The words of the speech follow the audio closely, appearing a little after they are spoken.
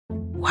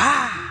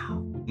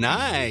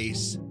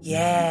Nice.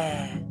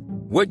 Yeah.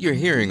 What you're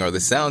hearing are the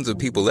sounds of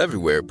people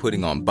everywhere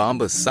putting on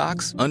Bombas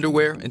socks,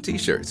 underwear, and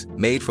T-shirts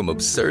made from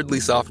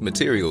absurdly soft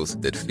materials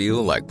that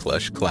feel like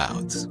plush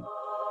clouds.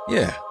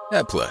 Yeah,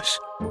 that plush.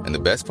 And the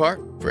best part?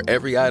 For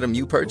every item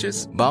you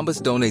purchase,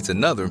 Bombas donates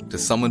another to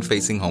someone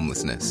facing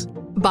homelessness.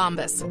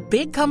 Bombas.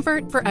 Big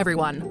comfort for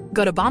everyone.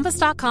 Go to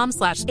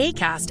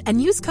bombas.com/ACAST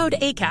and use code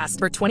ACAST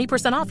for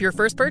 20% off your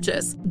first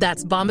purchase.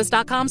 That's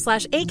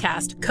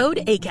bombas.com/ACAST.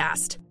 Code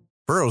ACAST.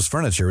 Burrow's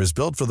furniture is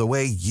built for the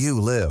way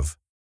you live.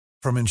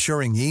 From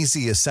ensuring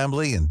easy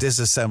assembly and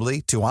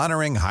disassembly to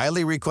honoring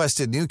highly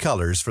requested new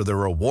colors for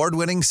their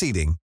award-winning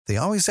seating, they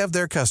always have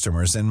their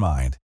customers in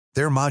mind.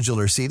 Their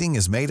modular seating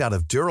is made out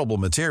of durable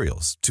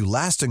materials to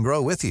last and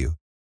grow with you.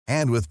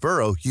 And with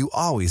Burrow, you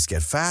always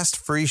get fast,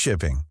 free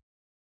shipping.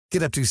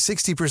 Get up to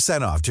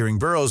 60% off during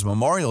Burrow's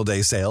Memorial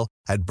Day sale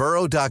at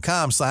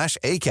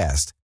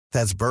burrow.com/ACAST.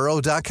 That's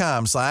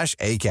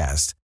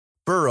burrow.com/ACAST.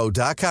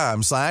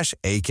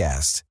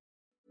 burrow.com/ACAST.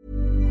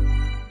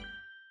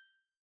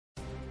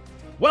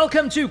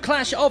 Welcome to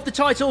Clash of the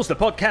Titles, the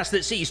podcast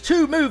that sees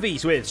two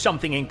movies with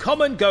something in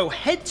common go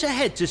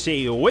head-to-head to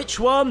see which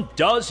one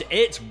does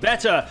it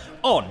better.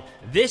 On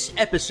this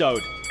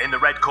episode, in the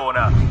red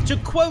corner, to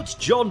quote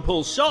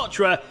Jean-Paul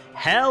Sartre,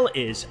 hell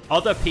is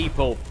other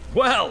people.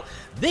 Well,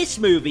 this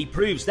movie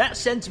proves that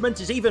sentiment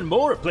is even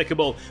more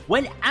applicable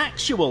when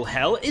actual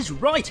hell is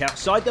right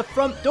outside the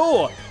front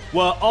door.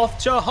 We're off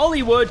to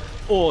Hollywood,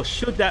 or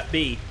should that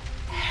be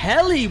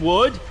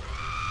Hellywood?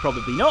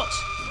 Probably not.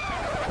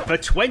 For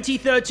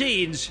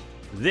 2013's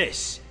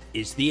This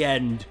Is the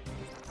End.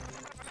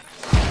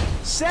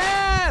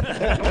 Sam! I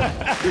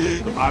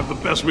have the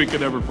best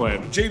weekend ever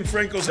planned. James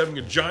Franco's having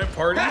a giant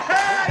party.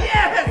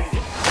 Yes!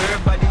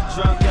 Everybody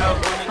drunk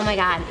out. Oh my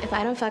god, if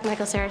I don't fuck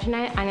Michael Cera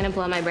tonight, I'm gonna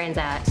blow my brains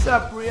out. What's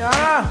up,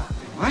 Brianna?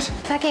 What?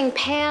 Fucking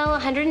pale,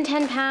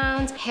 110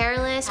 pounds,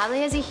 hairless,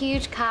 probably has a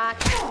huge cock.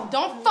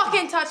 Don't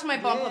fucking touch my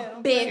bump,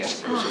 bitch.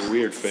 It's a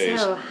weird face.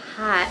 So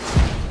hot.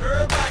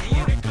 Everybody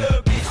in the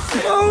club.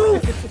 Oh!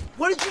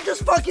 What did you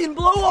just fucking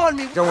blow on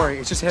me? Don't worry,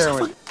 it's just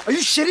heroin. Are you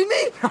shitting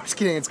me? I'm just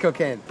kidding, it's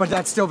cocaine. But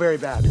that's still very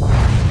bad.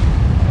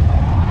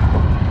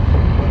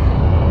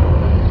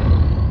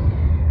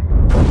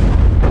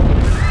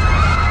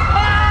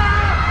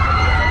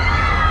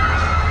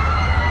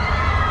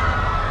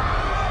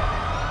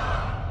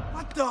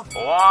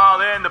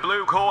 While in the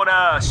blue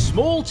corner,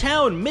 small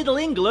town Middle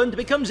England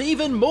becomes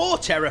even more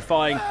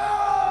terrifying.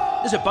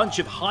 There's a bunch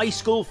of high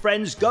school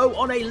friends go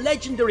on a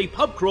legendary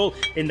pub crawl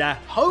in their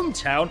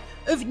hometown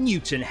of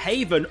Newton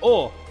Haven,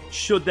 or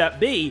should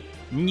that be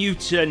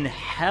Newton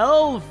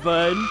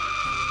Helven?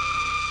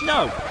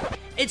 No,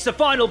 it's the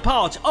final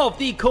part of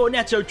the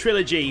Cornetto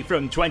trilogy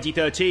from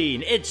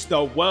 2013. It's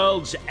The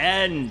World's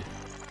End.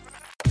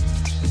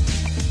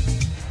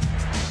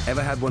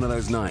 Ever had one of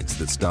those nights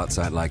that starts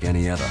out like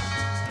any other,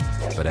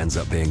 but ends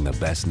up being the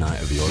best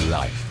night of your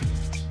life?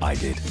 I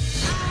did.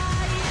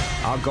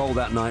 Our goal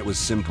that night was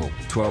simple.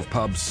 12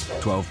 pubs,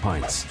 12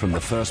 pints. From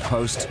the first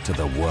post to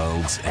the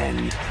world's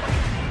end.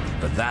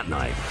 But that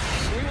night,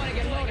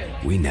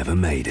 we never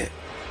made it.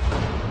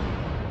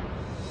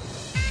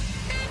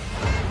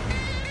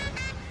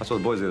 I saw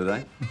the boys the other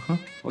day.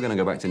 We're going to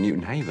go back to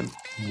Newton Haven.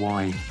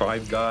 Why?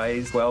 5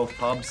 guys, 12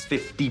 pubs,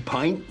 50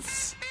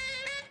 pints.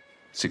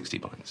 60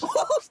 pints.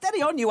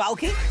 Steady on, you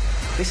alky.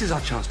 This is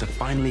our chance to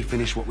finally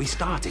finish what we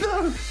started.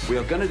 We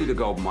are going to do the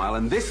Golden Mile,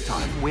 and this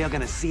time We are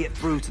gonna see it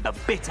through to the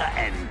bitter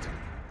end.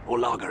 or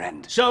lager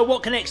end. So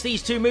what connects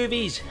these two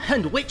movies,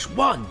 and which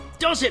one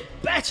does it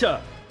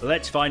better?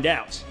 Let's find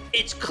out.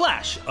 It's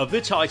Clash of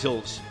the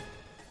Titles.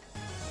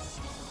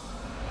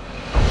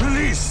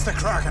 Release the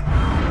Kraken.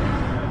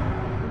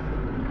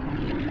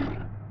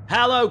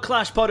 Hello,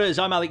 Clash Potters.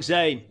 I'm Alex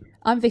Zane.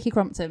 I'm Vicky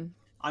Crompton.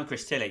 I'm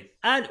Chris Tilley.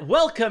 And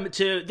welcome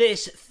to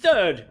this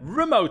third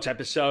remote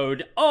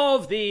episode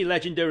of the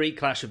legendary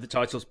Clash of the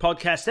Titles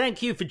podcast.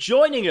 Thank you for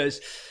joining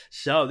us.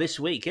 So this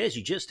week, as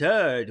you just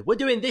heard, we're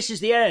doing This Is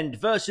the End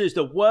versus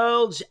The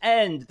World's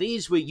End.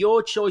 These were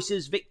your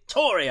choices,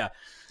 Victoria.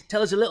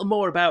 Tell us a little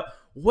more about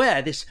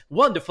where this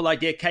wonderful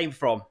idea came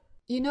from.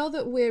 You know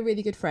that we're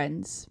really good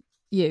friends,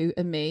 you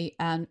and me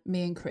and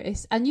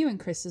Chris, and you and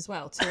Chris as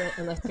well, to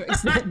a lesser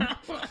extent.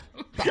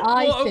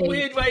 What a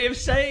weird way of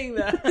saying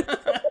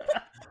that.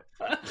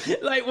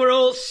 Like we're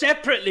all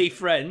separately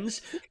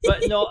friends,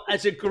 but not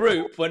as a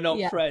group. We're not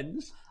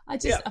friends. I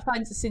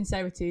find the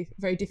sincerity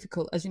very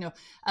difficult, as you know.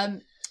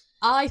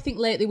 I think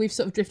lately we've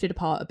sort of drifted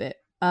apart a bit.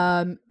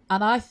 And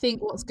I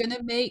think what's going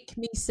to make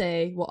me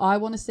say what I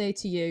want to say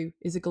to you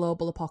is a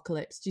global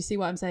apocalypse. Do you see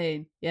what I'm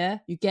saying? Yeah?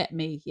 You get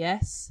me,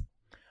 yes?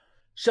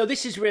 So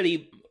this is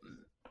really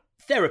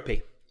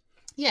therapy.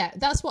 Yeah,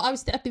 that's what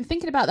I've been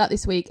thinking about that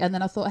this week, and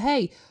then I thought,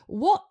 hey,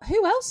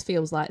 who else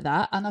feels like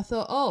that? And I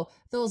thought, oh,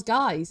 those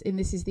guys in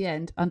This Is the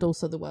End and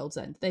also The World's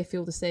End, they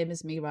feel the same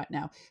as me right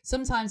now.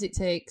 Sometimes it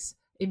takes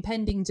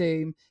impending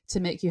doom to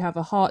make you have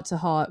a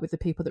heart-to-heart with the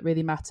people that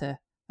really matter.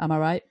 Am I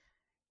right?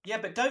 Yeah,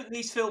 but don't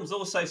these films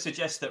also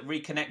suggest that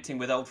reconnecting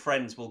with old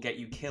friends will get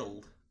you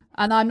killed?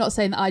 And I'm not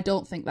saying that I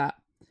don't think that,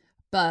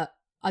 but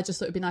I just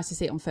thought it'd be nice to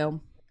see it on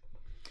film.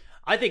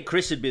 I think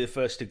Chris would be the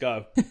first to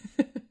go.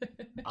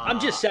 I'm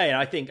just saying.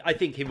 I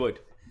think he would.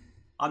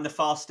 I'm the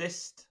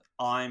fastest.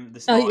 I'm the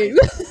Are smartest. you?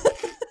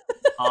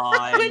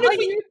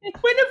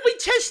 When have we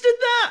tested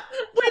that?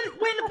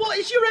 When? What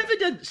is your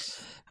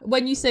evidence?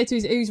 When you say to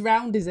us, whose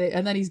round is it?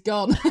 And then he's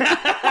gone.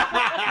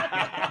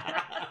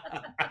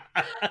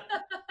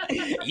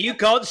 You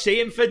can't see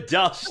him for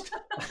dust.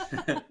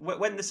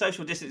 When the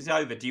social distance is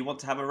over, do you want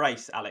to have a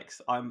race,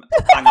 Alex? I'm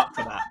bang up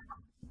for that.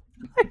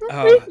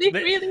 I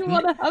really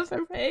want to have a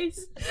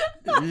race.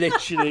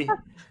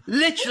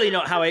 Literally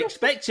not how I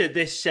expected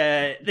this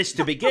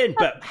to begin.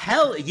 But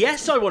hell,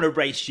 yes, I want to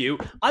race you.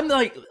 I'm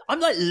like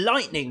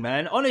lightning,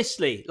 man.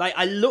 Honestly, like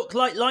I look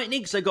like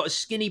lightning because I got a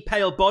skinny,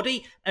 pale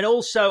body, and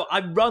also I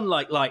run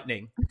like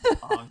lightning.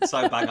 Oh, I'm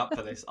so bang up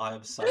for this. I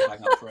am so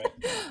bang up for it.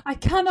 I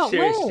cannot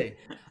wait.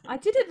 I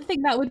didn't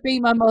think that would be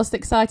my most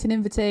exciting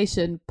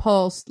invitation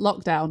post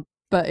lockdown,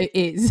 but it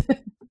is.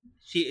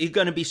 You're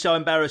going to be so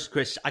embarrassed,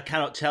 Chris. I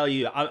cannot tell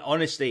you.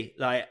 Honestly,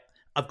 like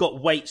I've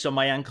got weights on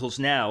my ankles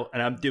now,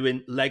 and I'm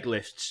doing leg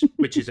lifts,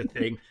 which is a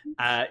thing,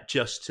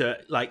 just to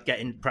like get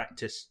in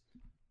practice.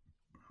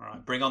 All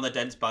right, bring on the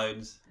dense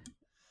bones.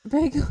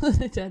 Bring on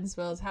the dense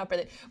bones. How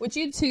brilliant! Would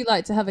you two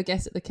like to have a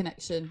guess at the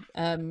connection,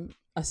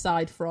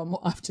 aside from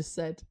what I've just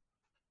said?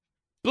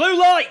 Blue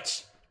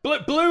Light.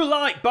 Blue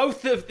Light.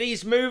 Both of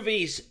these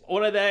movies,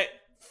 one of their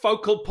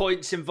focal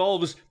points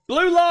involves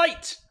blue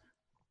light.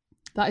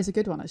 That is a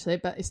good one, actually,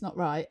 but it's not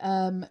right.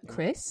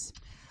 Chris?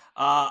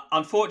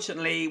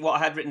 Unfortunately, what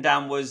I had written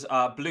down was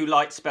blue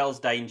light spells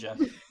danger.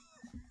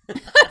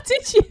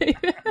 Did you?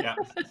 Yeah.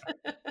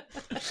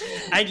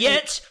 And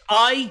yet,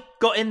 I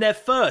got in there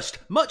first,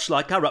 much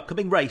like our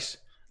upcoming race.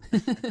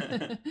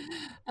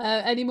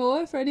 Any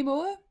more?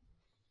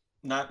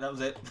 No, that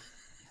was it.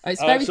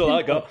 That's all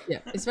I got. Yeah,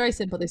 it's very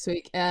simple this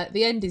week.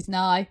 The end is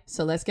nigh,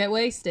 so let's get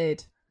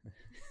wasted.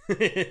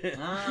 Yes.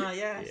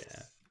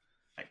 Yeah.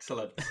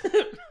 Excellent.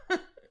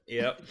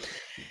 Yeah.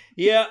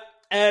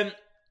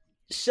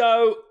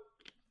 So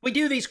we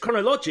do these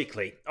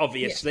chronologically,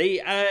 obviously.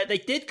 Yeah. They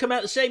did come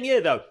out the same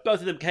year, though. Both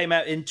of them came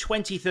out in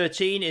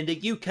 2013. In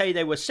the UK,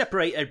 they were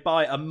separated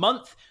by a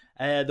month.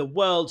 The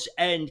World's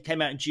End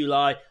came out in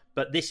July,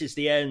 but This Is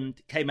the End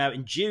came out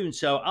in June.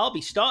 So I'll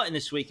be starting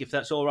this week, if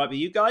that's all right with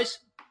you guys.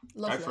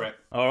 Lovely. Go for it.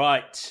 All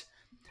right.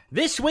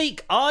 This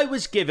week, I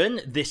was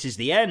given This Is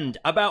the End,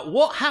 about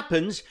what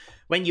happens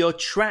when you're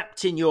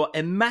trapped in your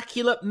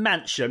immaculate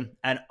mansion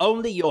and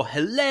only your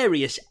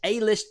hilarious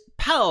A-list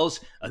pals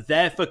are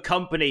there for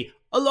company,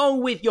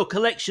 along with your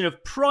collection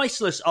of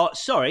priceless art.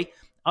 Sorry,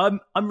 I'm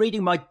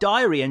reading my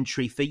diary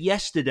entry for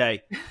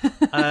yesterday.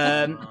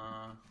 I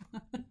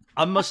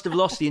must have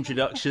lost the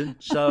introduction,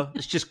 so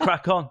let's just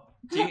crack on.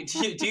 Do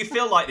you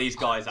feel like these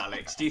guys,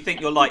 Alex? Do you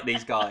think you're like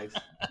these guys?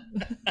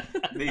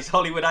 These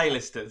Hollywood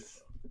A-listers?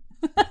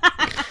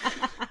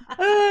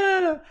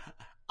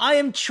 I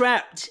am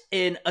trapped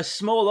in a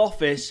small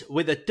office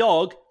with a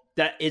dog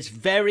that is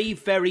very,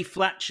 very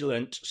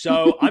flatulent.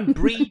 So I'm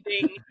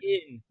breathing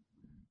in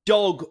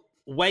dog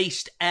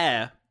waste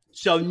air.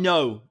 So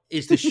no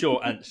is the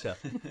short answer.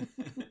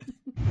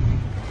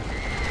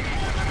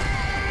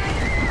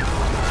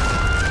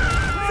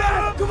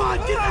 Zach, come on,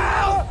 get in the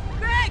house!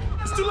 Nick!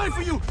 It's too late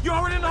for you. You're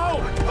already in the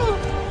hole.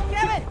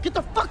 Damn it! Get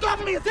the fuck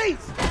off me, Aziz!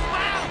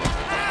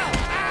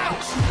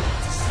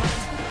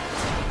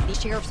 The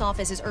sheriff's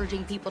office is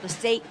urging people to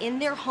stay in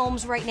their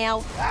homes right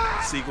now.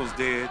 Siegel's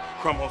dead.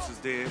 Krumholtz is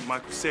dead.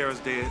 Michael Cera's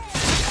dead.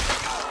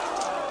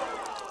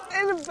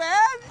 Is it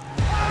bad?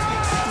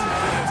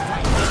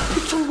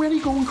 It's already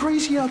going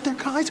crazy out there,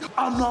 guys.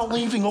 I'm not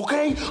leaving,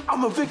 okay?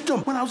 I'm a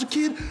victim. When I was a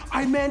kid,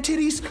 I had man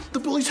titties. The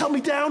bullies held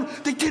me down.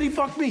 They titty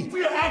fucked me.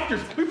 We are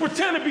actors. We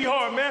pretend to be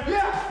hard, man.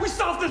 Yeah. We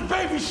solved this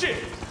baby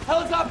shit.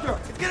 Helicopter!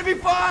 It's gonna be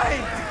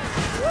fine!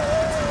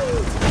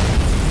 Woo!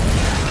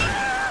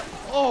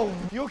 Oh,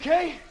 you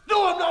okay?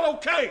 No, I'm not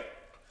okay.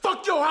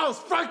 Fuck your house,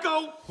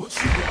 Franco. We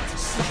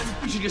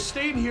should just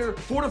stay in here,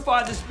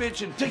 fortify this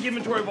bitch, and take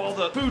inventory of all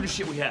the food and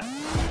shit we have.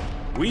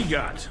 We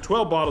got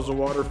 12 bottles of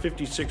water,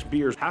 56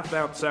 beers,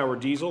 half-ounce sour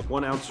diesel,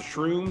 1 ounce of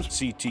shrooms,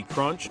 CT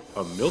Crunch,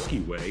 a Milky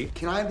Way.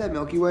 Can I have that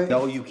Milky Way?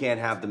 No, you can't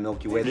have the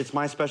Milky Way. It's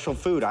my special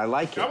food. I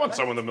like it. I want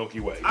some of the Milky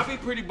Way. I'd be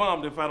pretty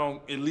bummed if I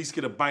don't at least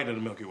get a bite of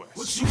the Milky Way.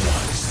 What you want,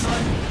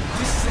 son?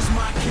 This is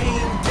my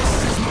game.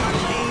 This is my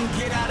lane.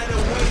 Get out of the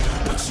way.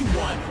 What you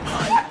want,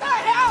 huh? What the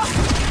hell?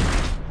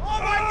 Oh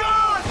my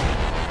God!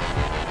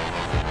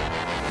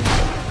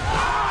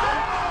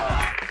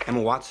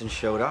 Emma Watson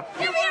showed up.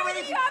 Give me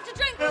everything you have to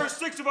drink. There are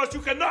 6 of us. You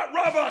cannot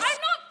rob us. I'm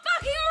not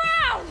fucking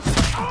around.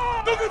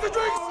 Go get the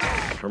drinks.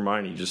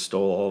 Hermione just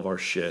stole all of our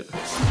shit.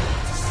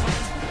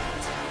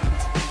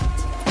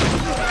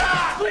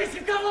 Please,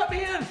 you gotta let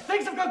me in!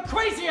 Things have gone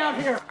crazy out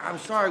here! I'm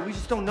sorry, we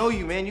just don't know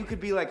you, man. You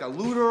could be like a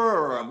looter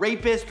or a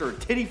rapist or a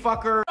titty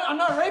fucker. I'm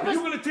not a rapist!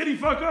 You gonna titty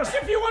fuck us?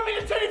 If you want me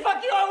to titty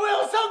fuck you, I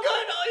will! So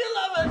good! Oh, you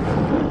love it!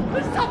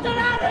 There's something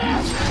out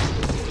here!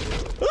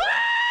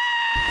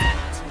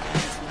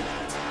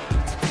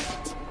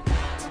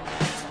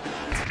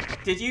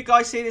 Did you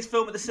guys see this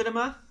film at the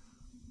cinema?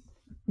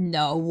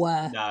 No.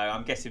 No,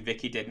 I'm guessing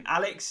Vicky didn't.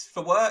 Alex,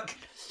 for work?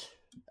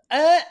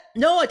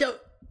 No, I don't.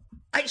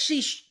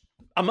 Actually,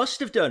 I must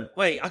have done.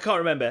 Wait, I can't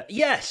remember.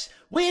 Yes.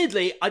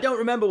 Weirdly, I don't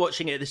remember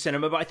watching it at the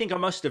cinema, but I think I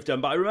must have done.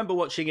 But I remember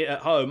watching it at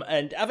home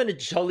and having a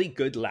jolly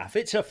good laugh.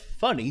 It's a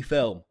funny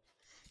film.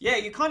 Yeah,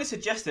 you kind of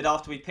suggested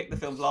after we picked the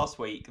films last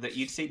week that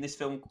you'd seen this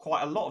film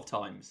quite a lot of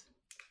times.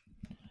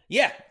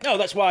 Yeah, no,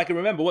 that's why I can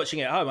remember watching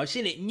it at home. I've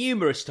seen it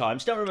numerous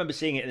times. Don't remember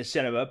seeing it in the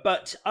cinema,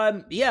 but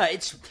yeah,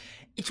 it's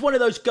one of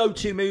those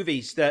go-to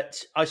movies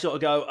that I sort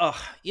of go,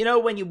 oh, you know,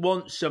 when you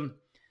want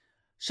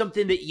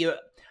something that you.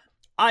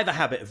 I have a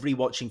habit of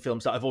rewatching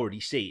films that I've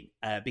already seen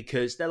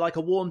because they're like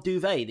a warm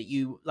duvet that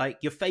you like,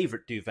 your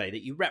favourite duvet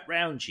that you wrap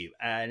round you,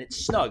 and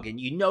it's snug and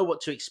you know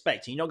what to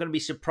expect and you're not going to be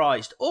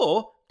surprised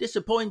or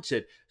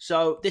disappointed.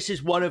 So this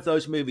is one of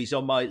those movies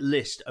on my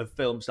list of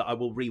films that I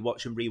will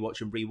rewatch and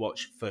rewatch and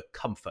rewatch for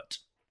comfort.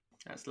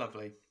 That's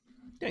lovely.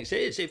 Thanks.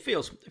 It is. It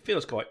feels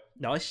quite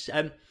nice.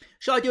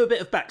 Shall I do a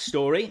bit of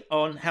backstory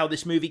on how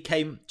this movie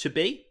came to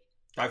be?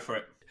 Go for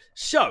it.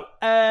 So,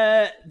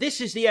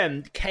 This Is the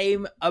End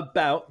came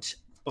about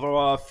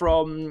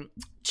from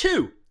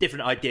two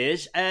different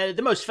ideas.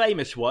 The most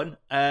famous one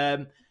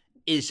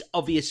is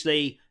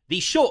obviously the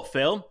short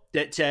film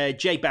that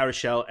Jay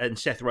Baruchel and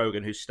Seth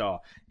Rogen, who star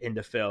in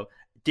the film,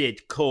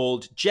 did,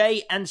 called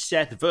Jay and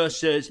Seth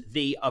versus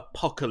the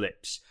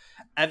Apocalypse.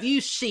 Have you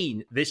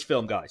seen this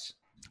film, guys?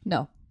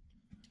 No.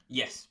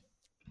 Yes.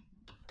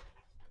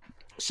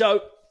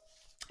 So,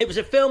 it was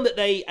a film that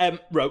they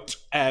wrote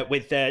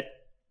with...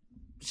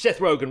 Seth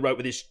Rogen wrote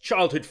with his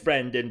childhood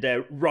friend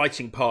and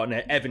writing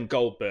partner, Evan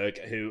Goldberg,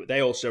 who they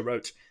also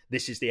wrote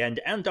This Is the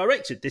End and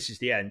directed This Is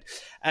the End.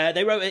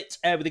 They wrote it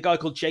with a guy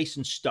called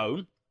Jason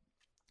Stone,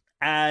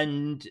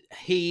 and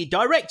he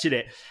directed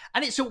it.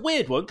 And it's a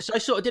weird one, because I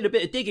sort of did a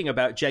bit of digging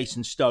about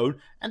Jason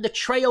Stone, and the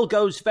trail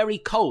goes very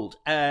cold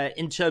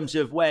in terms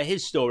of where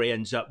his story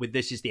ends up with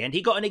This Is the End.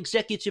 He got an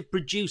executive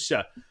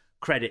producer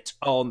credit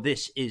on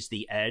This Is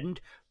the End,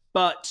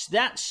 but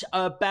that's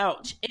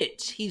about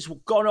it. He's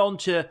gone on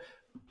to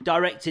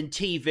direct in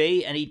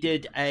TV, and he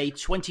did a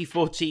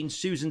 2014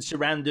 Susan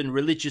Sarandon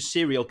religious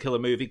serial killer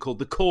movie called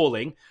The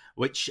Calling,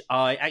 which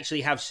I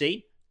actually have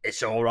seen.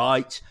 It's all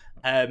right.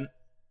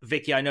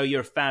 Vicky, I know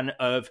you're a fan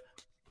of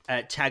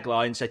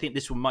taglines. I think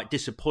this one might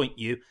disappoint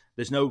you.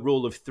 There's no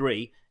rule of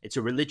three. It's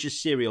a religious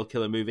serial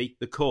killer movie.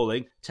 The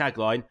Calling,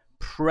 tagline,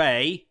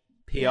 pray,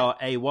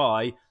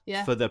 P-R-A-Y,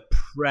 for the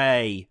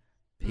prey,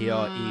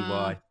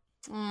 P-R-E-Y.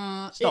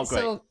 It's not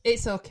great.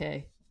 It's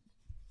okay.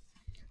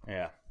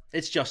 Yeah.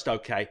 It's just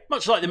okay.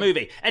 Much like the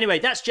movie. Anyway,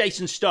 that's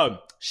Jason Stone.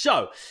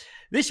 So,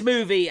 this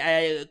movie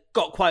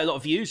got quite a lot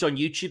of views on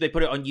YouTube. They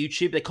put it on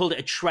YouTube. They called it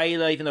a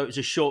trailer, even though it was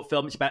a short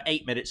film. It's about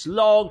 8 minutes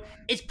long.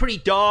 It's pretty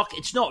dark.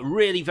 It's not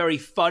really very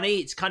funny.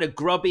 It's kind of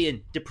grubby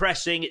and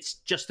depressing. It's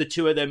just the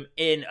two of them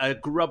in a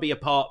grubby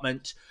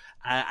apartment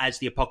as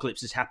the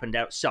apocalypse has happened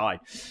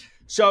outside.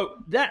 So,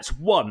 that's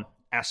one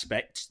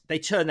aspect. They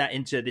turn that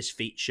into this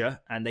feature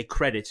and they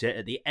credit it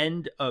at the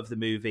end of the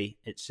movie.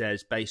 It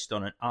says based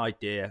on an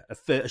idea,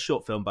 a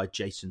short film by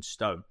Jason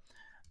Stone.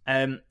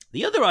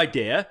 The other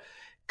idea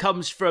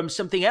comes from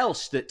something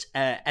else that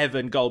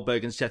Evan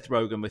Goldberg and Seth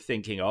Rogen were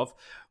thinking of,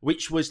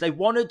 which was they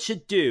wanted to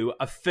do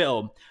a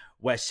film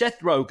where Seth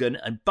Rogen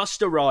and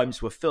Busta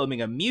Rhymes were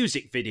filming a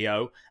music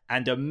video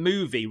and a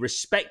movie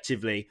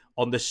respectively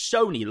on the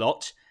Sony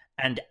lot,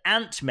 and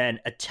Ant-Men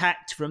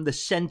attacked from the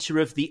center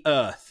of the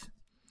earth.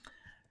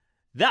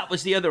 That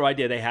was the other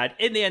idea they had.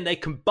 In the end, they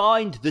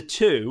combined the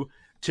two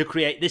to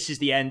create This Is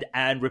the End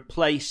and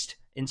replaced,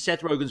 in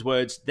Seth Rogen's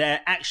words,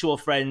 their actual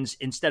friends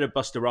instead of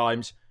Busta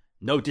Rhymes.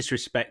 No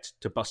disrespect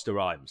to Busta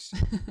Rhymes.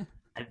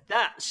 And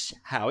that's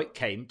how it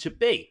came to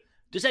be.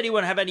 Does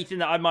anyone have anything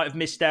that I might have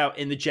missed out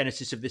in the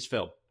genesis of this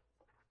film?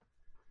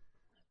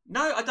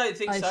 No, I don't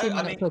think so. I assume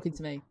you're not talking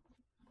to me.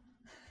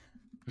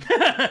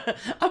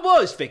 I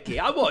was, Vicky.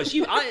 I was.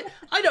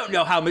 I don't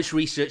know how much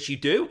research you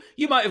do.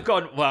 You might have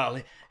gone, well,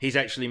 he's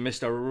actually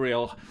missed a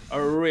real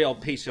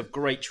piece of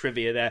great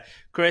trivia there.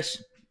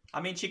 Chris?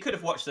 I mean, she could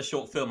have watched the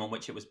short film on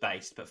which it was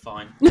based, but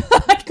fine.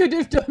 I could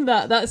have done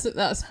that.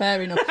 That's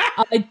fair enough.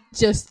 I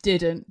just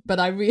didn't, but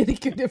I really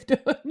could have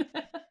done.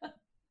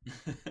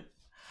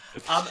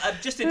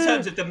 Just in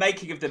terms of the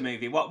making of the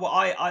movie, what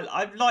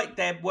I liked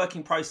their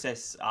working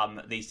process,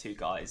 these two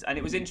guys, and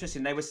it was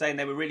interesting. They were saying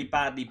they were really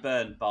badly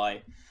burned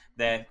by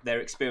their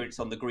experience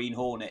on the Green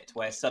Hornet,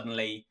 where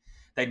suddenly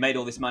they'd made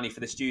all this money for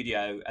the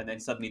studio, and then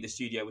suddenly the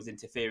studio was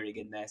interfering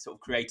in their sort of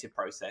creative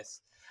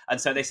process. And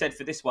so they said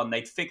for this one,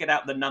 they'd figured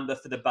out the number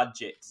for the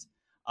budget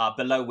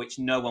below which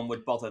no one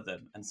would bother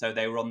them, and so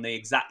they were on the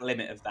exact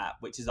limit of that,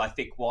 which is, I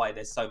think, why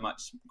there's so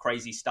much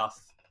crazy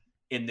stuff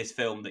in this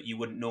film that you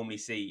wouldn't normally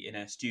see in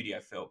a studio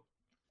film.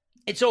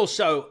 It's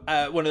also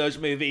one of those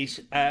movies,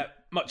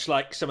 much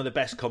like some of the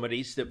best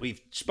comedies that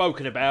we've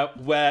spoken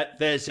about, where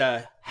there's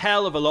a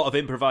hell of a lot of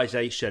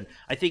improvisation.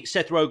 I think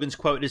Seth Rogen's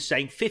quoted as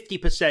saying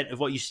 50% of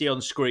what you see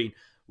on screen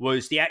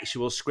was the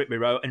actual script we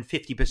wrote, and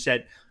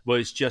 50%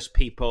 was just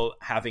people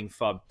having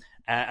fun.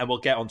 And we'll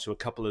get onto a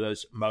couple of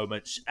those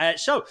moments.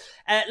 So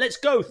let's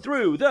go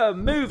through the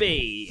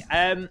movie.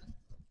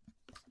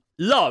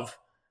 Love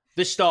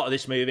the start of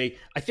this movie.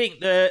 I think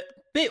the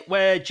bit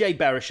where Jay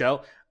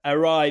Baruchel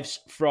arrives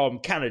from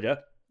Canada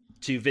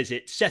to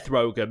visit Seth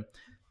Rogen,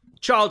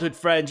 childhood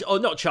friends, or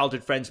not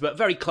childhood friends, but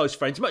very close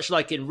friends, much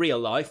like in real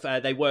life.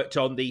 They worked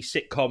on the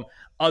sitcom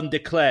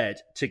Undeclared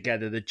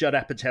together. The Judd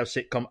Apatow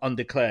sitcom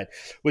Undeclared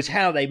was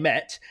how they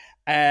met.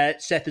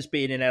 Seth has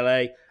been in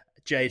LA.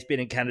 Jay has been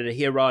in Canada.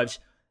 He arrives.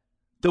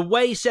 The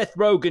way Seth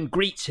Rogen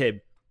greets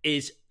him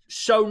is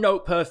so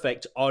note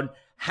perfect on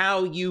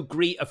how you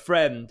greet a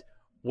friend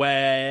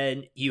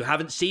when you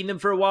haven't seen them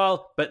for a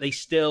while, but they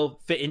still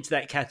fit into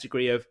that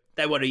category of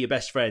they're one of your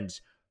best friends.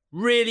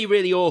 Really,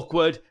 really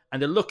awkward.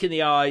 And the look in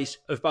the eyes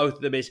of both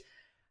of them is,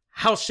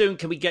 how soon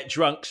can we get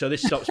drunk so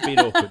this stops being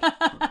awkward?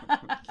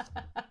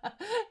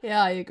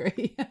 Yeah, I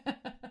agree.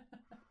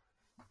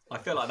 I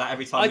feel like that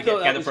every time we get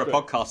together for a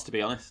podcast, to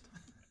be honest.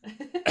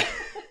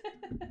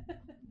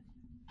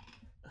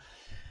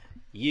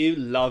 You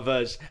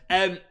lovers.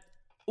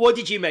 What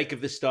did you make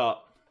of the start?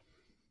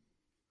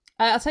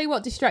 I'll tell you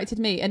what distracted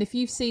me, and if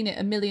you've seen it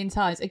a million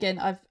times, again,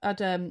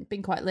 I'd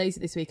been quite lazy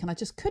this week, and I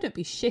just couldn't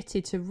be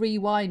shitted to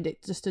rewind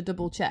it just to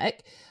double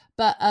check.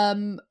 But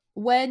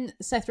when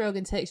Seth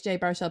Rogen takes Jay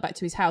Baruchel back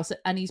to his house,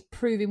 and he's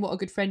proving what a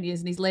good friend he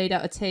is, and he's laid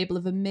out a table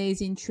of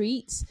amazing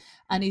treats,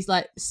 and he's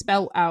like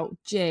spelt out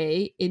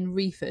Jay in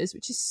reefers,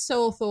 which is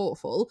so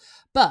thoughtful.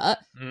 But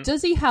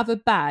does he have a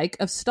bag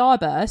of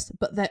Starburst,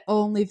 but they're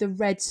only the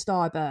red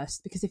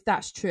Starburst? Because if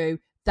that's true,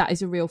 that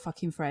is a real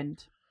fucking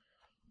friend.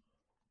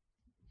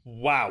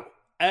 Wow.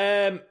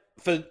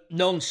 For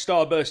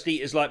non-Starburst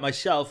eaters like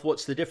myself,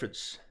 what's the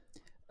difference?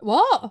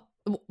 What?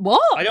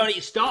 I don't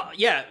eat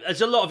Yeah,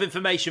 there's a lot of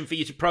information for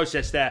you to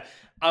process there.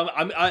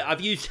 I'm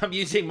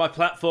using my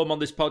platform on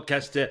this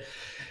podcast to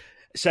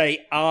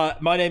say,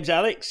 my name's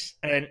Alex,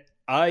 and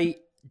I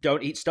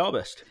don't eat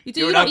Starburst. You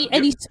don't eat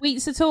any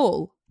sweets at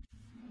all?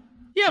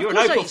 Yeah, of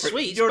course I eat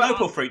sweets. You're an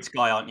Opal Fruits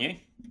guy, aren't you?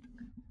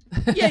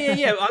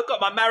 Yeah. I've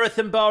got my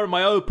Marathon bar and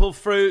my Opal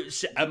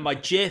Fruits and my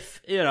Jif.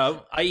 You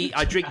know,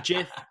 I drink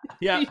Jif.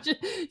 Yeah.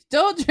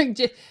 Don't drink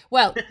Jif.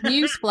 Well,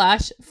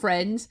 newsflash,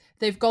 friends,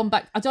 they've gone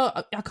back. I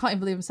can't even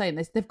believe I'm saying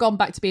this. They've gone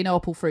back to being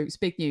Opal Fruits.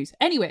 Big news.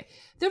 Anyway,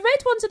 the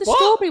red ones are the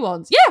strawberry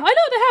ones. Yeah, I know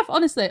they have.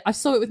 Honestly, I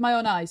saw it with my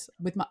own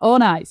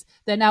eyes.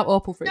 They're now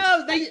Opal Fruits.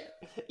 No,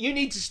 you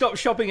need to stop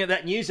shopping at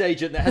that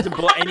newsagent that hasn't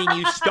bought any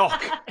new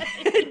stock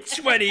in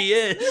 20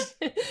 years.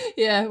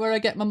 Yeah, where I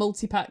get my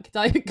multi-pack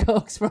Diet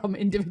Cokes from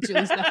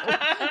individuals now.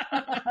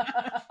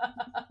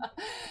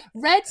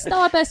 Red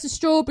Starburst and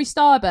Strawberry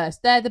Starburst,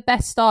 they're the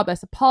best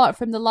Starburst, apart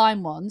from the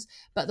lime ones,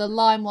 but the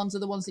lime ones are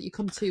the ones that you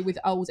come to with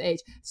old age.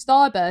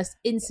 Starburst,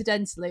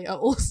 incidentally, are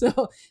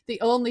also the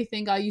only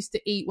thing I used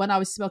to eat when I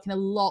was smoking a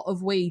lot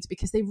of weed,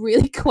 because they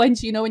really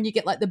quench, when you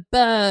get like the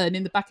burn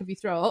in the back of your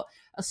throat.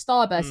 A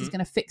Starburst is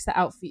going to fix that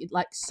out for you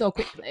like so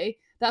quickly.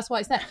 That's why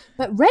it's there.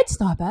 But Red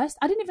Starburst,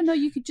 I didn't even know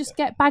you could just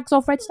get bags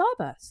of Red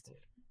Starburst.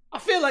 I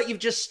feel like you've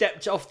just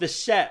stepped off the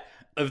set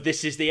of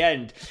This Is the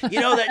End. You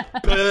know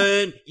that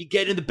burn you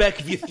get in the back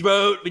of your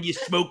throat when you're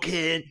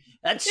smoking?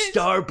 That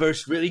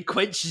Starburst really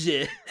quenches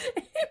it.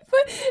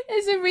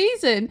 There's a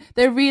reason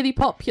they're really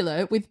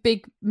popular with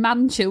big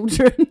man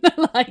children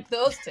like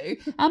those two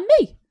and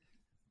me.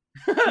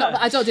 Not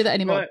that I don't do that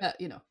anymore, but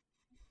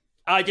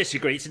I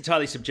disagree. It's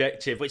entirely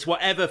subjective. It's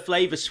whatever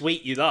flavour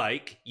sweet you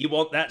like. You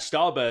want that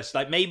Starburst.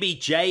 Like maybe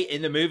Jay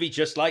in the movie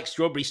just likes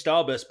strawberry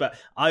Starburst, but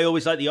I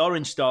always like the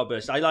orange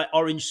Starburst. I like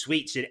orange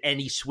sweets in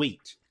any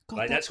sweet.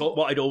 God, that's what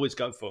I'd always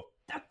go for.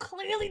 They're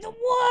clearly the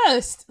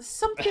worst. There's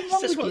something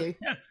wrong with you.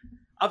 Yeah.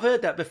 I've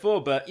heard that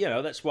before, but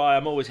that's why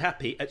I'm always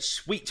happy at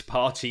sweet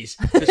parties.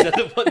 Because they're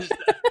the ones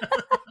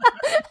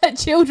at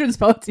children's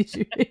parties,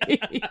 you mean?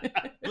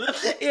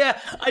 Yeah,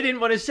 I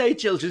didn't want to say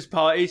children's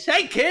parties.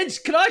 Hey kids,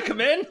 can I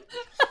come in?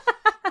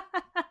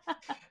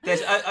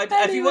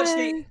 Have you watched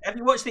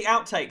the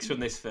outtakes from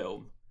this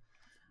film?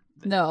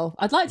 No,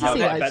 I'd like to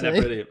see it actually.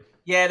 Brilliant.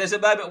 Yeah, there's a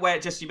moment where,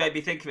 just you made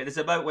me think of it, there's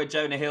a moment where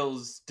Jonah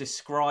Hill's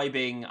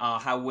describing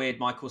how weird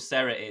Michael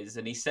Cera is,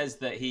 and he says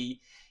that he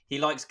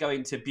likes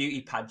going to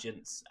beauty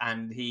pageants,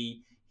 and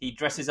he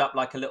dresses up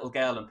like a little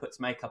girl and puts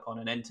makeup on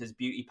and enters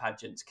beauty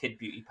pageants, kid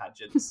beauty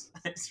pageants.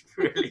 It's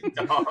really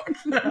dark,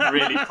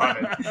 really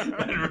funny,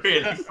 and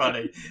really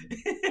funny.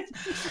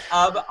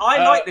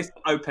 I like this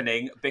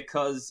opening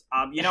because,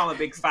 I'm a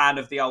big fan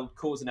of the old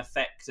cause and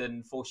effect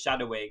and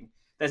foreshadowing.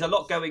 There's a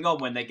lot going on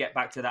when they get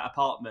back to that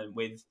apartment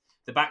with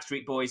the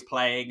Backstreet Boys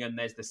playing, and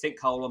there's the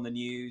sinkhole on the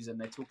news, and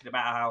they're talking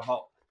about how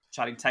hot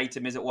Channing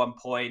Tatum is at one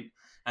point,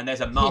 and there's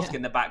a mask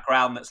in the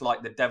background that's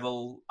like the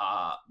devil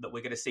that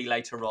we're going to see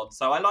later on.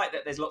 So I like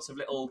that there's lots of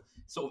little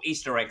sort of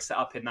Easter eggs set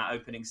up in that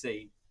opening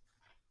scene.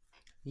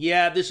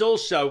 Yeah, there's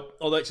also,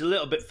 although it's a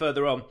little bit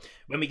further on,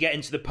 when we get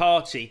into the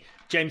party,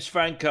 James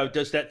Franco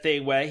does that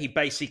thing where he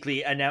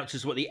basically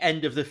announces what the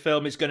end of the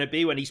film is going to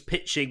be when he's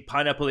pitching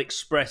Pineapple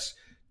Express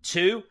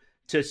 2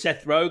 to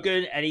Seth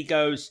Rogen, and he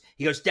goes,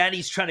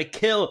 Danny's trying to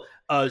kill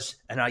us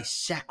and I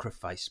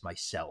sacrifice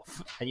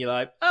myself. And you're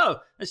like, oh,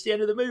 that's the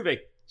end of the movie.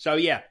 So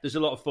yeah, there's a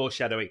lot of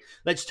foreshadowing.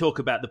 Let's talk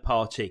about the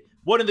party.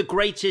 One of the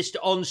greatest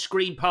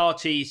on-screen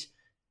parties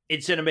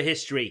in cinema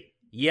history.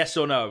 Yes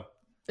or no?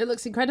 It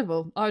looks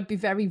incredible. I would be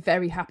very,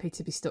 very happy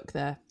to be stuck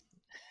there.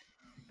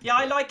 Yeah,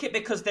 I like it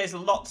because there's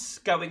lots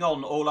going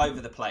on all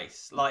over the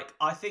place. Like,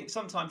 I think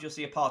sometimes you'll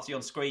see a party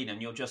on screen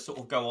and you'll just sort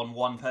of go on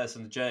one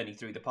person's journey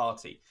through the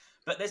party.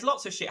 But there's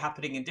lots of shit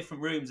happening in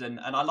different rooms, and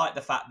I like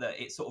the fact that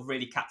it sort of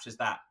really captures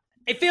that.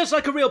 It feels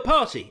like a real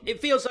party.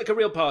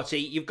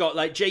 You've got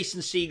like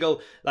Jason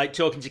Segel like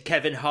talking to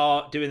Kevin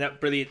Hart, doing that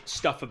brilliant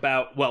stuff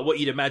about, well, what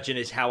you'd imagine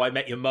is How I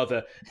Met Your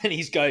Mother. And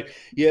he's going,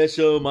 yeah,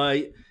 so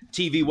my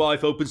TV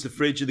wife opens the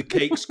fridge and the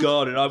cake's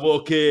gone, and I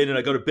walk in and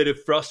I got a bit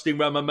of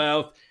frosting around my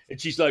mouth. And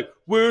she's like,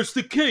 where's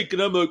the cake?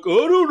 And I'm like, I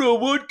don't know,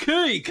 what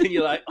cake? And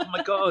you're like, oh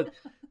my God,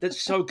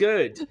 that's so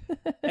good.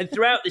 And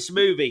throughout this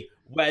movie,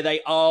 where they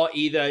are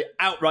either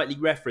outrightly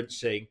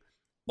referencing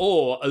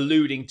or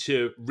alluding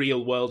to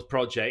real-world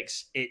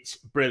projects, it's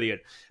brilliant.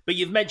 But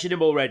you've mentioned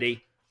him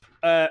already.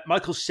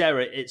 Michael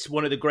Cera, it's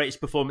one of the greatest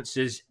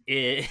performances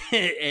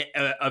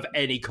of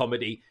any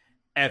comedy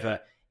ever.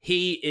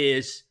 He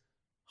is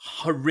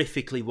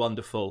horrifically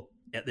wonderful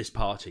at this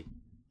party.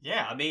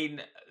 Yeah, I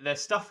mean, the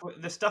stuff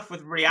with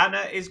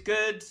Rihanna is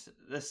good.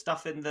 The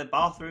stuff in the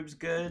bathroom's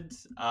good.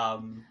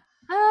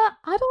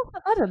 I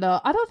don't know.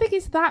 I don't think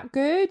it's that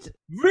good.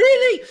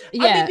 Really?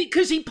 Yeah. I mean,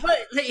 because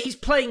he's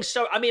playing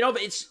so. I mean,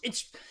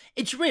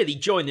 it's really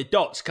join the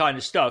dots kind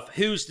of stuff.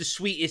 Who's the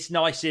sweetest,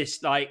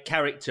 nicest like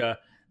character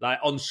like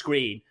on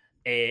screen?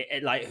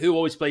 Like who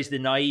always plays the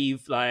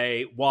naive,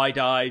 like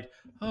wide-eyed?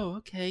 Oh,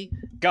 okay,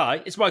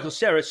 guy. It's Michael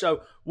Cera.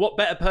 So, what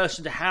better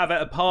person to have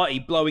at a party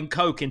blowing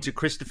coke into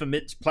Christopher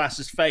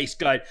Mintz-Plaster's face?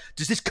 Going,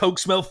 does this coke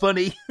smell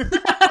funny?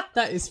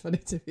 That is funny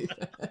to me.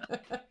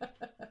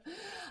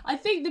 I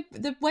think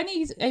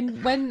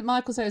when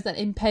Michael Cera's then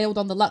impaled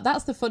on the lamp,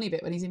 that's the funny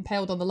bit, when he's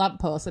impaled on the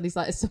lamppost and he's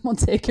like, has someone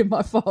taken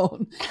my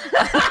phone?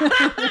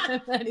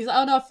 And he's like,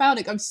 oh no, I found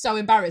it. I'm so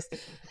embarrassed.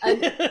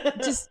 And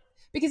just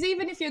because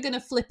even if you're going to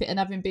flip it and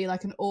have him be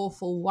like an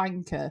awful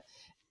wanker,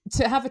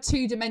 to have a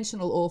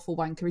two-dimensional awful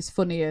wanker is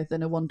funnier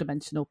than a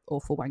one-dimensional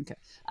awful wanker.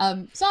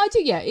 So I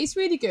do, yeah, it's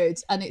really good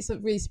and it's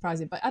really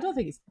surprising, but I don't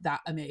think it's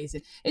that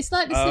amazing. It's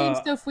like the same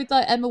stuff with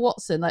like Emma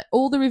Watson. Like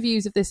all the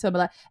reviews of this film are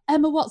like,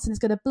 Emma Watson is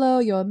going to blow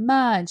your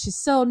mind. She's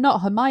so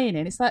not Hermione.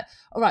 And it's like,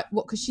 all right,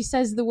 what? Because she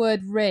says the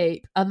word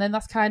rape, and then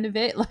that's kind of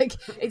it. Like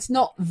it's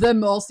not the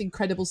most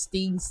incredible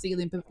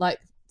steam-stealing like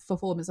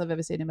performance I've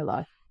ever seen in my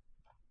life.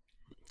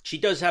 She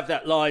does have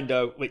that line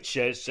though, which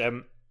is.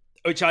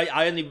 Which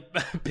I only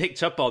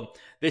picked up on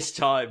this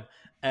time,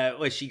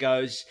 where she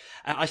goes,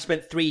 I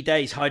spent 3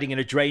 days hiding in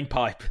a drain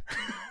pipe.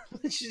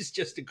 Which is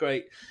just a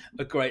great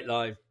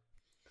line.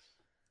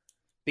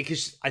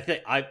 Because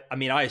I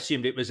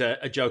assumed it was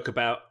a joke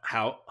about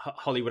how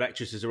Hollywood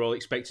actresses are all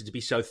expected to be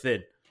so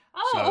thin.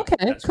 Oh, so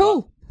okay,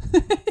 cool.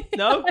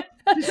 No?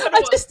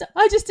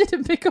 I just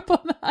didn't pick up on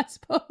that, I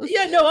suppose.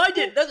 Yeah, no, I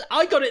didn't.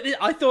 I got it.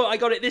 I thought I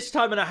got it this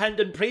time, and I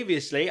hadn't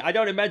previously. I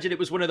don't imagine it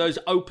was one of those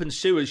open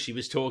sewers she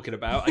was talking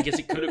about. I guess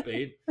it could have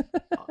been. Do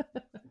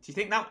you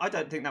think that? I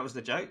don't think that was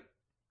the joke.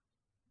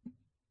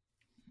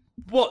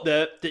 What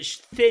the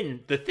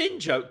thin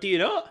joke? Do you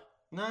not?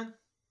 No.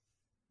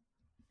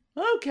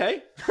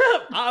 Okay.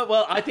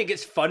 Well, I think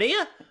it's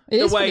funnier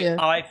the way funnier.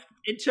 I've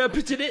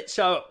interpreted it.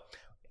 So.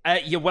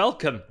 You're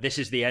welcome. This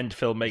is the end,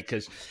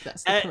 filmmakers.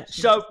 That's the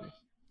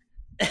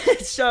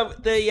so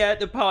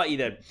the party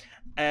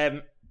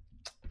then.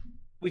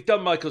 We've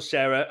done Michael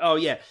Cera. Oh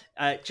yeah,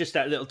 just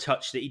that little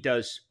touch that he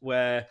does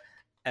where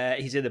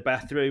he's in the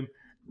bathroom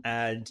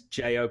and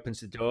Jay opens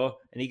the door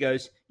and he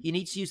goes, "You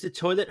need to use the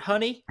toilet,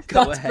 honey."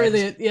 Go ahead.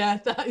 Brilliant. Yeah,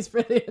 that is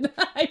brilliant.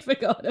 I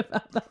forgot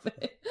about that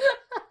bit.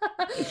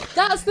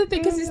 That's the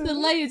thing, because it's the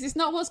layers. It's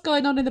not what's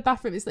going on in the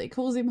bathroom. It's that he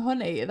calls him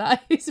honey.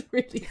 That is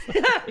really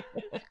funny.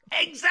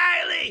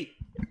 Exactly.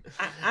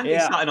 And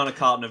he's sucking on a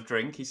carton of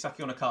drink. He's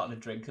sucking on a carton of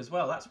drink as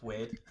well. That's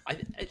weird.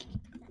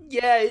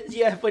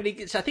 Yeah. When I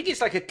think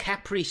it's like a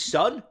Capri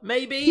Sun,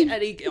 maybe,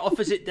 and he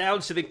offers it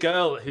down to the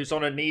girl who's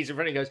on her knees in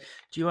front and goes,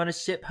 "Do you want a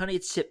sip, honey?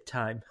 It's sip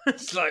time."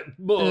 It's like,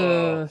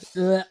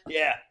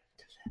 yeah.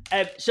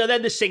 So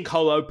then the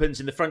sinkhole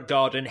opens in the front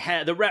garden.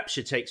 The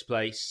rapture takes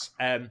place.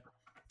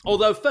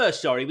 Although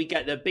first, we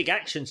get the big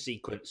action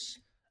sequence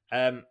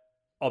on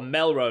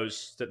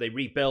Melrose that they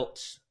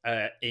rebuilt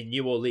in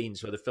New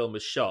Orleans where the film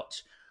was shot.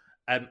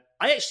 I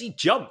actually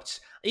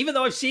jumped, even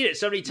though I've seen it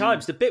so many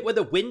times. The bit where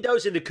the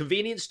windows in the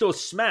convenience store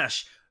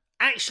smash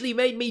actually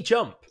made me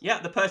jump. Yeah,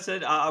 the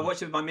person, I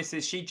watched it with my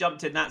missus, she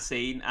jumped in that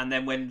scene, and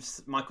then when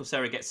Michael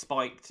Cera gets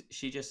spiked,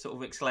 she just sort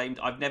of exclaimed,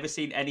 "I've never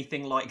seen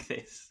anything like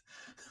this."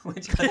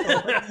 Which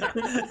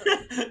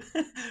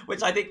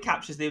I think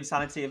captures the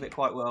insanity of it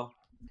quite well.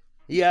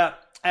 Yeah,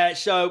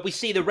 so we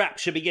see the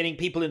rapture beginning,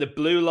 people in the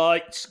blue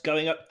lights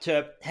going up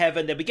to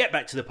heaven. Then we get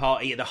back to the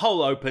party and the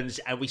hole opens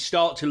and we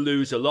start to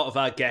lose a lot of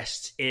our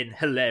guests in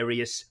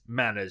hilarious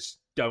manners,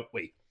 don't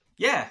we?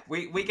 Yeah,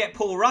 we get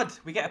Paul Rudd.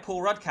 We get a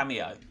Paul Rudd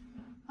cameo.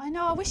 I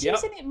know, I wish he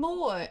was in it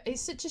more. It's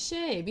such a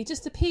shame. He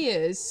just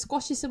appears,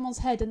 squashes someone's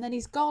head, and then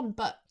he's gone.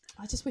 But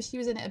I just wish he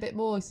was in it a bit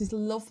more. He's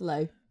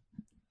lovely.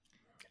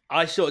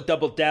 I sort of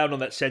doubled down on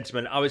that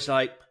sentiment. I was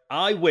like,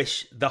 I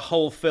wish the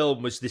whole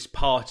film was this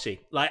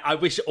party. Like, I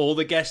wish all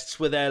the guests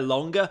were there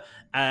longer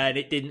and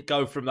it didn't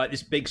go from like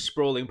this big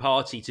sprawling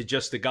party to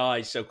just the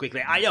guys so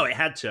quickly. I know it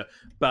had to,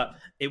 but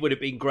it would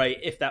have been great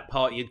if that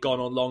party had gone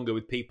on longer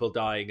with people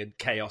dying and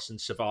chaos and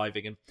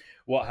surviving and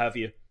what have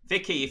you.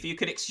 Vicky, if you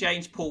could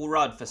exchange Paul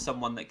Rudd for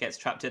someone that gets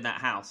trapped in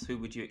that house, who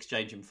would you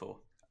exchange him for?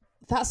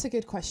 That's a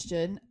good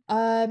question.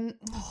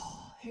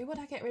 Who would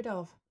I get rid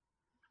of?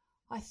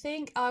 I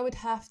think I would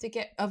have to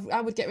get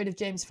rid of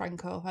James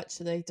Franco,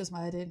 actually. Does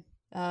my head in.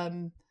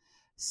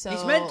 So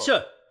he's meant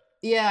to.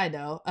 Yeah, I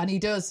know. And he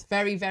does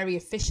very, very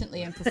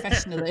efficiently and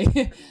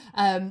professionally.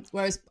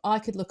 Whereas I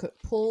could look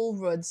at Paul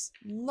Rudd's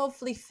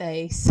lovely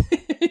face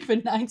for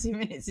 90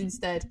 minutes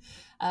instead.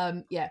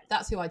 Yeah,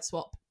 that's who I'd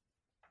swap.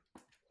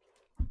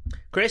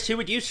 Chris, who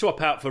would you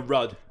swap out for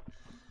Rudd?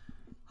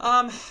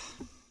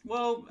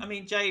 Well, I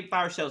mean, Jay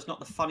Baruchel's not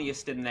the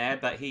funniest in there,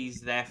 but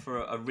he's there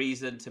for a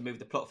reason to move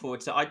the plot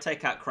forward. So I'd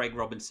take out Craig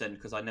Robinson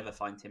because I never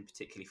find him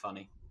particularly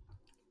funny.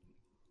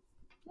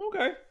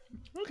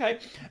 Okay.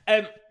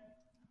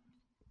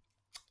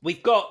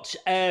 We've got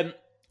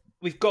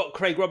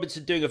Craig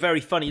Robinson doing a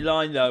very funny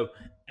line though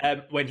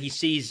when he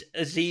sees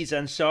Aziz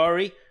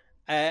Ansari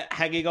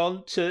hanging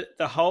on to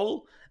the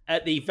hole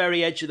at the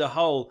very edge of the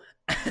hole,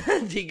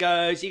 and he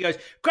goes,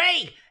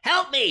 "Craig,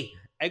 help me!"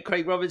 And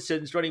Craig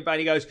Robinson's running by and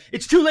he goes,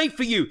 "It's too late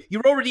for you.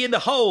 You're already in the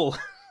hole."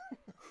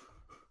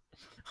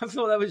 I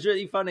thought that was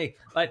really funny.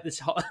 Like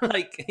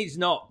he's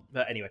not.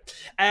 But anyway,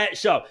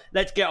 so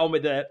let's get on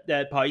with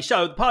the party.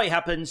 So the party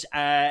happens.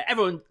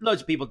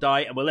 Loads of people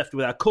die, and we're left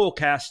with our core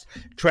cast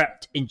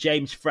trapped in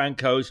James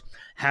Franco's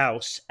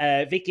house.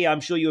 Vicky, I'm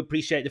sure you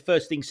appreciate the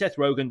first thing Seth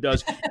Rogen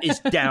does is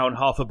down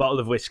half a bottle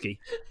of whiskey.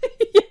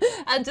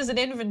 And does an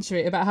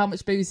inventory about how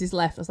much booze is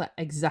left. I was like,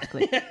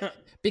 exactly.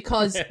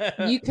 Because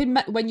you can,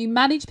 when you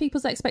manage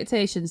people's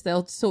expectations,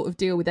 they'll sort of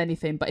deal with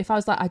anything. But if I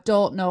was like, I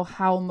don't know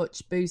how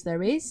much booze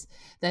there is,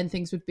 then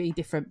things would be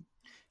different.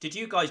 Did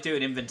you guys do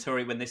an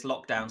inventory when this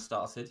lockdown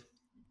started?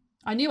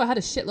 I knew I had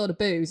a shitload of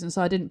booze, and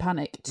so I didn't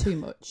panic too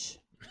much.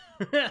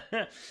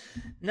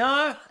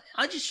 No,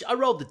 I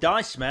rolled the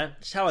dice, man.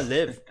 That's how I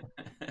live.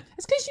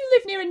 It's because you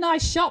live near a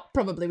nice shop,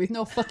 probably, with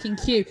no fucking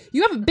queue.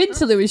 You haven't been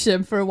to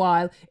Lewisham for a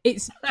while.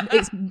 It's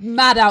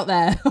mad out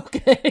there,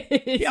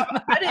 okay? Yeah,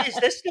 and it is.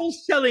 They're still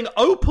selling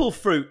opal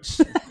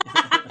fruits.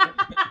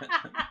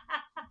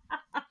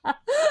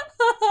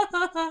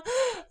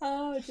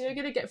 Oh, dear, you're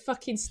going to get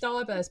fucking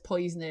Starburst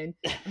poisoning,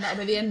 and that'll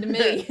be the end of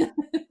me.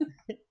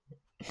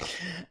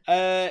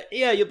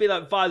 Yeah, you'll be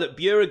like Violet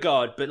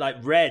Beauregard, but like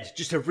red,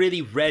 just a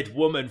really red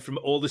woman from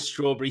all the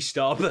strawberry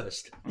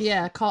Starburst.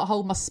 Yeah, I can't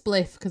hold my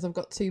spliff because I've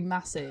got too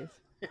massive.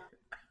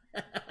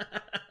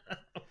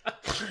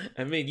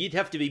 I mean, you'd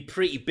have to be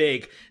pretty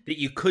big that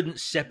you couldn't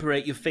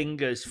separate your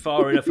fingers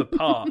far enough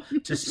apart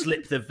to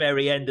slip the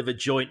very end of a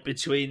joint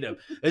between them.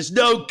 There's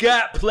no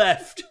gap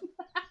left.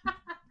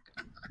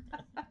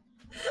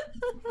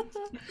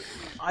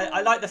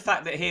 I like the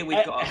fact that here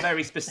we've got a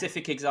very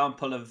specific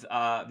example of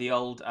the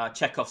old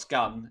Chekhov's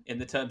gun in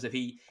the terms of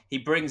he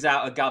brings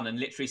out a gun and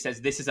literally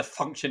says, "This is a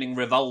functioning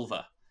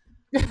revolver."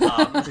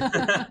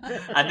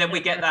 And then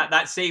we get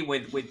that scene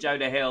with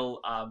Jonah Hill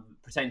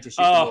pretending to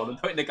shoot the wall and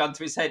putting the gun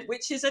to his head,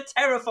 which is a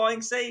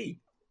terrifying scene.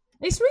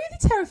 It's really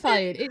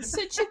terrifying. It's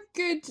such a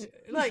good,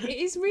 it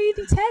is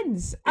really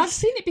tense. I've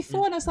seen it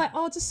before and I was like,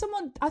 oh, does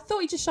someone, I thought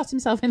he just shot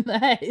himself in the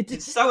head.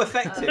 It's so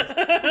effective.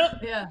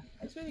 Yeah,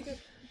 it's really good.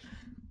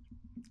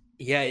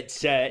 Yeah,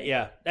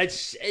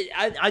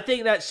 I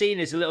think that scene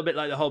is a little bit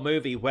like the whole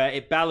movie where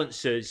it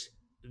balances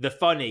the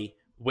funny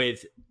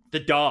with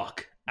the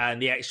dark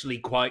and the actually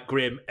quite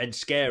grim and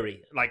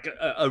scary, like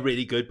a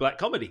really good black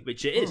comedy,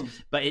 which it is.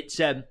 But it's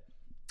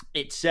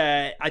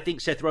I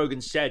think Seth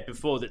Rogen said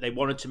before that they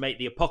wanted to make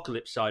the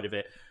apocalypse side of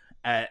it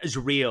as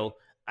real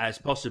as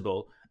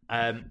possible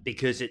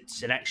because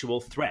it's an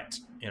actual threat,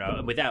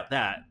 and without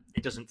that,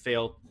 it doesn't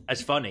feel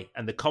as funny.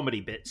 And the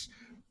comedy bits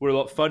were a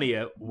lot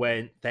funnier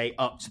when they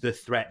upped the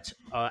threat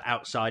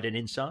outside and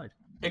inside.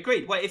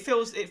 Agreed. Well, it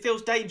feels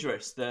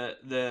dangerous.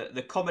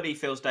 The comedy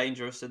feels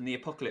dangerous, and the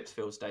apocalypse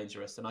feels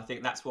dangerous, and I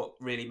think that's what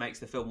really makes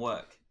the film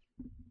work.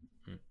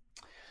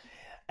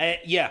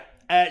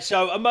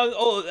 So among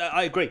all,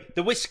 I agree.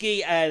 The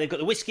whiskey, they've got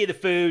the whiskey, the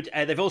food.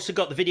 They've also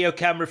got the video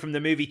camera from the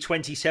movie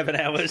 27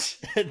 Hours.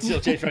 Until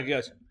James Franco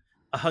goes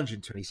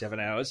 127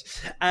 hours,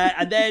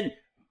 and then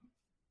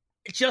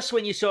just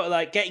when you're sort of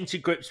like getting to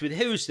grips with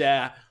who's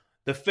there,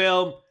 the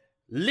film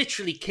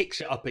literally kicks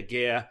it up a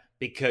gear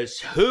because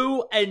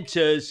who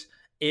enters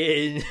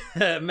in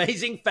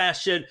amazing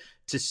fashion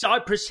to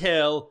Cypress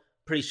Hill?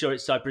 Pretty sure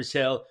it's Cypress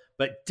Hill,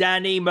 but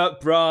Danny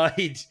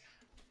McBride.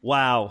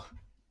 Wow.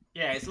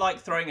 Yeah, it's like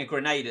throwing a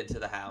grenade into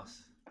the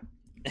house.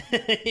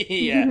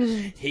 Yeah,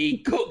 he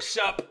cooks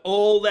up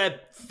all their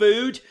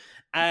food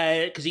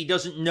because he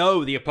doesn't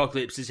know the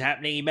apocalypse is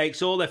happening. He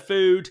makes all their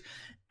food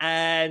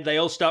and they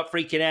all start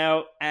freaking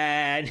out.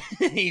 And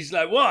he's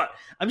like, "What?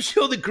 I'm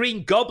sure the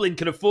Green Goblin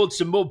can afford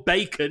some more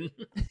bacon."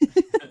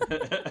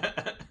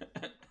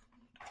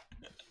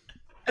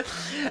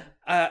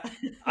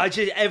 I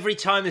just, every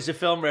time there's a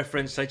film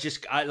reference, I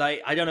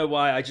don't know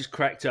why, I just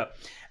cracked up.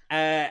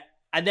 And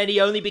then he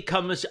only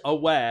becomes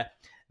aware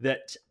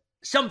that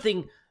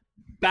something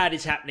bad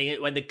is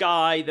happening when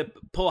the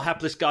poor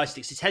hapless guy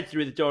sticks his head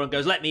through the door and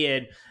goes, "Let me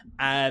in,"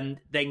 and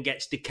then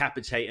gets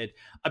decapitated.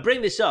 I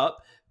bring this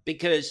up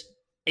because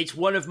it's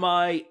one of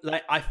my,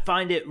 I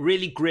find it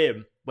really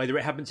grim, whether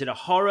it happens in a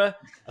horror,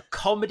 a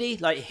comedy,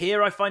 like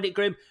here I find it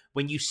grim,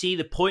 when you see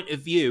the point of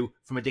view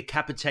from a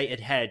decapitated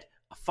head.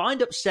 I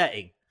find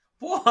upsetting.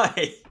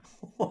 Why?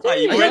 Are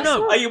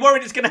you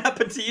worried it's going to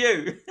happen to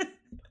you?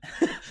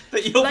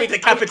 That you'll be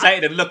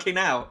decapitated and looking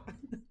out?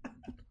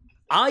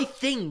 I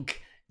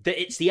think that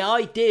it's the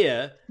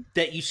idea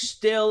that you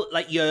still,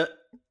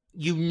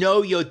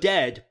 you're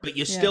dead, but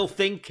you're still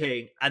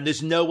thinking, and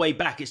there's no way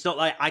back. It's not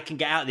like I can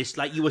get out of this.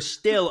 Like, you are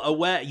still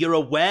aware. You're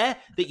aware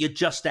that you're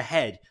just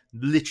ahead,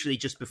 literally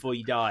just before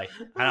you die.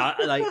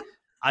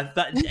 And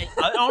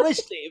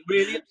honestly, it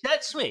really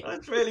upsets me.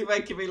 That's really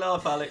making me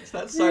laugh, Alex.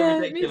 That's so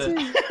ridiculous. Me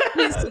too.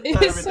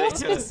 It's so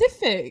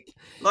specific.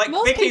 Like,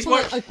 most Vicky's people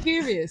are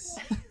curious.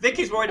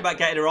 Vicky's worried about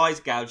getting her eyes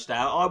gouged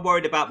out. I'm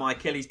worried about my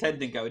Achilles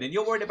tendon going in.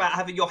 You're worried about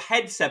having your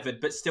head severed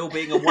but still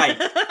being awake.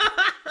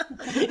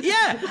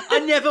 Yeah,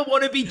 I never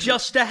want to be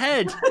just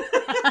ahead.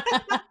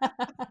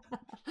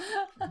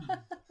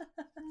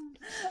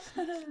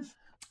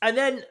 And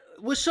then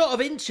we're sort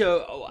of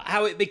into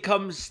how it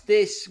becomes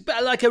this,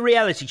 like a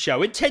reality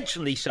show,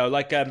 intentionally so,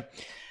 like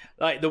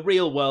The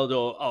Real World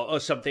or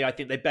something. I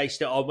think they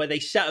based it on, where they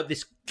set up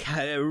this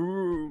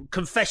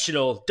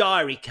confessional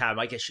diary cam,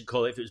 I guess you'd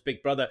call it if it was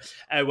Big Brother,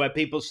 where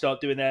people start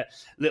doing their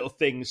little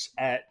things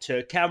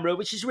to camera,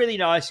 which is really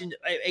nice. And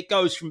it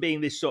goes from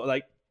being this sort of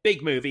like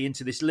big movie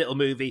into this little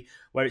movie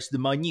where it's the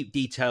minute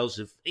details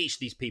of each of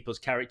these people's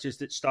characters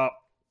that start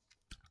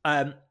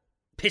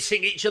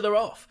pissing each other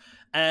off.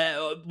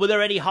 Were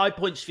there any high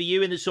points for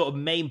you in the sort of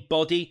main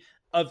body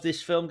of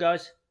this film,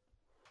 guys?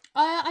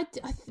 I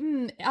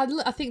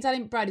think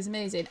Danny McBride is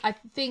amazing. I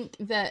think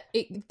that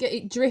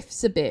it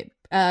drifts a bit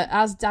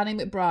as Danny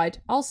McBride,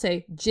 I'll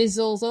say,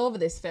 jizzles over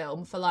this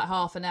film for like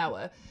half an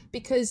hour,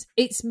 because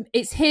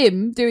it's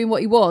him doing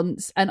what he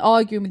wants and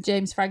arguing with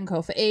James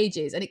Franco for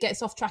ages, and it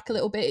gets off track a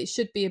little bit. It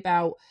should be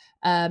about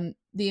the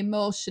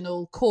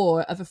emotional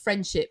core of a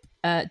friendship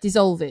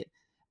dissolving.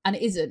 And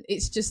it isn't.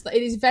 It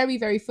is very,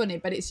 very funny,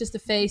 but it's just a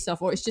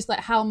face-off, or it's just like,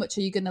 how much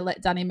are you going to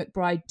let Danny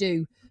McBride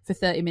do for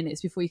 30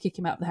 minutes before you kick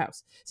him out of the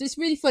house? So it's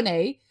really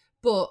funny,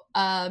 but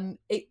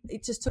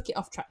it just took it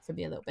off track for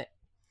me a little bit.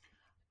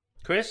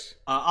 Chris?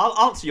 I'll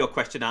answer your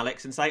question,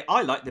 Alex, and say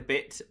I like the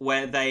bit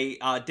where they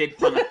did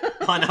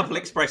Pineapple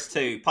Express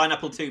 2,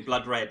 Pineapple 2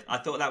 Blood Red. I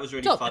thought that was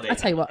really funny. I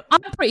tell you what, I'm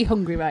pretty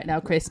hungry right now,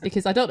 Chris,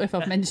 because I don't know if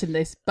I've mentioned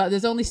this, but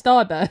there's only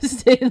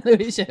Starburst in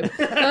Lewisham.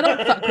 So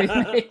don't fuck with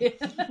me.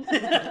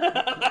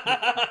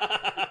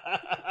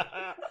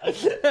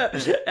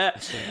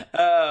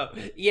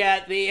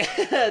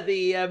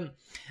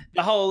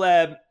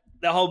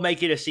 The whole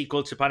making a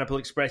sequel to Pineapple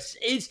Express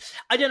is,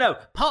 I don't know,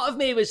 part of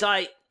me was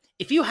like,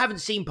 if you haven't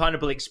seen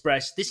Pineapple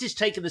Express, this has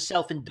taken the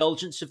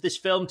self-indulgence of this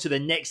film to the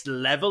next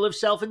level of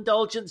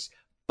self-indulgence,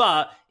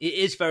 but it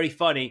is very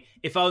funny,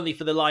 if only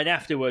for the line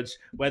afterwards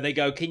where they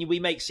go, "Can we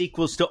make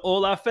sequels to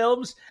all our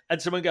films?"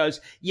 And someone goes,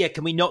 "Yeah,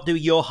 can we not do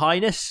Your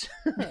Highness?"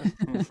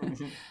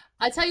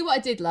 I tell you what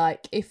I did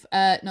like, if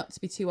not to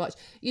be too much,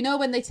 you know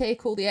when they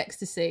take all the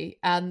ecstasy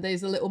and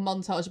there's a little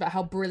montage about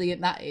how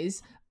brilliant that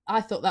is?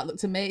 I thought that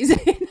looked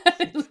amazing.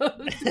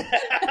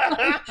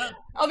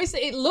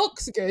 Obviously, it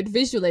looks good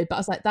visually, but I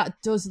was like,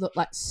 that does look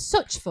like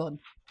such fun.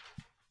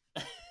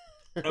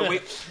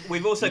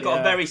 We've also got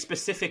a very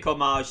specific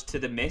homage to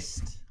The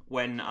Mist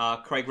when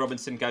Craig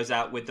Robinson goes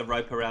out with the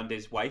rope around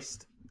his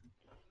waist.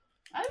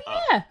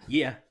 Oh,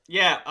 yeah.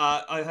 Yeah,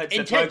 I heard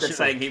Seth Rogen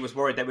saying he was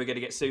worried that we were going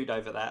to get sued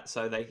over that,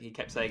 so he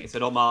kept saying it's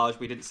an homage,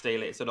 we didn't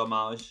steal it, it's an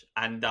homage.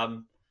 And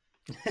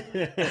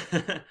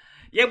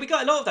yeah, we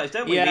got a lot of those,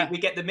 don't we? Yeah. We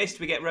get The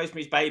Mist, we get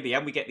Rosemary's Baby,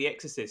 and we get The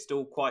Exorcist,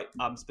 all quite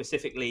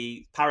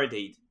specifically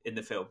parodied in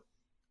the film.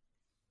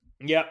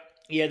 Yeah,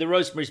 the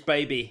Rosemary's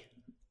Baby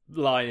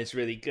line is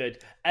really good.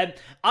 I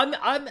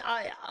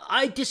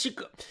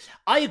disagree.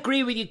 I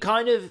agree with you,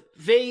 kind of,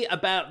 V,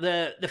 about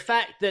the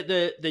fact that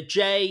the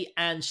Jay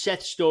and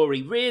Seth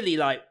story really,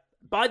 like,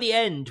 by the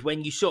end,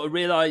 when you sort of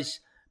realize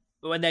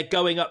when they're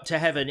going up to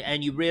heaven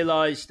and you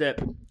realize that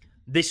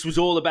this was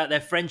all about their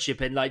friendship,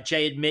 and like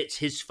Jay admits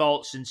his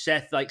faults and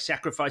Seth like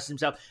sacrificed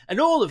himself and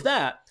all of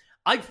that,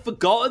 I'd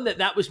forgotten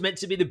that was meant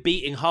to be the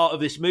beating heart of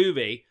this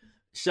movie.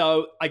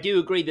 So I do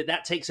agree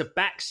that takes a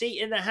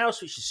backseat in the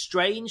house, which is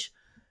strange.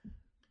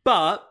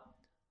 But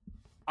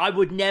I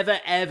would never,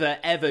 ever,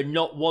 ever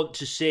not want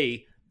to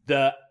see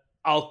the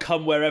 "I'll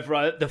come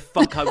wherever the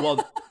fuck I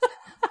want"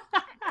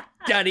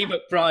 Danny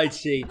McBride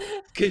scene.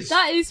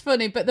 That is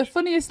funny, but the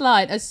funniest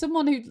line, as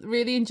someone who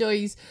really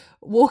enjoys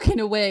walking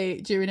away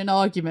during an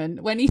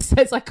argument, when he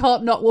says, "I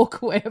can't not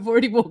walk away, I've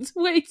already walked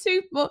away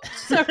too much."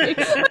 Sorry,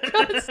 I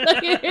can't say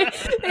it.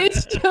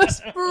 It's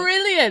just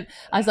brilliant.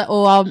 I was like,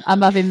 "Oh,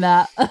 I'm having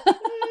that."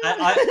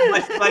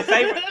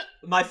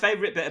 My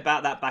favourite bit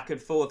about that back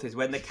and forth is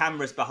when the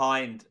camera's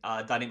behind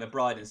Danny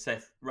McBride and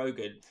Seth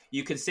Rogen.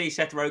 You can see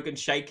Seth Rogen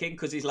shaking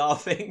because he's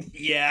laughing.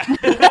 Yeah.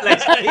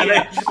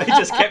 they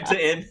just kept it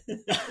in.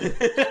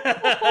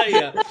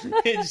 Yeah,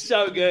 it's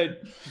so good.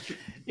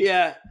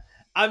 Yeah,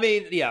 I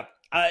mean, yeah,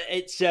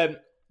 it's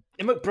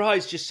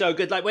McBride's just so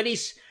good. Like when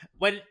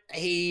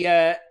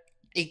he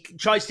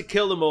tries to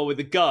kill them all with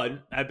a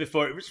gun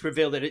before it's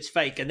revealed that it's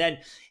fake, and then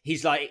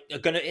he's like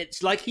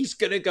it's like he's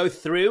gonna go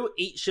through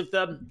each of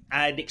them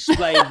and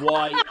explain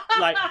why,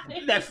 like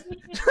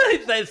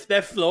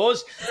their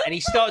flaws. And he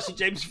starts with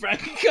James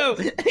Franco,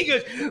 and he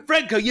goes,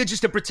 "Franco, you're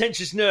just a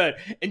pretentious nerd,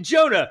 and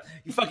Jonah,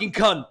 you fucking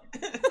cunt."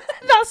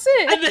 That's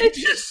it. And then it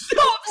just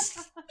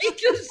stops. He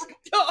just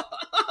stops.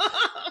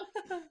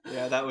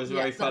 Yeah, that was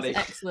very funny.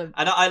 Excellent.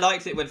 And I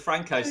liked it when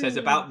Franco says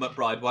about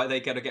McBride, why are they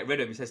going to get rid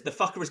of him? He says, the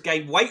fucker has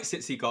gained weight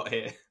since he got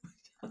here.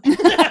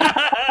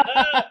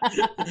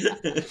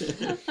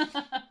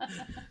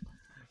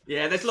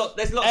 Yeah, there's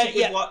lots of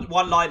good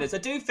one-liners. I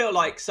do feel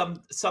like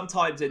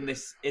sometimes in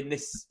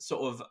this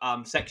sort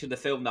of section of the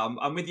film now,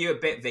 I'm with you a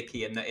bit,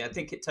 Vicky, and I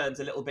think it turns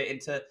a little bit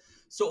into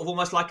sort of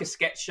almost like a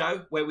sketch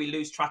show where we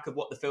lose track of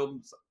what the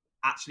film's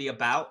actually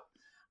about.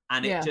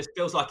 And it just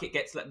feels like it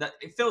gets that.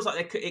 It feels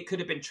like it could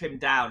have been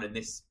trimmed down in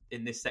this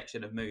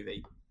section of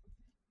movie.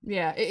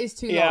 Yeah, it is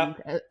too long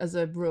as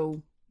a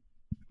rule.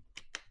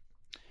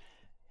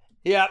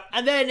 Yeah,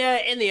 and then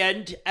in the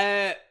end,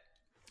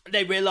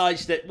 they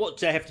realise that what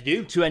they have to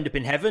do to end up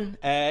in heaven,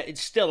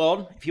 it's still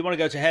on. If you want to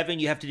go to heaven,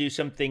 you have to do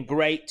something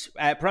great.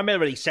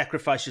 Primarily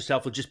sacrifice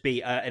yourself or just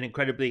be an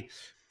incredibly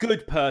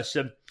good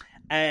person.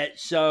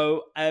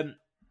 So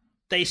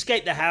they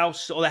escape the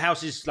house, or the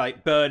house is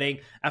like burning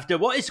after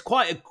what is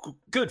quite a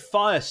good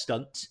fire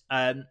stunt,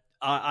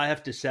 I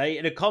have to say.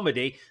 In a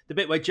comedy, the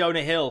bit where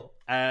Jonah Hill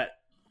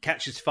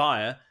catches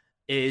fire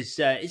is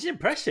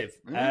impressive.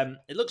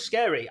 It looks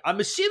scary.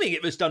 I'm assuming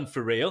it was done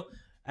for real.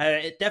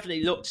 It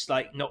definitely looks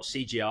like not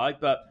CGI,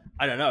 but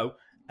I don't know.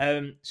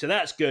 So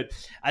that's good.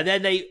 And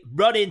then they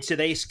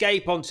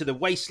escape onto the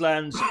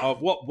wastelands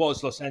of what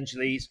was Los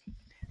Angeles,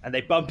 and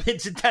they bump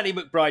into Danny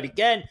McBride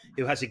again,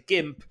 who has a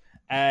gimp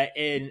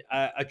in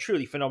a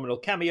truly phenomenal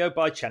cameo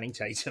by Channing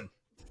Tatum.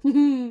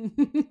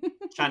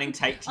 Channing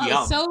Tatum. I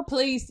was so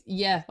pleased.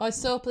 Yeah, I was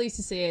so pleased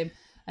to see him.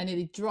 I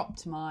nearly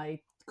dropped my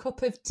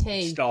cup of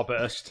tea.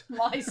 Starburst.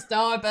 My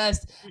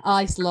Starburst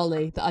ice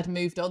lolly that I'd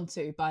moved on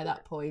to by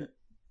that point.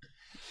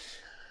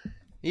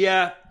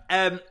 Yeah,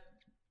 and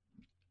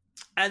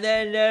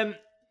then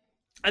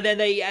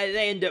they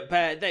end up.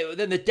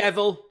 Then the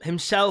devil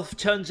himself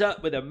turns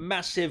up with a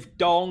massive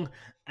dong,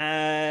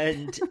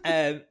 and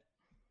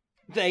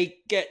they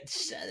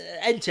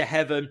enter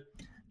heaven,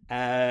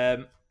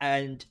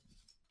 and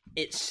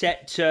it's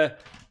set to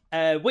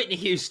Whitney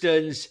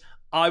Houston's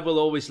 "I Will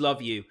Always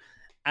Love You,"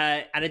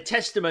 and a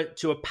testament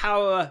to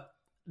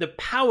the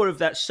power of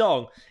that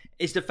song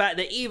is the fact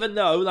that even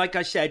though, like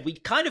I said,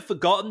 we'd kind of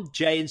forgotten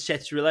Jay and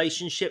Seth's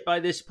relationship by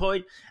this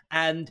point,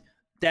 and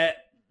they're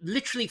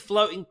literally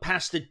floating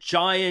past a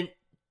giant,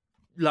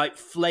 like,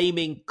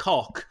 flaming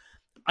cock,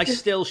 I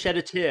still shed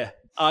a tear.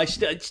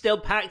 It still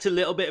packed a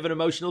little bit of an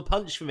emotional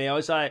punch for me. I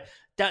was like,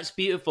 that's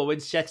beautiful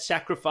when Seth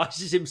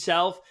sacrifices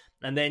himself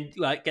and then,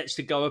 like, gets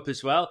to go up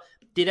as well.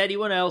 Did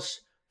anyone else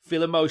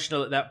feel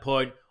emotional at that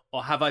point,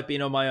 or have I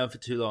been on my own for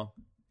too long?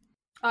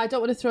 I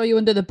don't want to throw you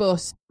under the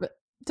bus, but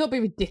don't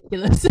be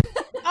ridiculous.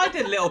 I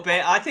did a little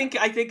bit. I think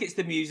it's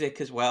the music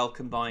as well,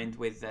 combined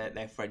with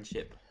their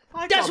friendship.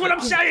 That's what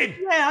I'm saying!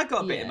 Yeah, I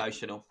got a bit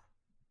emotional.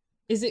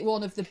 Is it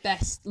one of the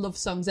best love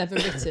songs ever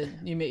written,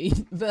 you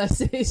mean?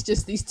 Versus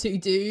just these two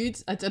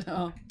dudes? I don't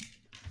know.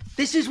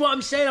 This is what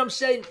I'm saying.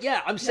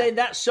 I'm saying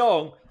that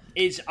song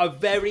is a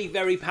very,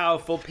 very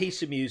powerful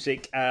piece of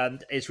music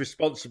and is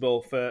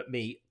responsible for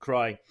me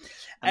crying.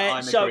 And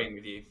I'm agreeing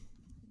with you.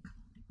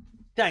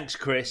 Thanks,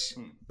 Chris.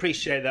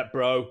 Appreciate that,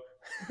 bro.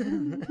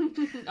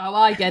 Oh,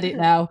 I get it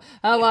now.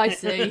 Oh, I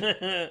see.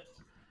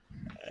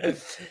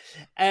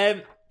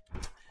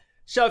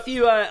 So a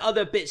few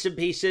other bits and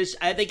pieces.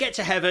 They get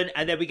to heaven,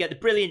 and then we get the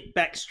brilliant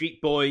Backstreet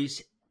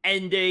Boys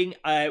ending,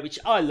 which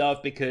I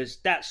love because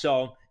that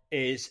song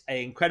is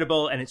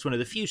incredible, and it's one of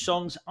the few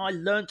songs I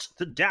learnt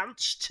to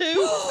dance to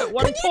at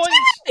one point.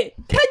 Can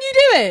you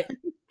do it?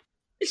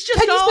 It's just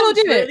Can you still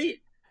do really. it?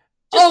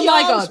 Oh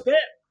my God. Bit.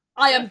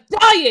 I am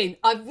dying.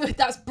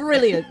 That's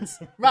brilliant.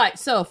 Right,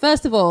 so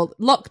first of all,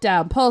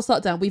 lockdown,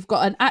 post-lockdown, we've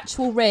got an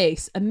actual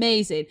race.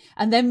 Amazing.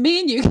 And then me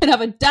and you can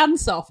have a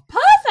dance-off.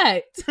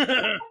 Perfect.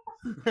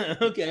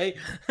 Okay.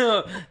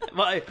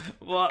 Why?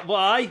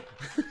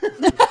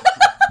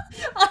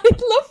 I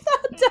love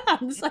that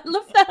dance. I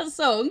love that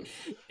song.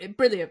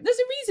 Brilliant. There's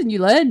a reason you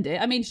learned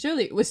it. I mean,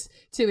 surely it was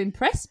to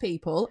impress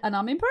people, and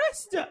I'm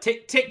impressed.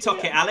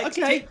 TikTok it, Alex.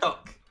 Okay.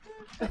 TikTok.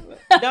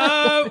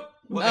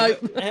 No.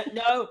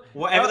 No.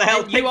 Whatever the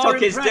hell you are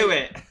TikTok is, do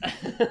it.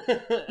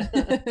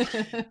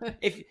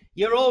 If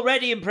you're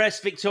already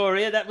impressed,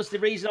 Victoria, that was the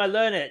reason I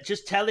learned it.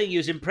 Just telling you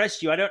has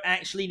impressed you. I don't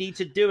actually need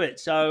to do it.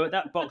 So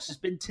that box has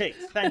been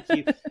ticked. Thank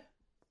you.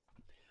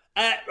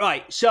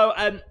 Right. So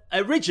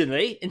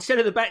originally, instead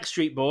of the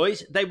Backstreet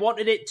Boys, they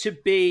wanted it to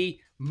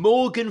be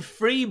Morgan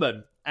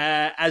Freeman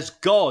as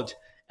God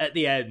at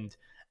the end.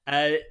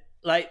 They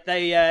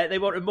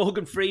wanted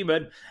Morgan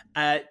Freeman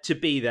to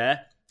be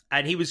there,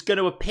 and he was going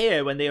to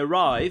appear when they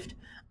arrived,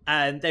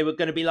 and they were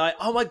going to be like,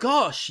 "Oh my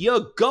gosh,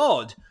 you're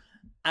God!"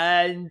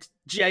 And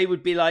Jay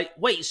would be like,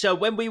 "Wait, so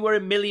when we were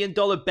 $1 Million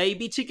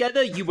Baby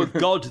together, you were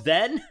God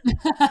then?"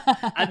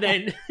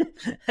 and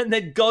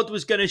then God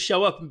was going to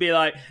show up and be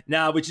like,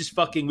 "Nah, we're just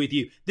fucking with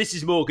you. This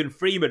is Morgan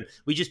Freeman.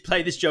 We just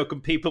play this joke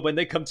on people when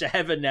they come to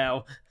heaven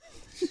now."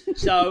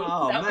 So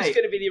that was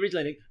going to be the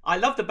original thing. I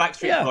love the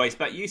Backstreet Boys,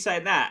 but you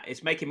saying that,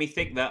 it's making me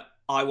think that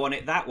I want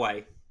it that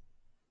way.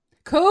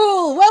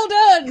 Cool, well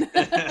done.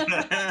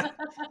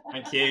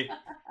 Thank you.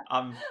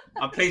 I'm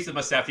pleased with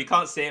myself. You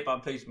can't see it, but I'm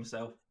pleased with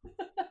myself.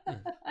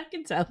 I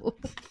can tell.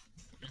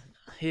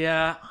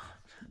 Yeah,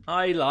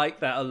 I like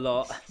that a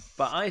lot.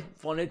 But I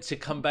wanted to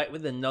come back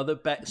with another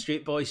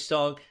Backstreet Boys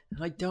song,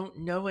 and I don't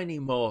know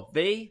anymore.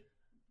 V?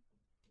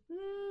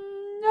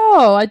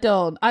 No, I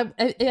don't.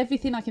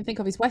 Everything I can think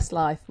of is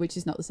Westlife, which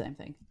is not the same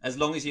thing. As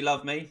Long As You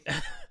Love Me.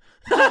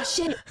 Oh,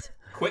 shit.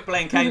 Quit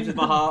Playing Games With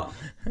My Heart.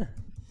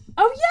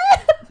 Oh,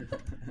 yeah.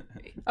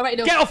 All right,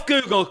 no. Get off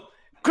Google.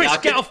 Chris,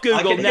 get off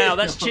Google now.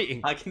 That's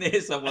cheating. I can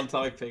hear someone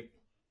typing.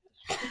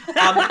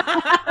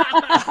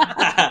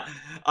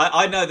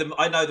 I know them.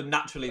 I know them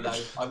naturally,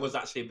 though. I was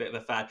actually a bit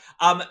of a fan.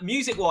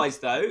 Music-wise,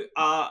 though,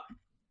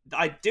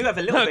 I do have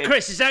a little bit.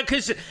 Chris, is that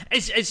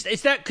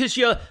because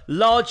you're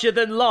larger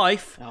than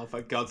life? Oh,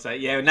 for God's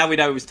sake! Yeah, now we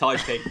know who's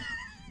typing.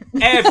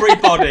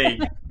 Everybody.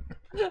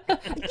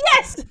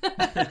 Yes.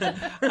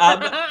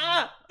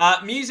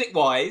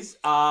 Music-wise,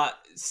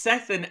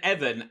 Seth and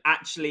Evan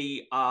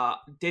actually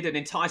did an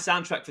entire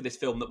soundtrack for this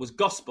film that was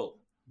gospel.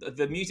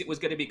 The music was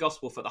going to be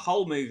gospel for the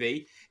whole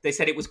movie. They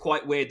said it was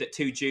quite weird that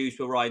two Jews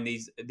were writing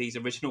these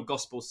original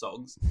gospel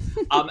songs.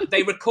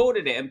 They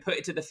recorded it and put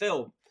it to the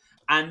film.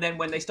 And then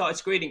when they started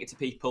screening it to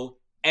people,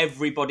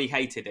 everybody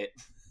hated it.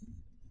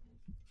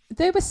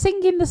 They were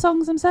singing the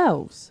songs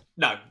themselves?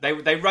 No, they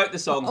wrote the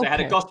songs. Okay. They had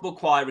a gospel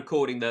choir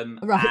recording them,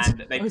 right.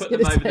 And they put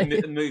them over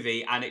the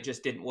movie, and it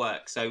just didn't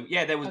work. So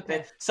yeah,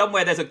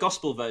 somewhere there's a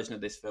gospel version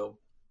of this film.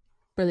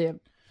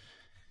 Brilliant.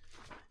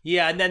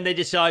 Yeah, and then they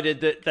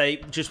decided that they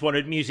just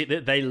wanted music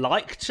that they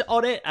liked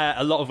on it,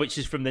 a lot of which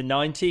is from the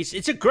 90s.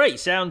 It's a great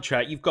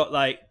soundtrack. You've got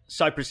like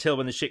Cypress Hill,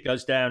 When the Shit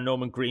Goes Down,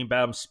 Norman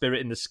Greenbaum,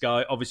 Spirit in the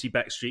Sky, obviously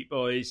Backstreet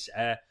Boys.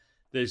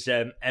 There's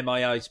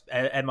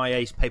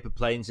MIA's Paper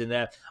Planes in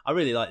there. I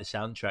really like the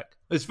soundtrack.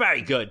 It's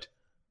very good.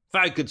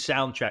 Very good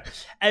soundtrack.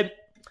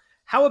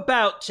 How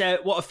about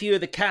what a few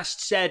of the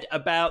cast said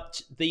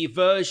about the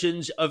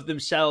versions of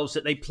themselves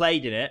that they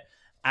played in it,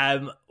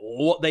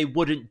 what they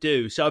wouldn't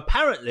do. So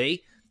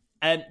apparently,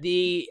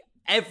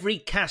 every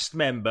cast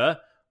member,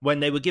 when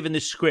they were given the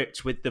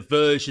script with the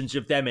versions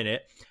of them in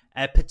it,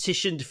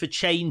 petitioned for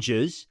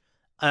changes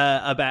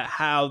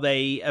about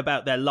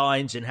their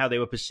lines and how they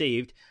were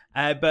perceived.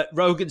 But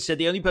Rogan said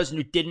the only person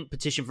who didn't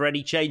petition for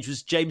any change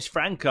was James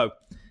Franco.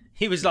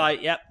 He was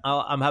like, "Yep,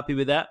 I'm happy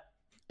with that."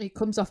 He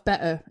comes off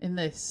better in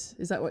this.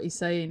 Is that what he's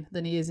saying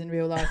than he is in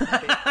real life?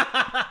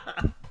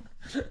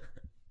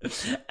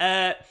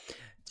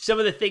 Some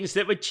of the things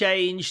that were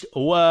changed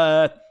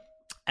were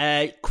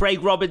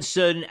Craig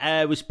Robinson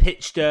was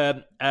pitched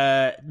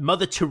a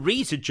Mother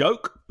Teresa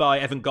joke by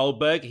Evan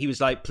Goldberg. He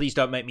was like, "Please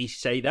don't make me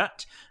say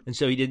that." And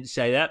so he didn't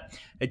say that.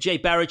 Jay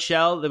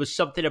Baruchel, there was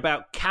something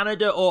about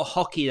Canada or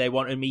hockey they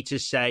wanted me to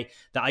say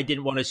that I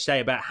didn't want to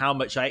say about how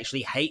much I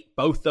actually hate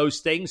both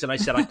those things. And I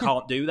said, I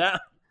can't do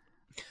that.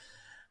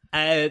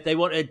 They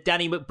wanted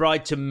Danny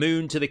McBride to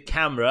moon to the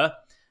camera.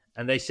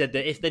 And they said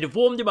that if they'd have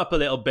warmed him up a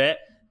little bit,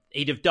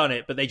 he'd have done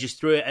it. But they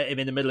just threw it at him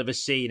in the middle of a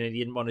scene and he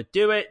didn't want to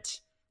do it.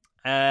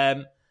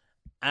 Yeah,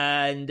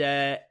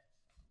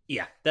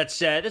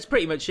 that's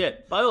pretty much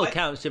it. By all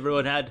accounts,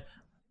 everyone had...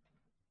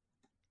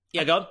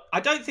 Yeah, go on.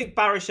 I don't think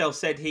Baruchel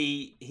said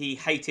he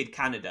hated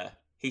Canada.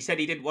 He said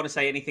he didn't want to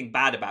say anything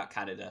bad about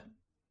Canada.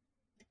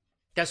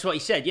 That's what he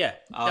said, yeah.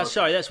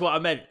 Sorry, that's what I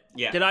meant.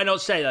 Yeah. Did I not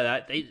say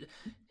like that?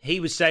 He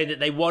was saying that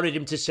they wanted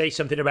him to say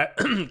something about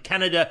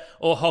Canada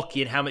or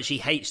hockey and how much he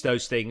hates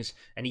those things,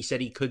 and he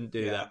said he couldn't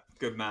do that.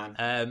 Good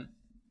man.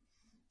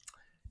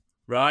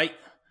 Right.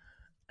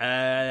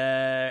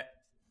 And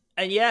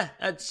yeah,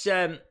 that's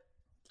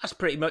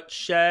pretty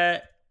much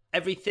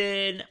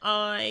everything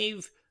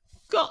I've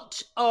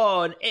got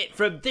on it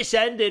from this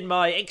end in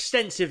my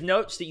extensive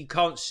notes that you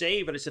can't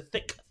see, but it's a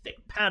thick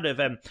pad of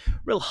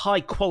real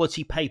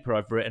high-quality paper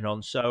I've written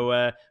on,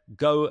 so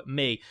go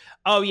me.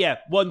 Oh, yeah,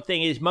 one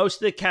thing is most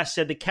of the cast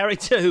said the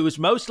character who was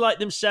most like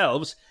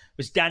themselves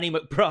was Danny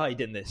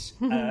McBride in this.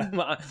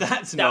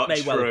 That's that not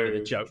may well have true.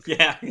 been a joke.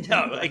 Yeah.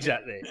 No,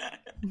 exactly.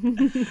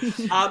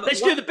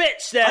 Let's do the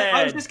bits then.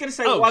 I was just going to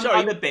say one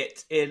other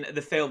bit in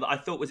the film that I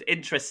thought was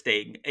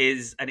interesting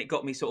is, and it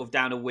got me sort of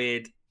down a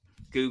weird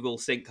Google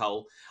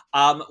sinkhole,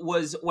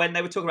 was when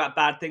they were talking about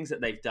bad things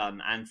that they've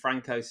done, and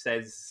Franco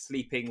says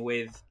sleeping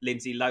with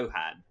Lindsay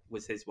Lohan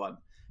was his one,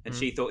 and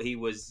she thought he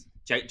was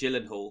Jake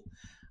Gyllenhaal.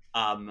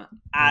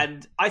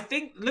 And I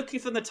think, looking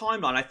from the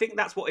timeline, I think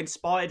that's what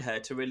inspired her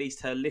to release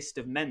her list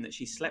of men that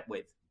she slept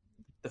with.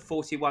 The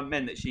 41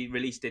 men that she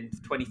released in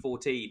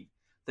 2014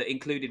 that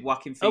included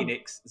Joaquin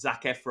Phoenix,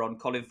 Zac Efron,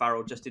 Colin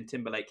Farrell, Justin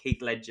Timberlake,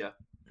 Heath Ledger.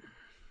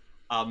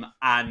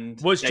 And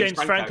was James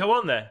Franco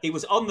on there? He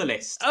was on the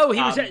list. Oh, he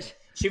was.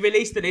 She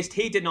released the list.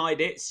 He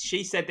denied it.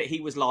 She said that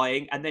he was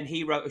lying, and then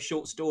he wrote a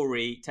short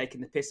story taking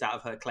the piss out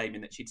of her,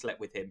 claiming that she'd slept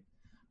with him.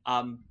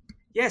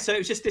 Yeah, so it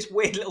was just this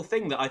weird little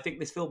thing that I think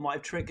this film might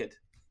have triggered.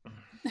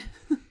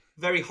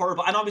 Very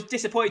horrible. And I was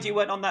disappointed you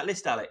weren't on that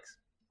list, Alex.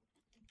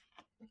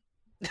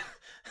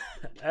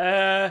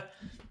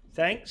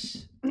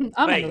 Thanks. I'm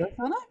on the list,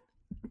 aren't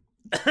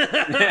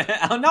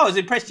I? Oh, no, I was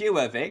impressed you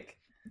were, Vic.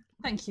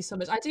 Thank you so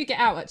much. I do get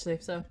out, actually,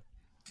 so...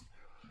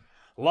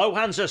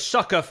 Lohan's a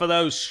sucker for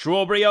those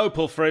strawberry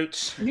opal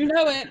fruits. You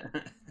know it.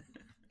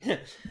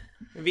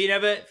 Have you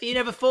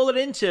never fallen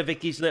into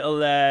Vicky's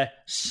little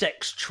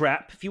sex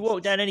trap? If you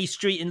walk down any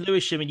street in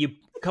Lewisham and you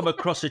come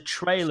across a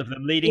trail of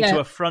them leading to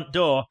a front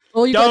door,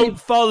 don't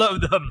follow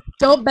them.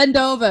 Don't bend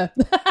over.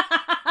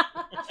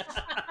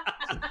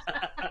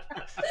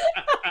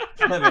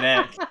 Flipping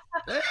heck.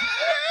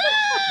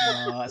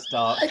 Oh, that's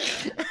dark.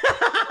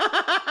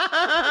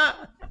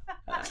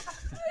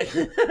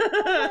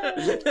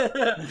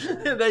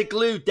 They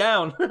glued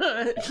down.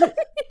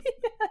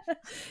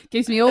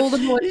 Gives me all the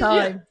more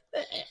time.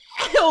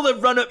 All the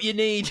run up you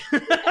need.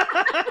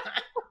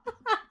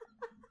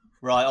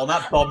 Right, on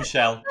that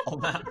bombshell,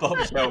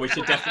 we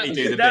should definitely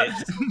do the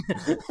bits.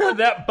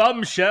 That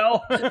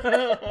bombshell.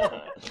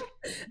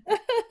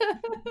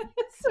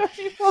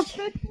 Sorry,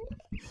 Robin.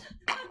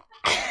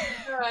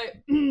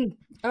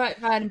 All right,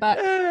 fine, I'm back.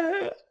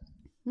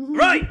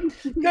 Right, good.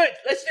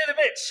 Let's do the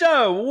bit.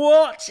 So,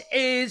 what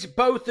is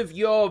both of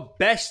your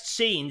best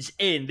scenes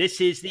in?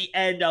 This is the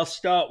end. I'll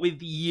start with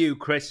you,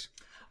 Chris.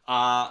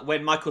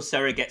 When Michael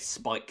Cera gets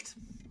spiked.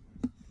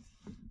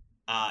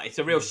 It's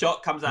a real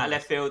shot, comes out of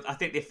left field. I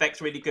think the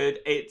effect's really good.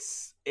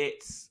 It's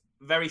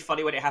very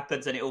funny when it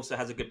happens, and it also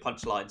has a good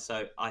punchline.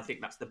 So I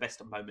think that's the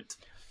best moment.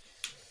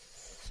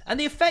 And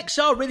the effects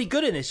are really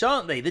good in this,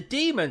 aren't they? The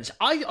demons.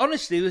 I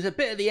honestly, there was a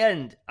bit at the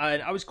end,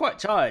 and I was quite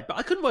tired, but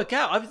I couldn't work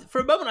out.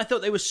 For a moment, I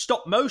thought they were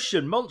stop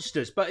motion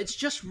monsters, but it's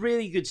just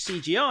really good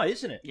CGI,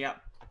 isn't it? Yeah,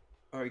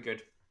 very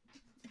good.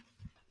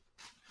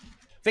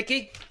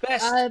 Vicky,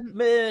 best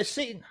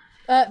scene.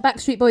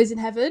 Backstreet Boys in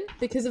Heaven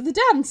because of the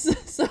dance.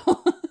 So,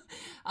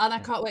 and I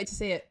can't wait to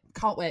see it.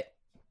 Can't wait.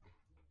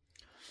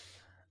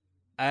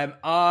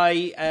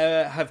 I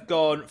have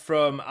gone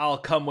from I'll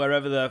Come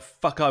Wherever the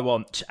Fuck I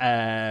Want,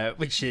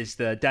 which is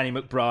the Danny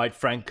McBride,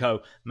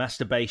 Franco,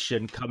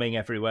 masturbation coming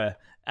everywhere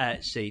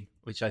scene,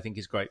 which I think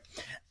is great.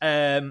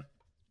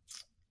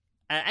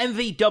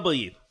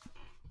 MVW.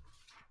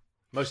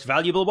 Most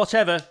valuable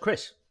whatever.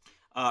 Chris.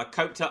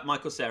 Coked up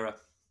Michael Cera.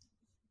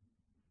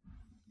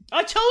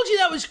 I told you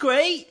that was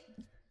great.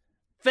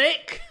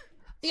 Vic.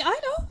 Yeah, I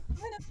know.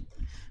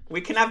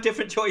 We can have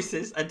different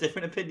choices and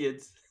different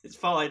opinions. It's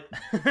fine.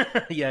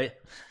 Yeah.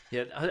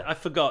 I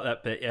forgot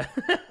that bit. Yeah.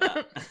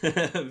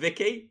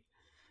 Vicky.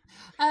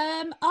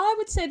 I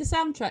would say the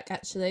soundtrack.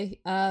 Actually,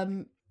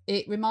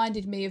 it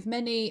reminded me of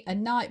many a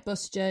night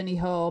bus journey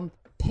home,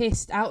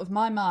 pissed out of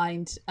my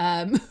mind,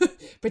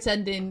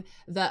 pretending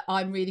that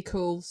I'm really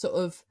cool, sort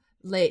of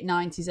late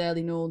 90s,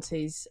 early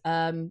noughties.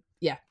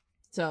 Yeah.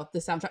 So the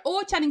soundtrack,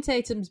 or Channing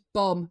Tatum's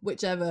Bomb,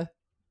 whichever.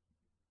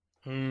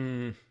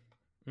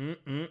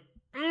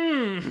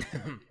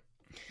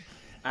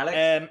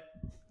 Alex?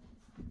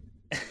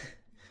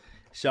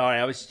 Sorry,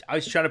 I was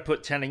trying to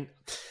put Channing.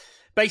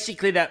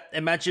 Basically, that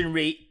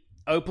imaginary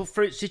opal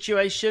fruit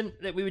situation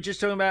that we were just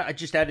talking about. I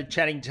just added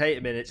Channing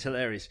Tatum in. It's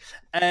hilarious.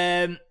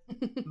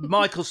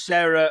 Michael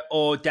Cera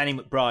or Danny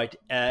McBride.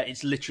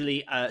 It's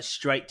literally a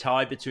straight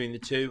tie between the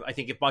two. I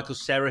think if Michael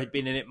Cera had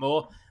been in it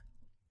more,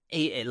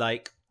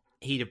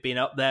 he'd have been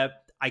up there.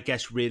 I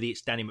guess really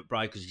it's Danny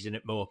McBride because he's in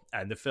it more.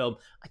 And the film,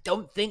 I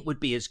don't think, would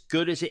be as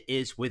good as it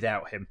is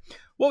without him.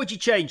 What would you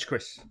change,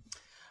 Chris?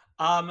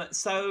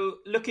 So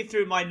looking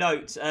through my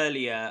notes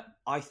earlier,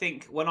 I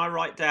think when I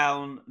write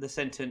down the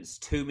sentence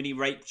 "too many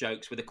rape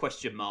jokes" with a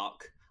question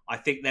mark, I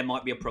think there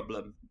might be a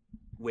problem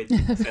with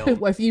the film.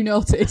 What have you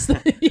noticed?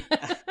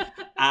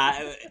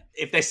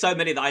 If there's so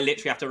many that I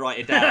literally have to write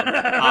it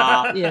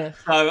down. Yeah.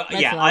 So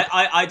yeah,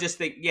 I just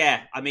think,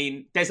 I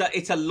mean,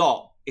 it's a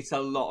lot. it's a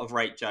lot of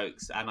rape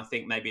jokes, and I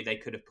think maybe they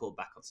could have pulled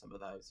back on some of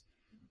those.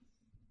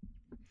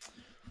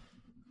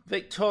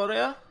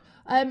 Victoria?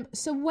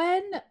 So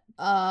when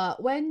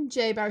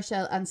Jay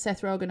Baruchel and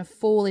Seth Rogen are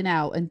falling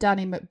out, and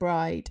Danny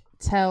McBride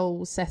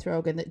tells Seth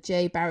Rogen that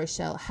Jay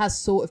Baruchel has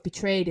sort of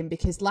betrayed him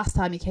because last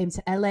time he came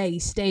to LA, he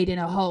stayed in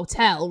a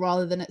hotel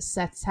rather than at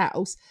Seth's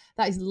house.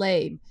 That is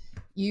lame.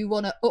 You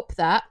want to up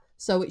that,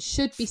 so it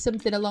should be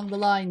something along the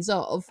lines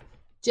of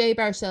Jay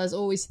Baruchel has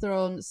always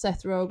thrown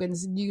Seth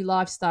Rogen's new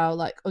lifestyle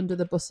like under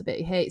the bus a bit.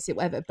 He hates it,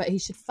 whatever. But he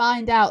should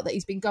find out that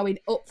he's been going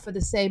up for the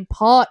same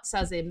parts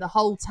as him the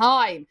whole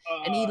time,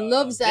 and he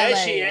loves LA. There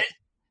she is.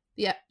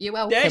 Yeah, you're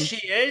welcome. There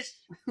she is.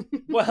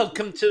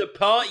 Welcome to the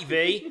party,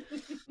 V.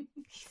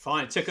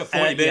 Fine, it took her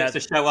 40 minutes to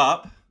show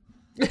up.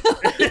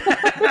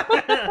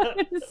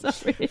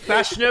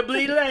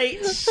 Fashionably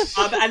late.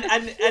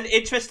 And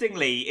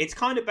interestingly, it's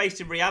kind of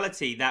based in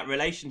reality, that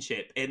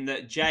relationship, in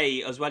that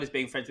Jay, as well as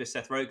being friends with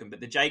Seth Rogen, but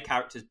the Jay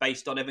character is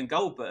based on Evan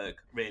Goldberg,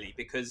 really,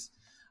 because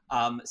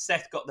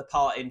Seth got the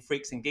part in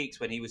Freaks and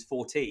Geeks when he was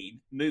 14,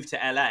 moved to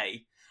LA,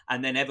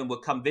 and then Evan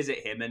would come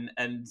visit him,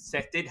 and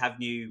Seth did have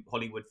new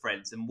Hollywood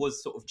friends and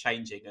was sort of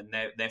changing, and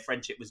their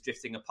friendship was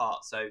drifting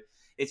apart. So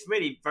it's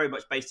really very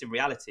much based in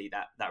reality,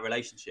 that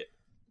relationship.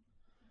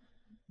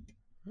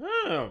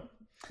 Oh,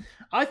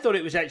 I thought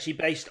it was actually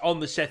based on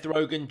the Seth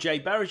Rogen Jay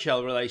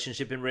Baruchel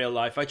relationship in real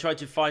life. I tried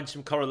to find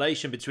some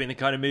correlation between the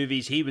kind of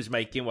movies he was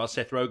making while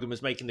Seth Rogen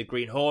was making The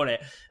Green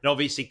Hornet, and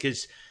obviously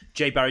because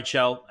Jay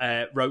Baruchel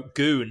wrote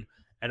Goon,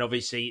 and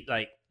obviously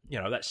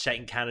that's set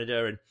in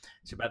Canada, and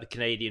it's about the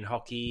Canadian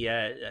hockey,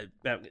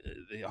 about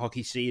the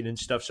hockey scene and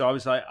stuff. So I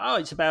was like,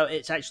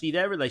 it's actually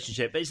their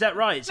relationship. But is that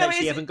right? It's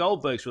actually Evan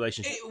Goldberg's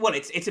relationship.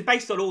 It's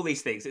based on all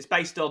these things. It's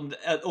based on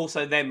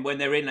also them when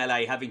they're in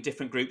LA having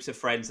different groups of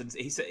friends. And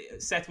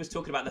Seth was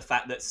talking about the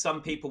fact that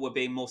some people were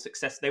being more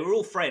successful. They were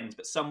all friends,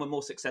 but some were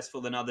more successful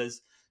than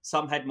others.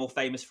 Some had more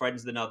famous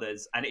friends than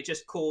others. And it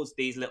just caused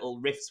these little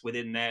rifts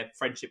within their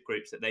friendship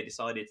groups that they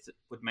decided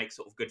would make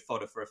sort of good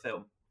fodder for a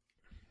film.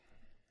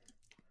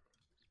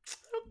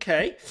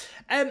 Okay.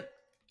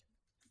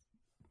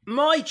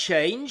 My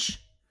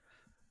change,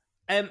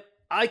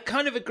 I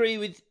kind of agree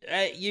with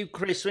you,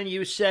 Chris, when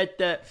you said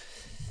that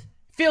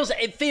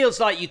it feels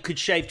like you could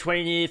shave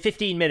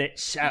 15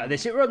 minutes out of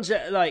this. It runs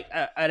at like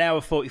an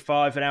hour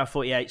 45, an hour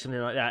 48, something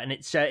like that, and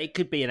it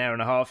could be an hour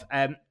and a half.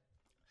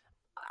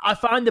 I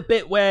find the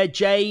bit where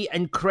Jay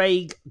and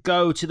Craig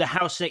go to the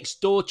house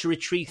next door to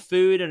retrieve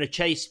food and are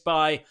chased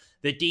by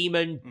the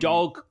demon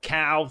dog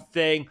cow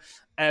thing.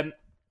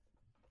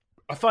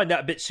 I find that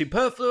a bit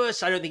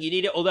superfluous. I don't think you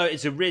need it, although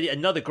it's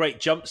another great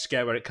jump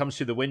scare when it comes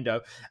through the window.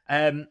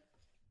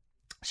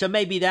 So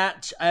maybe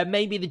that,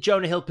 maybe the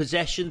Jonah Hill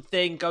possession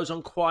thing goes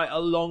on quite a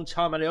long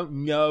time. I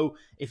don't know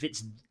if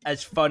it's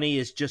as funny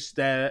as just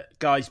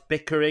guys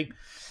bickering.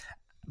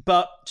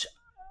 But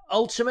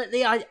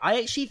ultimately, I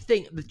actually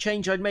think the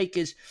change I'd make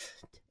is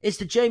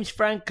the James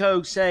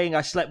Franco saying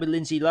I slept with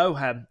Lindsay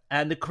Lohan,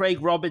 and the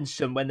Craig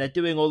Robinson, when they're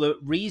doing all the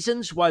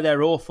reasons why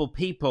they're awful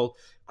people,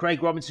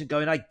 Craig Robinson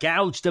going, I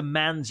gouged a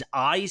man's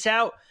eyes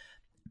out.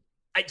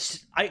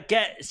 I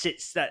guess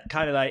it's that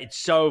kind of like, it's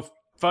so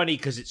funny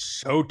because it's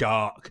so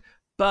dark,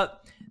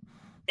 but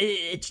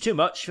it's too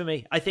much for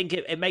me. I think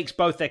it makes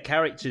both their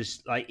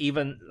characters like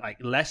even like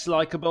less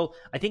likable.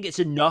 I think it's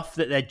enough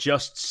that they're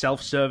just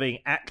self-serving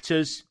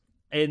actors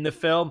in the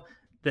film.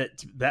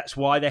 That's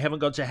why they haven't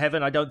gone to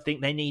heaven. I don't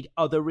think they need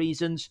other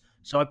reasons,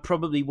 so I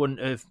probably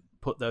wouldn't have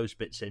put those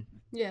bits in.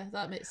 Yeah,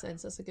 that makes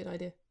sense. That's a good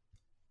idea.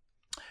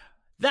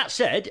 That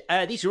said,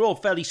 these are all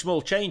fairly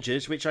small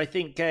changes, which I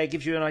think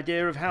gives you an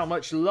idea of how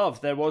much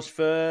love there was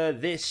for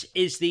This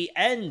Is the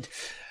End.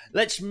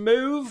 Let's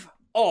move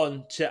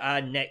on to our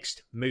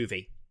next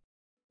movie.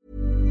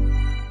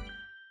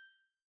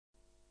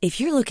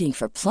 If you're looking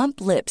for plump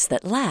lips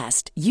that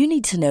last, you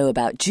need to know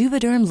about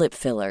Juvederm lip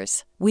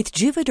fillers. With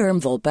Juvederm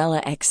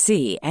Volbella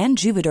XC and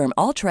Juvederm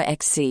Ultra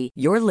XC,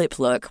 your lip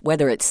look,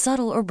 whether it's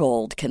subtle or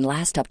bold, can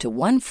last up to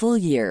 1 full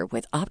year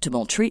with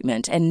optimal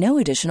treatment and no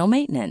additional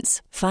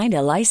maintenance. Find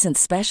a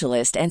licensed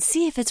specialist and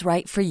see if it's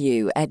right for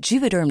you at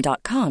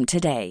Juvederm.com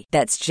today.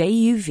 That's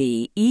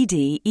JUVEDERM.com.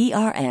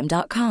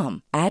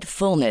 Add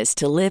fullness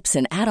to lips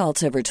in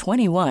adults over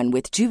 21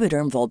 with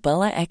Juvederm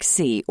Volbella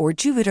XC or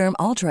Juvederm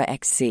Ultra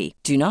XC.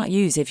 Do not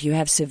use if you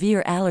have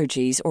severe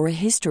allergies or a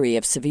history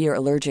of severe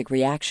allergic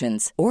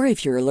reactions, or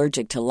if you're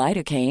allergic to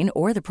lidocaine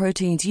or the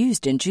proteins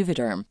used in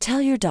Juvederm. Tell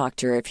your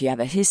doctor if you have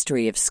a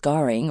history of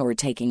scarring or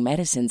taking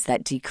medicines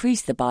that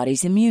decrease the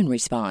body's immune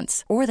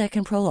response or that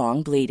can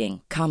prolong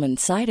bleeding. Common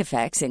side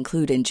effects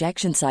include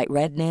injection site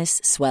redness,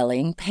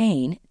 swelling,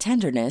 pain,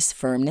 tenderness,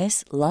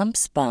 firmness,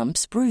 lumps,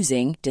 bumps,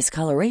 bruising,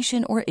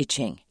 discoloration, or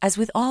itching. As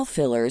with all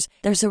fillers,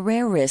 there's a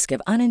rare risk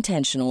of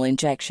unintentional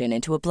injection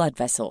into a blood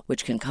vessel,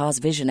 which can cause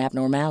vision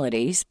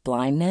abnormalities,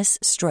 blindness,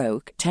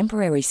 stroke,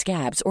 temporary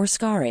scabs, or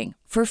scarring.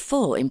 For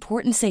full,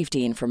 important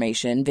safety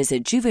information,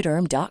 visit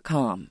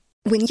Juvederm.com.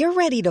 When you're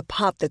ready to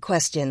pop the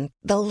question,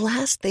 the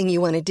last thing you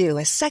want to do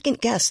is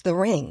second-guess the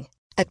ring.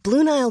 At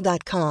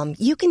BlueNile.com,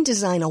 you can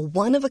design a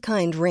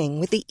one-of-a-kind ring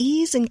with the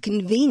ease and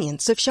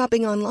convenience of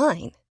shopping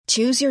online.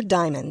 Choose your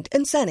diamond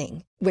and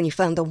setting. When you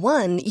find the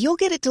one, you'll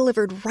get it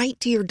delivered right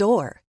to your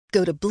door.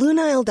 Go to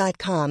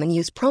BlueNile.com and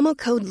use promo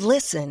code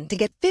LISTEN to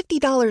get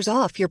 $50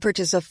 off your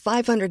purchase of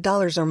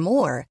 $500 or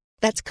more.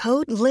 That's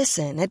code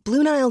LISTEN at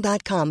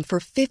BlueNile.com for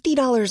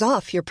 $50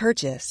 off your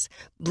purchase.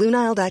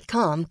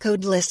 BlueNile.com,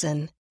 code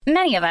LISTEN.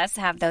 Many of us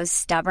have those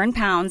stubborn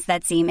pounds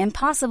that seem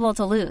impossible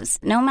to lose,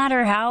 no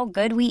matter how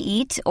good we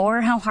eat or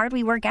how hard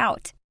we work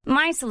out.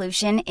 My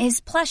solution is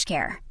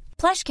PlushCare.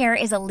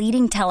 PlushCare is a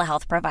leading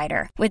telehealth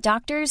provider with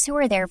doctors who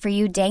are there for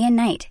you day and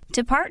night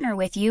to partner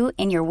with you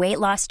in your weight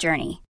loss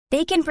journey.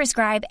 They can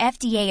prescribe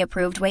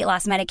FDA-approved weight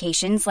loss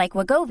medications like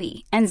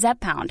Wegovy and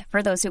Zepbound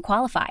for those who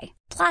qualify.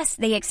 Plus,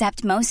 they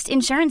accept most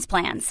insurance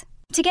plans.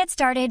 To get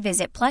started,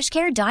 visit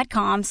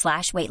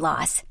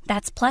plushcare.com/weightloss.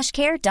 That's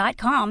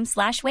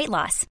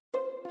plushcare.com/weightloss.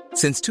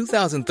 Since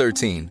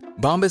 2013,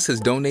 Bombas has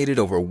donated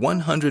over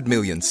 100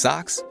 million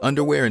socks,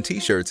 underwear, and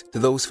T-shirts to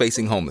those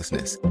facing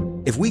homelessness.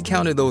 If we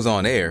counted those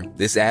on air,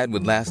 this ad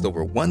would last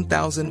over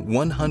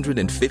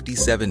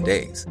 1,157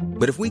 days.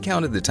 But if we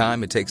counted the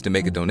time it takes to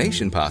make a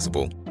donation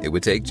possible, it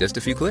would take just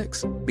a few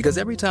clicks. Because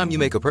every time you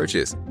make a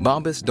purchase,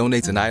 Bombas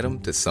donates an item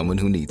to someone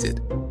who needs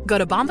it. Go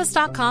to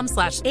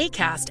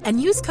bombas.com/ACAST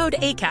and use code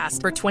ACAST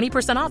for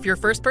 20% off your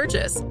first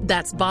purchase.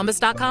 That's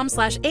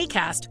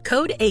bombas.com/ACAST,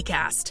 code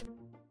ACAST.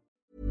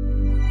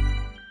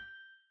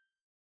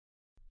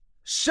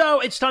 So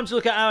it's time to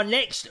look at our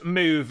next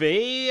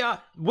movie,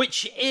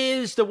 which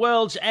is The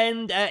World's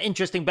End.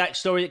 Interesting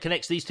backstory that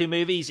connects these two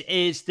movies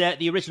is that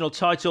the original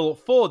title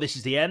for This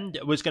Is the End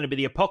was going to be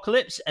The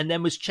Apocalypse and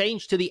then was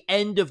changed to The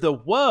End of the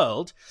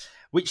World,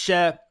 which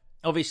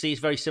obviously is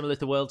very similar to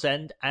The World's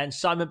End. And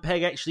Simon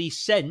Pegg actually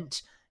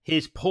sent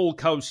his Paul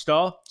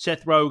co-star,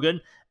 Seth Rogen,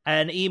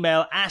 an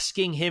email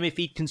asking him if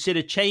he'd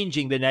consider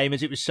changing the name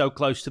as it was so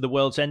close to The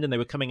World's End and they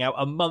were coming out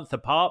a month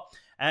apart,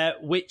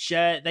 which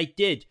they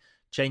did.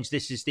 Change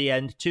This Is the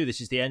End to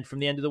This Is the End from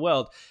The End of the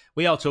World.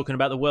 We are talking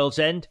about The World's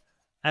End.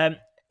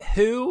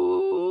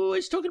 Who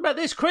is talking about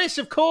this? Chris,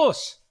 of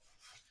course.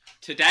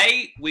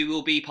 Today, we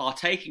will be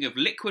partaking of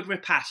Liquid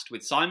Repast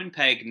with Simon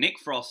Pegg, Nick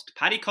Frost,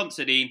 Paddy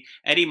Considine,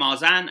 Eddie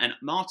Marzan and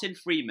Martin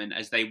Freeman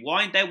as they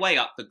wind their way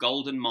up the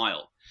Golden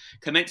Mile.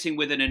 Commencing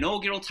with an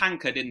inaugural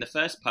tankard in the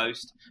first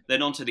post,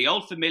 then on to the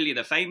old familiar,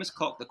 the famous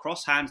cock, the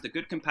cross hands, the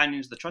good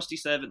companions, the trusty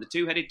servant, the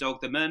two-headed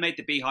dog, the mermaid,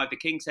 the beehive, the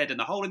king's head and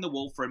the hole in the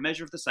wall for a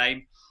measure of the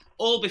same,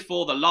 all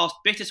before the last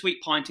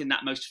bittersweet pint in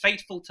that most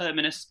fateful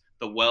terminus,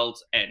 the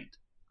World's End.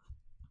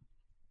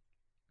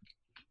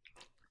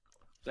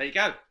 There you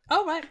go.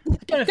 All right. I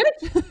don't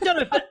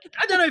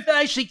know if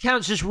that actually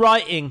counts as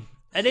writing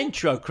an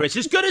intro, Chris.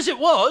 As good as it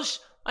was,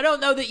 I don't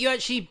know that you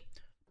actually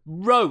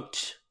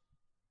wrote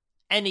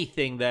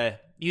anything there.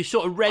 You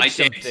sort of read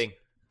something.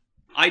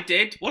 I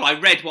did. Well, I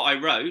read what I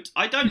wrote.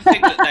 I don't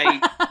think that I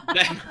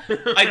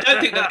don't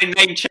think that they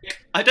name check.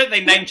 I don't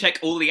think they name check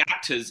all the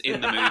actors in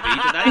the movie,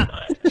 do they?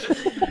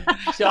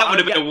 So that would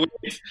have been a weird.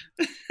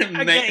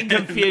 I'm getting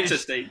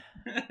confused.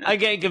 I'm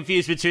getting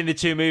confused between the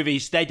two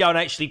movies. They don't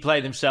actually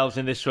play themselves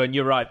in this one.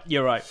 You're right.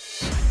 You're right.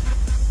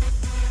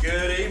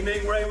 Good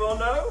evening,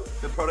 Raymondo.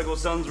 The prodigal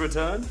son's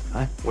return.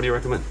 Hi. What do you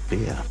recommend?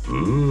 Beer.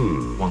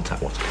 One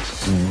tap water,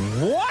 please.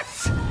 What?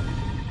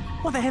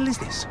 What the hell is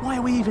this? Why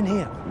are we even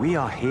here? We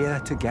are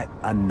here to get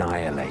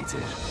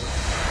annihilated.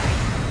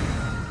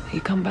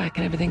 You come back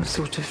and everything's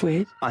sort of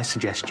weird. I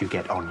suggest you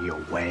get on your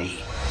way.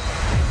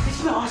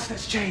 It's not us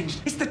that's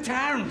changed. It's the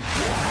town.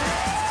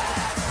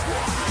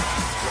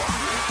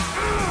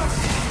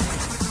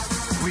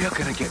 We are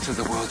going to get to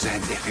the world's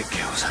end if it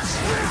kills us.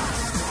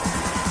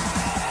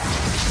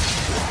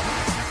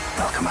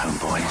 Welcome home,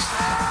 boys.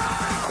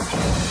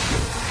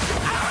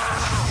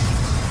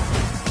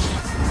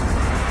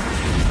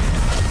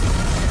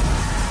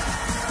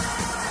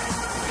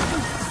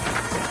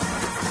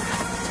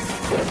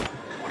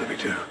 What do we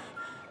do?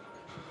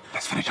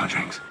 Let's finish our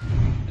drinks.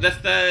 The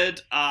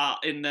third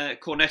in the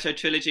Cornetto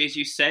trilogy, as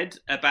you said,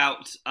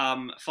 about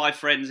 5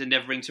 friends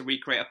endeavouring to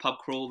recreate a pub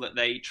crawl that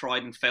they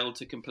tried and failed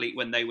to complete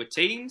when they were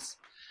teens.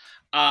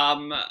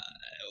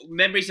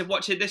 Memories of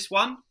watching this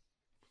one?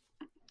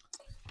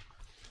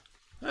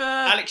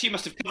 Alex, you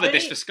must have covered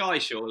this for Sky,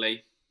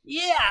 surely.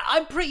 Yeah,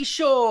 I'm pretty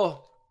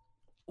sure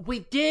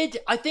we did.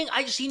 I don't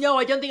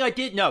think I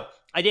did. No,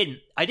 I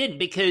didn't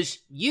because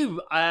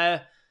you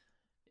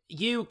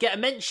get a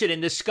mention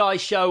in the Sky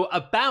show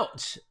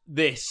about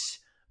this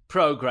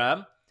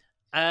program.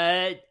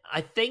 I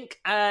think,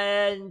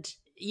 and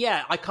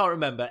yeah, I can't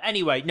remember.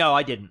 Anyway, no,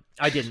 I didn't.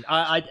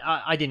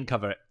 I didn't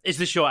cover it. Is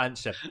the short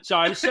answer.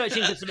 Sorry, I was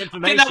searching for some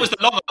information. I think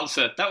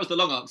that was the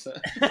long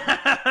answer.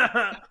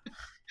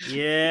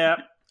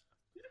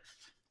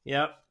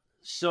 Yeah.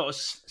 Sort of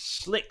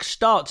slick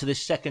start to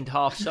this second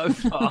half so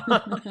far.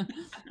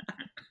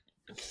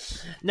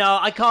 No,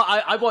 I can't.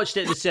 I watched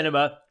it at the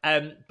cinema,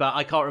 but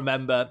I can't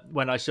remember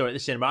when I saw it at the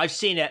cinema. I've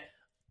seen it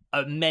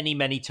many,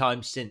 many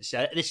times since.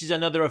 This is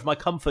another of my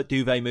comfort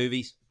duvet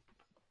movies.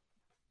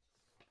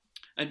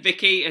 And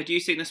Vicky, had you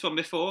seen this one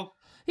before?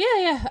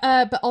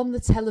 But on the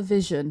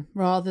television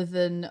rather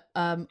than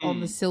on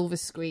the silver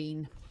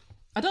screen.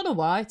 I don't know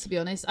why, to be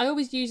honest. I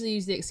always usually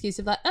use the excuse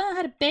of like, I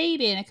had a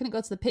baby and I couldn't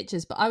go to the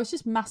pictures, but I was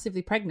just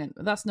massively pregnant.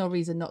 That's no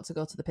reason not to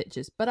go to the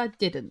pictures, but I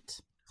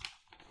didn't.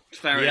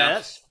 Fair enough.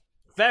 That's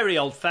very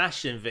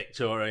old-fashioned,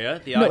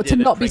 Victoria. The No, idea to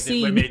that not be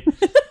pregnant seen.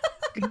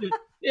 women...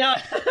 yeah,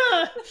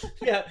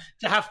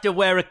 to have to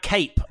wear a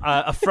cape,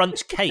 a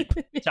front cape,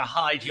 to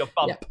hide your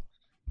bump.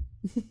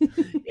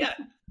 Yeah.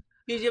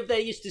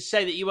 They used to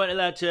say that you weren't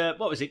allowed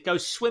to, go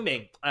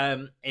swimming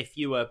if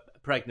you were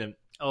pregnant.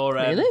 Or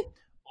Really?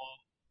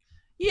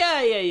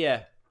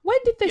 Yeah. When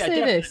did they say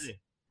definitely.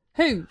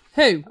 this?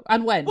 Who?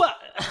 And when? Well,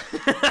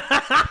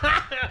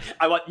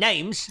 I want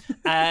names,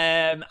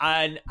 and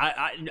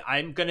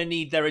I'm going to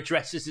need their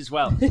addresses as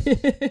well.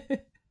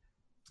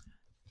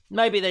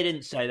 Maybe they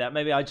didn't say that.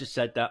 Maybe I just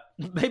said that.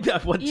 Maybe I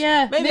once.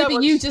 Yeah,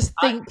 maybe you just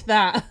think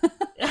that.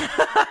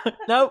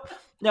 No,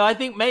 I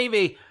think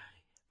maybe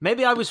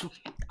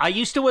I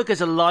used to work as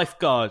a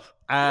lifeguard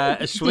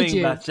at a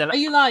swimming bath. Are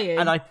you lying?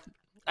 And I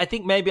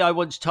think maybe I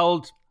once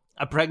told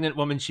a pregnant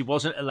woman she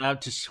wasn't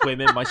allowed to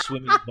swim in my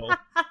swimming pool.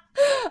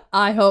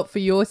 I hope for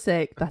your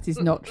sake that is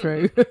not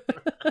true.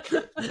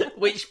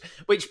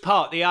 Which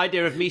part? The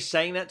idea of me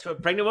saying that to a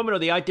pregnant woman, or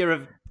the idea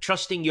of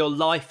trusting your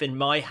life in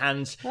my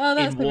hands Oh,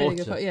 that's in the water? really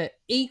good part. Yeah,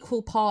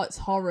 equal parts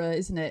horror,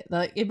 isn't it?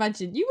 Like,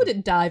 imagine you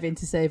wouldn't dive in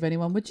to save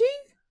anyone, would you?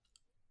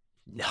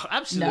 No,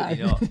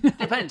 absolutely not.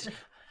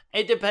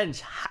 It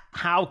depends.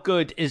 How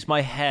good is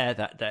my hair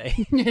that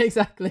day?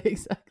 Exactly.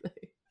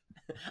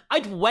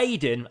 I'd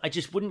wade in. I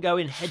just wouldn't go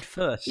in head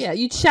first. Yeah,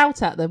 you'd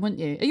shout at them,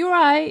 wouldn't you? Are you all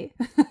right?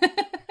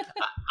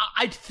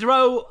 I'd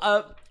throw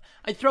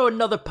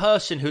another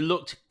person who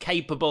looked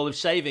capable of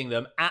saving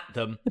them at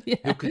them,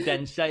 who could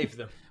then save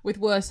them. With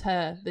worse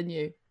hair than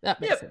you. That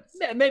makes sense.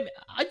 Yeah, maybe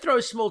I'd throw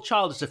a small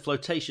child as a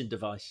flotation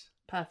device.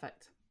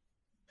 Perfect.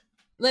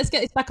 Let's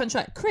get this back on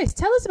track. Chris,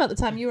 tell us about the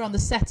time you were on the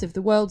set of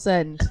The World's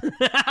End.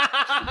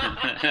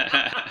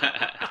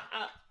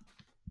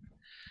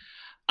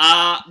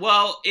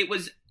 Well, it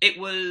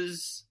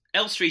was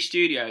Elstree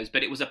Studios,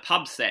 but it was a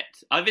pub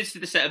set. I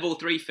visited the set of all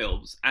three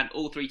films, and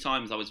all three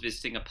times I was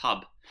visiting a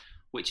pub,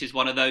 which is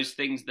one of those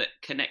things that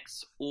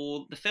connects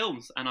all the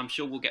films, and I'm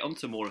sure we'll get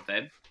onto more of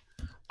them.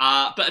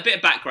 But a bit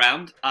of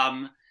background.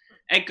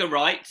 Edgar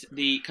Wright,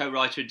 the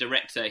co-writer and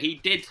director, he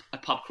did a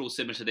pub crawl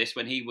similar to this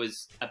when he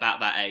was about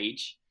that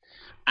age,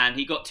 and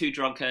he got too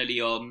drunk early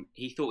on.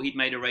 He thought he'd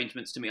made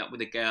arrangements to meet up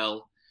with a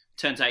girl.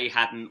 Turns out he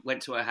hadn't.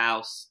 Went to her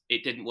house.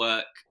 It didn't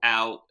work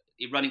out.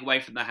 Running away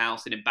from the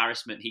house in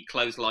embarrassment, he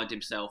clotheslined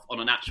himself on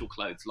an actual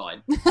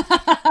clothesline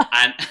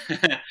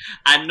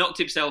and knocked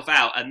himself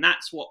out. And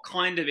that's what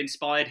kind of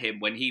inspired him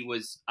when he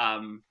was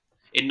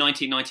in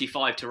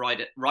 1995 to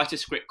write a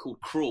script called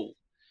Crawl,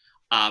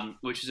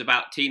 which was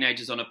about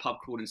teenagers on a pub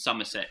crawl in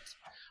Somerset.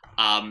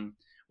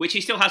 Which he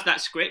still has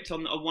that script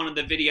on one of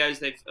the videos.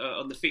 They've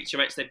on the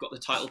featurettes. They've got the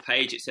title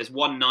page. It says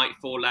 1 night,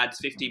 4 lads,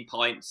 15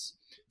 pints.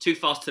 Too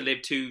fast to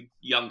live, too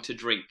young to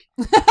drink.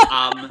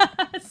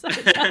 That's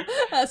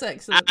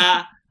excellent.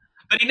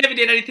 But he never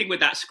did anything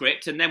with that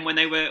script. And then when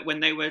they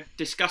were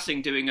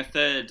discussing doing a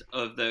third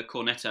of the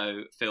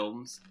Cornetto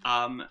films,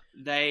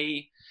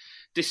 they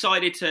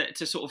decided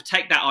to sort of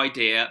take that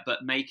idea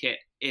but make it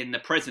in the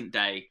present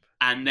day.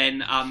 And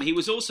then he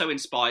was also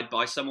inspired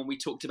by someone we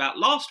talked about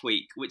last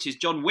week, which is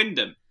John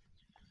Wyndham,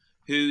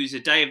 whose A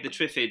Day of the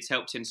Triffids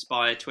helped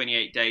inspire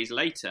 28 Days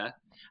Later.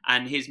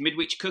 And his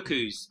Midwich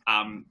Cuckoos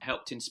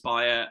helped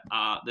inspire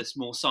the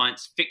more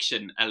science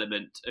fiction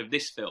element of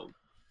this film.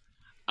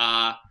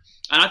 And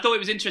I thought it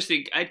was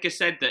interesting. Edgar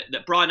said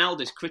that Brian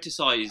Aldiss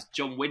criticised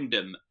John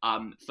Wyndham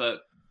for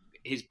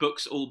his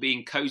books all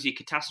being cosy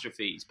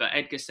catastrophes. But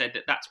Edgar said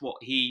that that's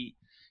what him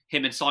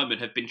and Simon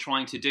have been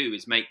trying to do,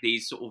 is make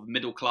these sort of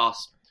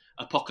middle-class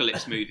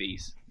apocalypse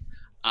movies.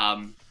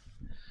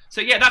 So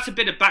yeah, that's a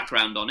bit of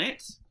background on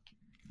it.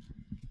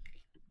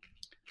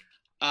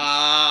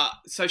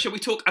 So shall we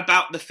talk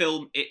about the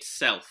film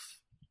itself?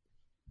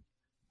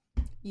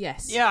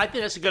 Yes. Yeah, I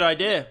think that's a good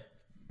idea.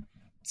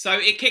 So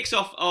it kicks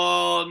off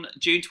on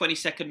June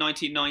 22nd,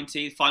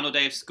 1990, final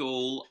day of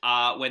school,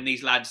 when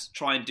these lads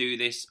try and do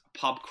this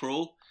pub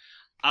crawl.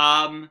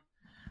 And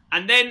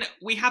then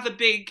we have a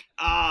big,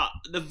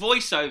 the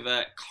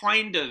voiceover,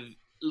 kind of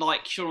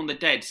like Shaun of the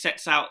Dead,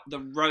 sets out the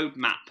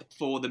roadmap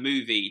for the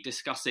movie,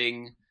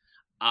 discussing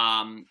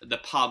the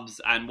pubs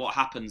and what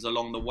happens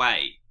along the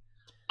way.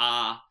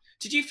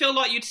 Did you feel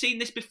like you'd seen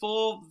this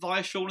before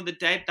via Shaun of the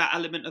Dead, that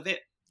element of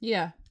it?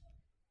 Yeah,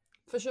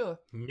 for sure.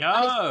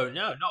 No,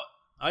 not.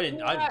 I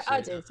didn't. I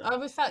I did. I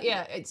always felt,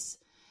 it's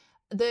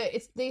the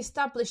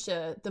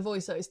establisher. The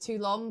voiceover is too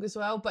long as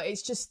well, but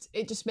it just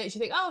makes you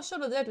think, oh,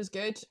 Shaun of the Dead was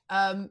good.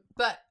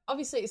 But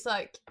obviously it's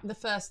like the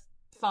first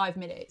 5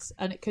 minutes,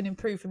 and it can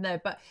improve from there.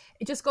 But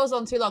it just goes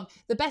on too long.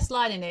 The best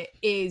line in it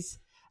is.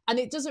 And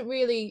it doesn't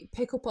really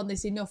pick up on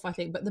this enough, I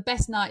think, but the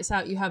best nights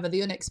out you have are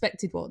the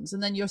unexpected ones.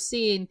 And then you're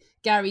seeing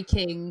Gary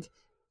King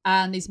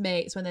and his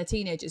mates when they're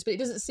teenagers, but it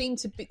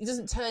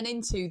doesn't turn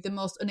into the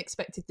most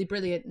unexpectedly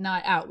brilliant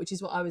night out, which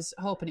is what I was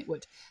hoping it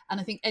would. And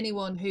I think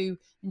anyone who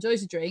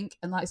enjoys a drink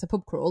and likes a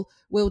pub crawl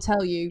will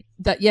tell you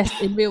that, yes,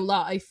 in real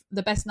life,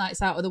 the best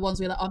nights out are the ones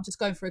where you're like, I'm just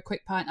going for a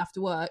quick pint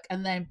after work,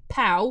 and then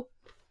pow,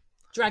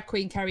 drag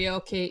queen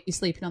karaoke, you're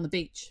sleeping on the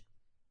beach.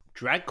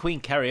 Drag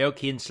queen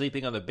karaoke and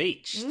sleeping on the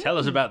beach. Tell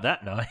us about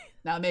that night.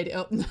 No, I made it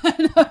up. No,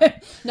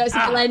 it's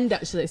a blend,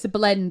 actually. It's a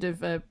blend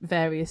of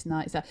various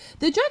nights.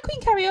 The drag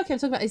queen karaoke I'm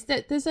talking about is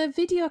that there's a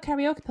video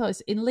karaoke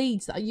place in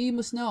Leeds that you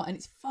must know, and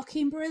it's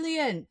fucking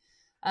brilliant.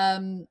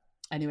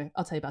 Anyway,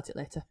 I'll tell you about it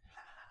later.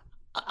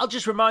 I'll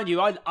just remind you,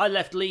 I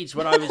left Leeds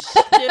when I was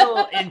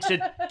still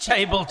into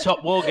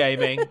tabletop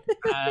wargaming.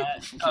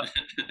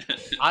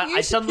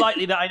 It's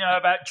unlikely that I know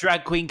about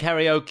drag queen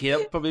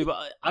karaoke. Probably,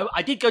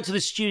 I did go to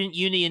the student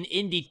union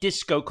indie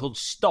disco called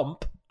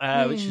Stomp,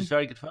 which was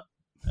very good fun.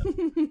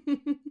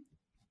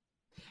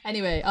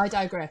 Anyway, I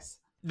digress.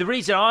 The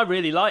reason I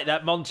really like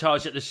that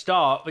montage at the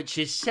start, which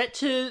is set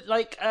to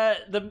like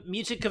the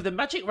music of the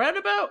Magic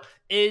Roundabout,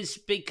 is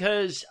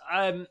because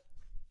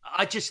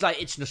I just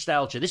like it's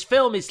nostalgia. This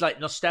film is like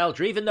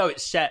nostalgia, even though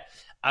it's set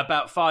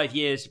about 5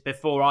 years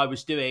before I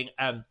was doing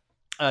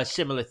a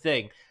similar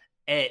thing.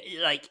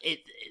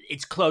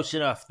 It's close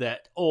enough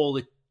that all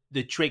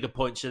the trigger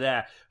points are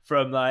there,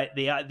 from like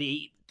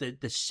the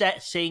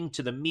setting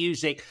to the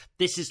music.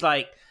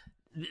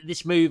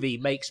 This movie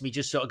makes me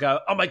just sort of go,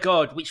 oh my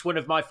God, which one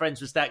of my friends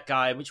was that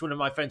guy? And which one of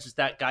my friends was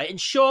that guy? And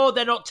sure,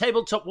 they're not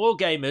tabletop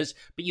wargamers,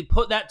 but you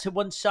put that to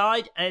one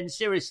side and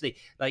seriously,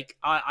 like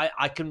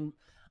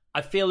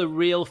I feel a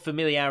real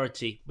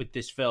familiarity with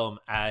this film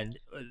and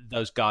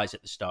those guys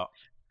at the start.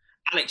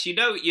 Alex, you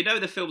know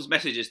the film's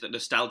message is that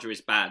nostalgia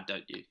is bad,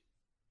 don't you?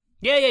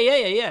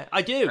 Yeah.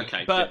 I do.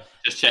 Okay, but good.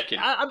 Just checking.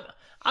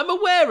 I'm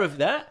aware of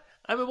that.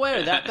 But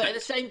at the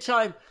same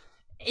time,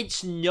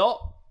 it's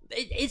not.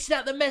 Is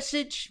that the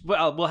message?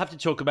 Well, we'll have to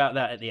talk about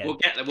that at the end. We'll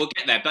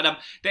get there. But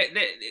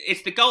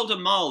it's the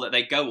Golden Mile that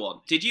they go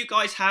on. Did you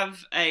guys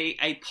have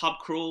a pub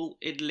crawl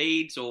in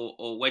Leeds,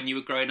 or when you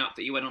were growing up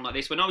that you went on like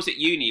this? When I was at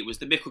uni, it was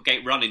the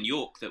Micklegate Run in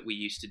York that we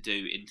used to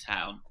do in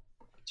town.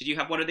 Did you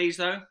have one of these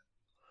though?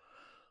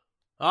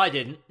 I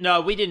didn't.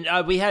 No, we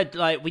didn't. We had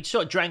we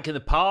sort of drank in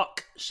the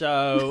park,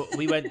 so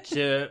we went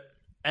to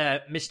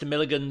Mr.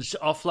 Milligan's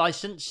off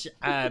license.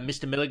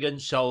 Mr. Milligan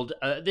sold.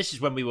 This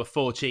is when we were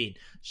 14,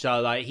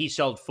 so he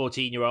sold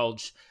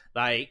 14-year-olds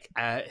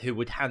who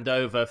would hand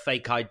over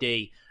fake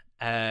ID.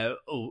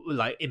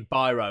 In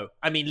biro.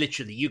 I mean,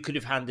 literally, you could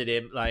have handed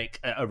him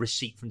a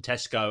receipt from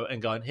Tesco and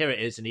gone, "Here it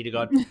is," and he'd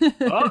have gone,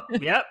 "Oh,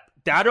 yep,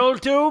 that'll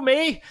do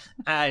me,"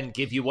 and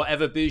give you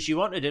whatever booze you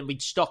wanted. And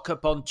we'd stock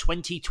up on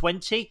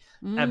 2020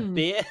 and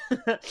beer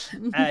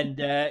and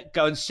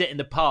go and sit in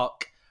the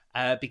park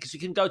because we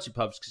couldn't go to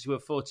pubs because we were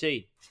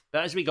 14.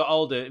 But as we got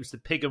older, it was the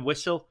Pig and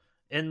Whistle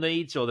in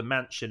Leeds or the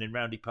Mansion in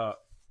Roundy Park.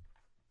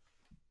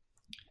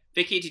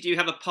 Vicky, did you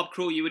have a pub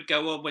crawl you would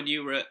go on when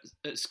you were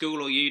at school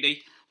or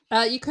uni?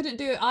 You couldn't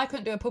do it. I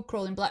couldn't do a pub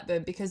crawl in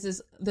Blackburn because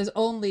there was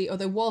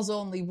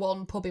only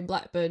one pub in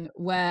Blackburn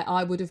where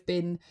I would have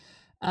been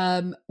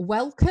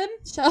welcome,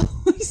 shall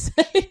we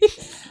say.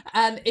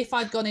 And if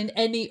I'd gone in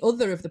any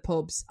other of the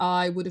pubs,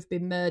 I would have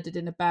been murdered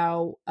in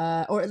about,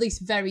 or at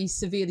least very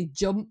severely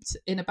jumped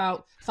in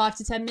about 5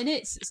 to 10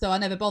 minutes. So I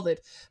never bothered.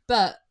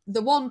 But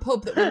the one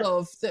pub that we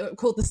loved,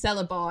 called the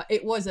Cellar Bar,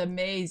 it was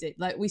amazing.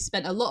 We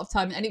spent a lot of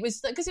time, and it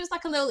was because it was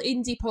like a little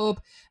indie pub.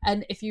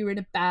 And if you were in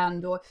a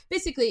band, or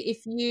basically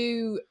if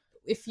you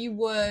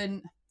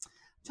weren't,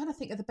 I'm trying to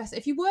think of the best,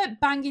 if you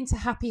weren't banging to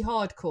happy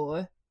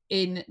hardcore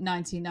in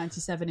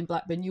 1997 in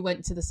Blackburn, you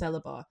went to the Cellar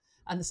Bar,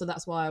 and so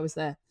that's why I was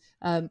there.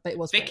 But it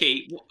was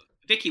Vicky.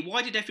 Vicky,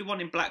 why did everyone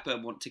in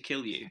Blackburn want to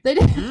kill you? They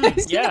did.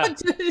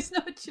 It's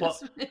not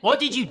just me. What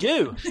did you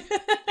do?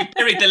 You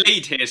buried the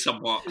lead here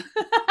somewhat.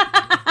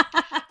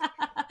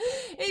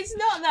 It's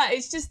not that.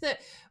 It's just that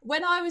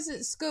when I was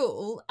at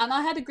school and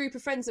I had a group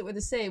of friends that were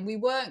the same, we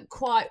weren't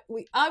quite.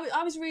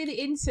 I was really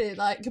into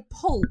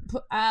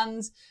pulp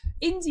and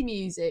indie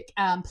music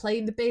and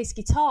playing the bass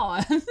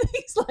guitar and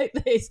things like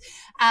this.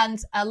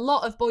 And a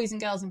lot of boys and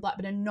girls in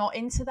Blackburn are not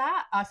into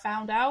that. I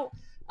found out,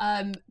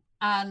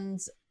 and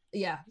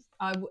yeah,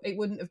 it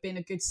wouldn't have been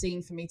a good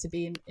scene for me to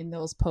be in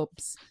those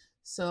pubs,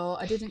 so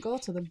I didn't go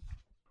to them.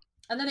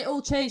 And then it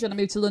all changed when I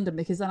moved to London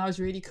because then I was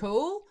really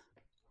cool.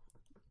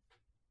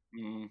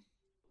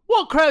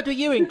 What crowd were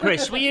you in,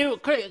 Chris? Were you,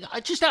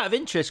 just out of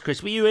interest,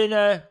 Chris? Were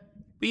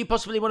you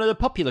possibly one of the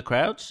popular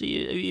crowds? Or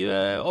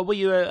were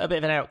you a bit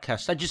of an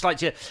outcast? I'd just like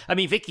to. I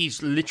mean,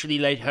 Vicky's literally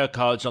laid her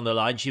cards on the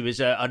line. She was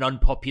an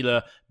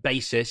unpopular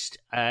bassist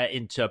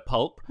into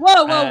pulp.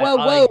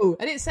 Whoa!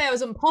 I didn't say I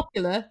was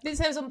unpopular.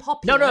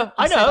 No,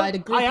 I know.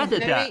 I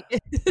added that.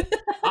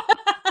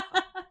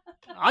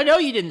 I know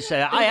you didn't say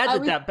that. I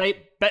added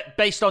that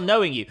based on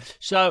knowing you.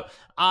 So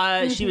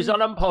she was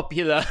an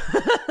unpopular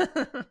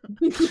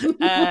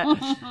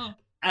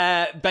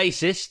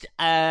bassist,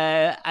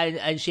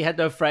 and she had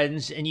no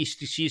friends, and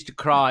she used to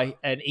cry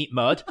and eat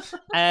mud.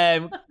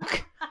 I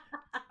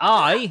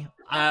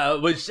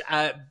was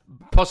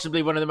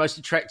possibly one of the most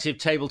attractive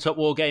tabletop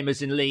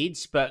wargamers in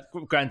Leeds, but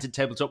granted,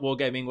 tabletop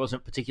wargaming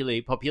wasn't particularly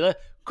popular.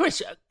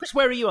 Chris,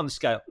 where are you on the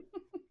scale?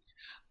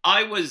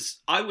 I was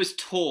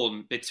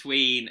torn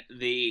between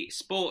the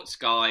sports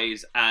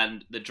guys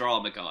and the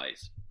drama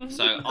guys.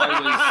 So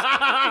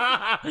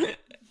I was,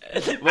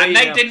 and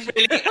they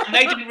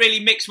didn't really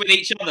mix with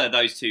each other,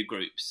 those two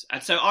groups,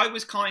 and so I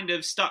was kind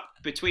of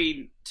stuck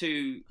between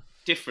two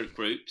different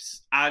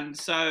groups. And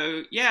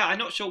so, yeah, I'm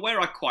not sure where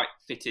I quite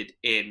fitted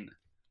in.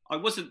 I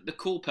wasn't the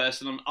cool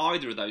person on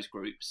either of those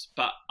groups,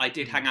 but I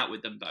did hang out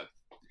with them both.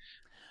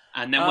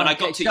 And then when I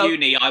got to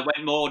uni, I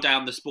went more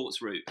down the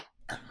sports route.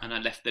 And I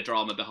left the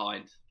drama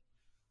behind.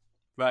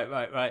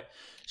 Right.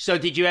 So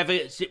were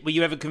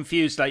you ever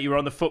confused, like you were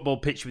on the football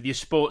pitch with your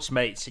sports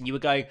mates and you were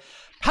going,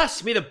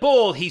 "Pass me the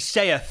ball, he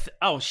saith."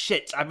 Oh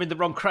shit, I'm in the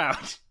wrong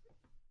crowd.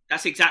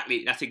 That's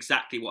exactly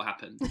what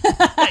happened.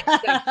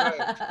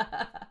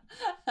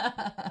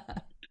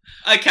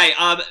 Okay,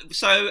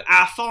 so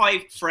our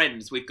 5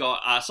 friends, we've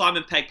got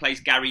Simon Pegg plays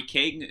Gary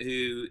King,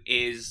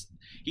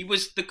 he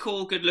was the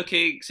cool,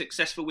 good-looking,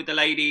 successful with the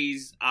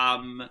ladies,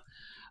 a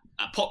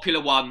popular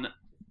one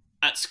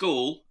at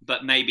school,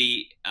 but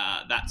maybe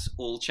that's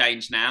all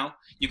changed now.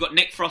 You've got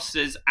Nick Frost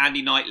as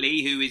Andy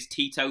Knightley, who is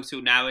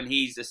teetotal now, and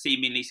he's a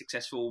seemingly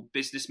successful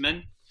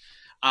businessman.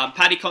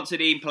 Paddy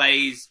Considine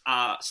plays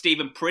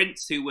Stephen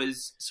Prince, who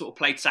was sort of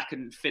played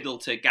second fiddle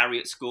to Gary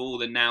at school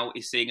and now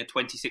is seeing a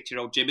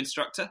 26-year-old gym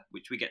instructor,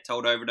 which we get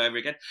told over and over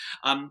again.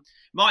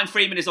 Martin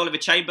Freeman is Oliver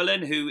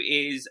Chamberlain, who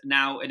is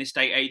now an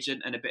estate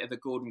agent and a bit of a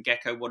Gordon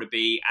Gekko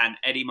wannabe. And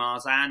Eddie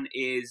Marzan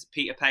is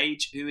Peter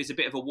Page, who is a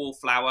bit of a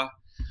wallflower,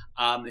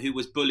 who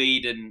was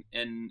bullied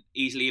and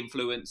easily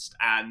influenced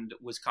and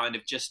was kind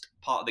of just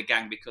part of the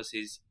gang because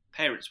his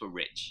parents were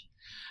rich.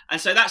 And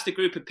so that's the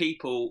group of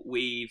people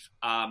we've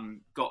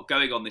got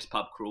going on this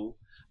pub crawl.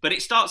 But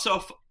it starts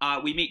off,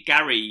 we meet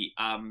Gary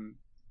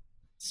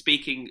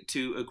speaking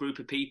to a group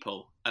of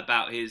people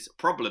about his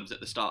problems at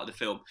the start of the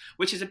film,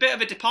 which is a bit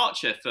of a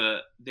departure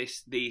for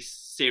this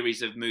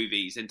series of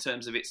movies in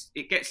terms of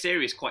it gets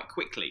serious quite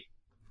quickly.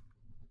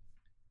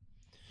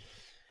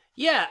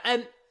 Yeah,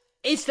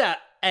 is that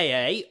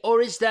AA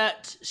or is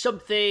that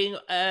something?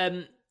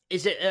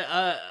 Is it?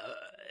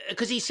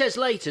 Because he says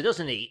later,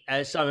 doesn't he,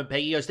 Simon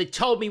Pegg? He goes, "They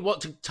told me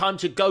time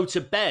to go to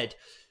bed,"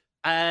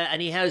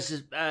 and he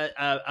has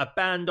a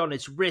band on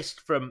his wrist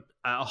from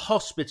a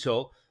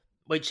hospital,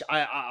 which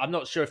I'm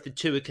not sure if the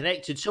two are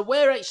connected. So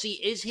where actually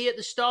is he at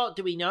the start?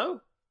 Do we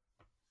know?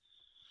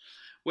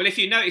 Well, if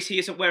you notice, he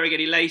isn't wearing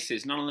any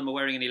laces. None of them are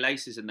wearing any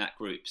laces in that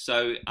group.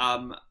 So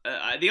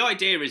the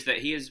idea is that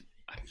he is...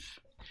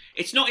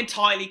 It's not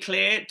entirely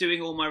clear,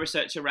 doing all my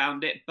research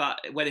around it,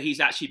 but whether he's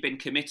actually been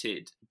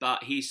committed.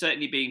 But he's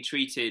certainly being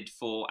treated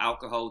for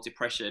alcohol,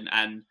 depression,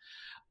 and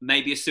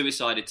maybe a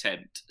suicide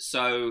attempt.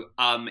 So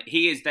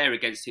he is there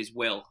against his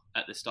will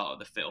at the start of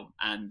the film,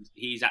 and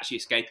he's actually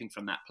escaping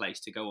from that place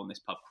to go on this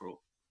pub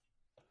crawl.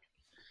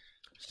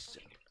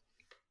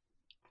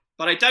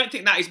 But I don't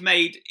think that is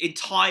made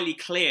entirely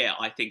clear,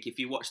 I think, if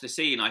you watch the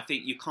scene. I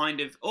think you kind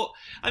of...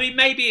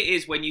 maybe it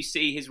is when you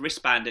see his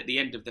wristband at the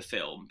end of the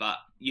film, but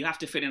you have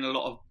to fit in a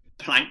lot of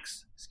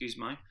planks, excuse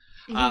me,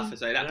 for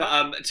saying that,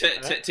 but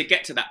to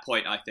get to that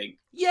point, I think.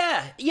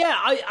 Yeah,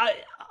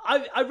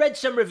 I read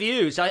some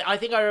reviews. I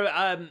think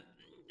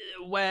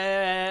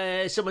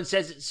where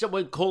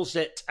someone calls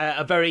it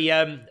a very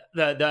an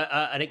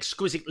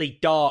exquisitely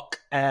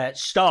dark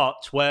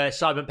start, where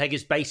Simon Pegg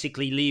is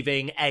basically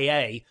leaving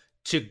AA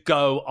to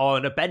go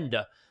on a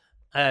bender,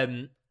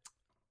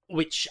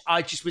 which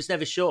I just was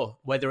never sure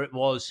whether it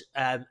was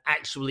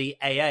actually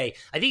AA.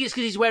 I think it's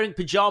because he's wearing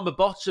pajama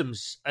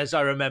bottoms, as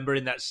I remember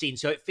in that scene.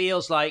 So it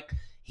feels like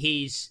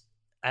he's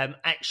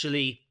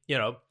actually,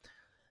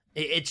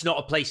 it's not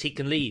a place he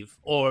can leave,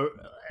 or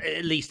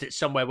at least it's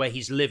somewhere where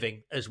he's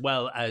living as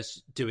well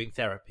as doing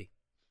therapy.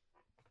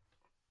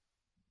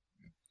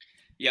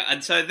 Yeah,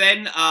 and so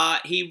then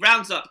he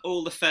rounds up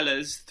all the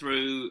fellas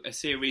through a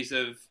series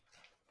of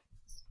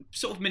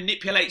sort of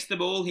manipulates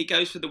them all. He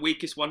goes for the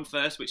weakest one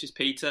first, which is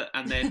Peter,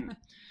 and then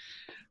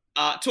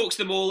talks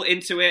them all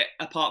into it,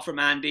 apart from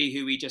Andy,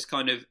 who he just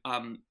kind of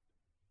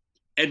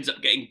ends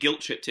up getting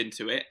guilt-tripped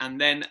into it. And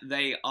then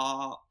they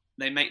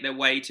make their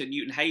way to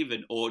Newton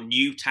Haven, or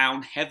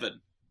Newtown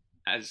Heaven,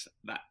 as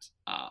that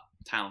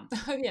town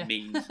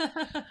means.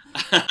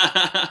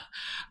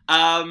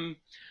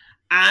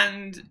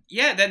 And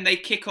yeah, then they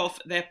kick off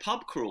their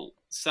pub crawl.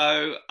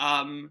 So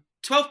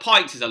 12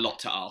 pints is a lot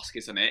to ask,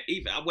 isn't it?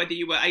 Even whether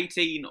you were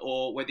 18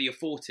 or whether you're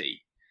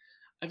 40.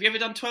 Have you ever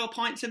done 12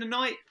 pints in a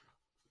night?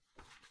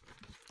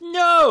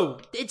 No,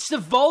 it's the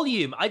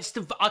volume. I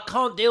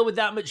can't deal with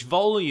that much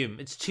volume.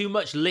 It's too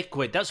much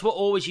liquid. That's what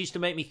always used to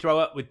make me throw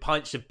up with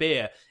pints of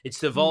beer. It's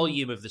the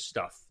volume of the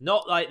stuff,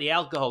 not like the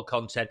alcohol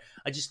content.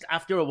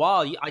 After a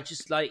while, I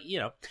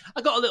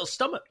got a little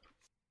stomach.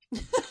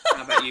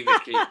 How about you,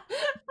 Vicky?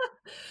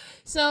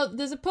 So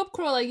there's a pub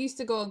crawl I used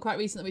to go on quite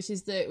recently,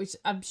 which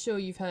I'm sure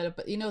you've heard of,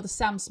 but you know the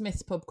Sam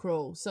Smith's pub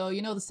crawl. So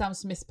you know the Sam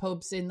Smith's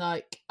pubs in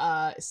like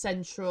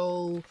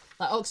central,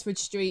 like Oxford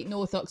Street,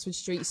 North Oxford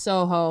Street,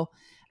 Soho,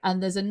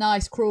 and there's a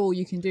nice crawl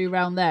you can do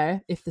around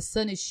there if the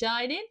sun is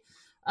shining,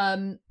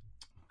 and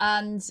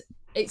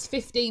it's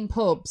 15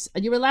 pubs,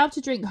 and you're allowed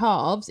to drink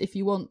halves if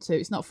you want to.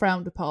 It's not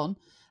frowned upon.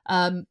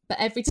 But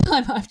every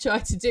time I've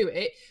tried to do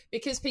it,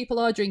 because people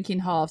are drinking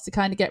halves to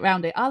kind of get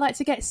round it, I like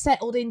to get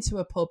settled into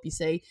a pub, you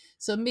see.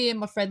 So me and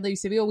my friend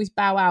Lucy, we always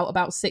bow out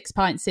about 6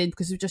 pints in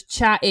because we just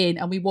chat in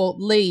and we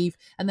won't leave.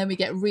 And then we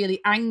get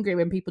really angry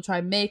when people try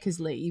and make us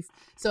leave.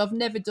 So I've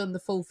never done the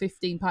full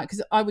 15 pints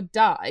because I would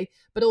die.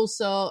 But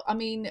also, I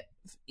mean,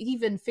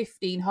 even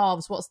 15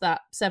 halves, what's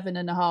that?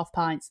 7.5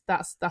 pints.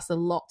 That's a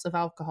lot of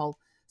alcohol.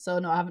 So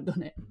no, I haven't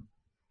done it.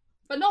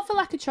 But not for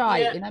lack of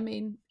trying. I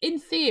mean, in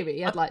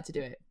theory, I'd like to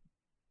do it.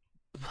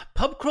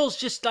 Pub crawl's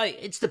just like,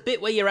 it's the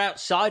bit where you're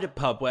outside a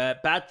pub where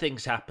bad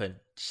things happen.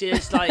 See,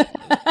 it's like,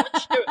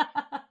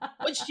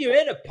 once you're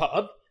in a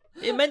pub,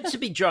 you're meant to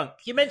be drunk.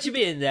 You're meant to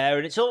be in there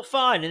and it's all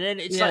fine. And then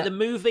it's like the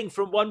moving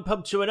from one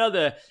pub to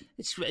another.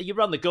 You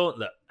run the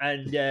gauntlet.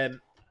 And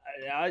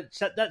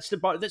that's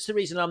the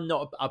reason I'm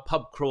not a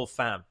pub crawl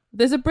fan.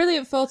 There's a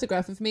brilliant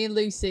photograph of me and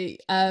Lucy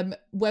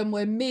when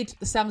we're mid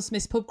the Sam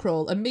Smith's pub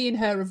crawl, and me and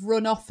her have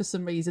run off for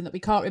some reason that we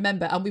can't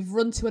remember, and we've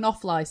run to an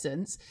off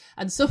licence,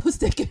 and someone's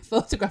taken a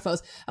photograph of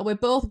us, and we're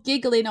both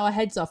giggling our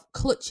heads off,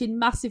 clutching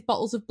massive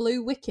bottles of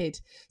Blue Wicked.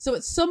 So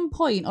at some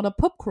point on a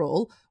pub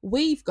crawl,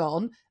 we've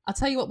gone, I'll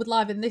tell you what would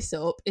liven this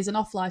up, is an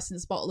off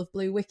licence bottle of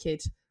Blue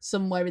Wicked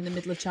somewhere in the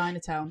middle of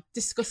Chinatown.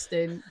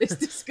 Disgusting. It's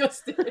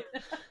disgusting.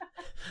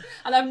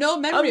 And I've no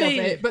memory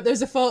of it, but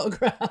there's a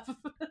photograph.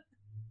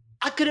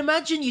 I could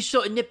imagine you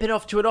sort of nipping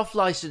off to an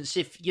off-licence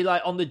if you're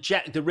like on the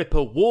Jack the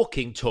Ripper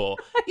walking tour.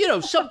 You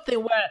know, something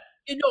where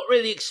you're not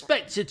really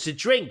expected to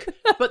drink.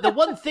 But the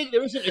one thing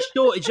there isn't a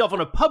shortage of on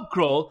a pub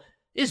crawl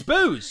is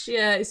booze.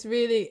 Yeah,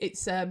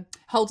 it's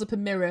holds up a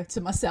mirror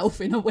to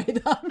myself in a way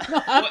that I'm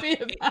not happy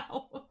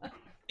about.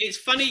 It's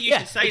funny you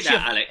should say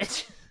that,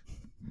 Alex.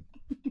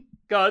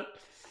 Go on.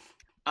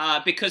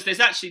 Because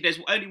there's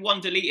only one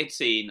deleted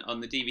scene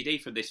on the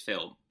DVD from this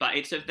film, but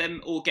it's of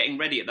them all getting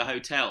ready at the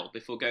hotel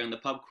before going on the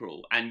pub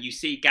crawl, and you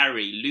see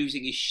Gary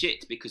losing his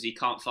shit because he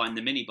can't find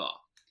the minibar.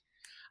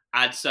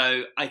 And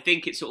so I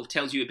think it sort of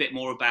tells you a bit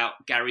more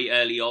about Gary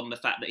early on, the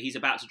fact that he's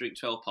about to drink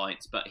 12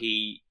 pints, but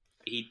he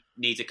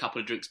needs a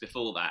couple of drinks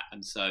before that.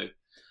 And so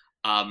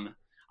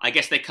I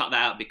guess they cut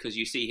that out because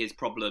you see his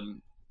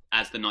problem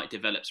as the night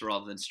develops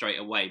rather than straight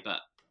away, but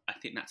I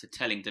think that's a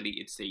telling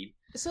deleted scene.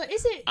 So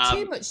is it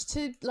too much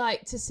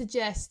to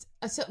suggest?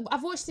 So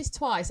I've watched this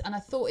twice and I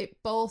thought it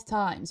both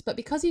times, but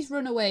because he's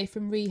run away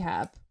from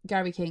rehab,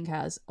 Gary King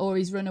has, or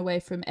he's run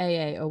away from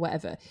AA or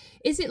whatever,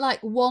 is it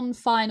like one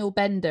final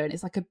bender and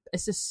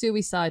it's a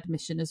suicide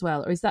mission as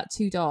well, or is that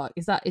too dark?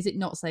 Is it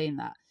not saying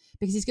that?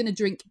 Because he's going to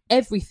drink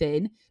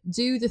everything,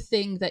 do the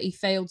thing that he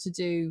failed to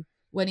do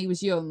when he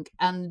was young,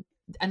 and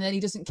then he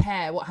doesn't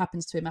care what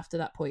happens to him after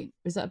that point.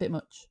 Or is that a bit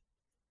much?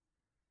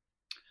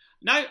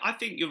 No, I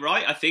think you're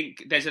right. I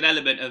think there's an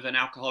element of an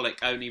alcoholic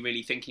only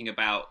really thinking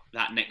about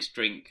that next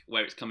drink,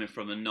 where it's coming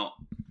from, and not,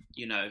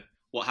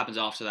 what happens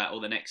after that or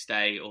the next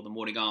day or the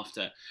morning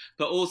after.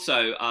 But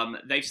also,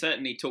 they've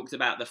certainly talked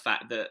about the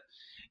fact that,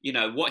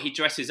 what he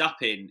dresses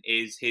up in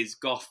is his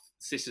goth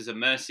Sisters of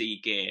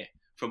Mercy gear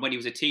from when he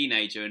was a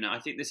teenager. And I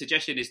think the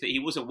suggestion is that he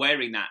wasn't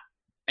wearing that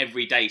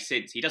every day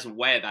since. He doesn't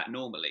wear that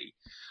normally.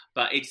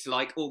 But it's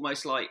like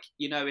almost like,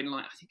 in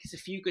like, I think it's A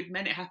Few Good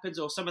Men it happens,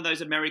 or some of those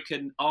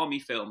American army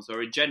films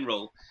where a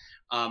general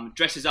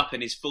dresses up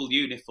in his full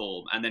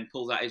uniform and then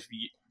pulls out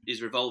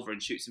his revolver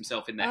and shoots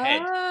himself in the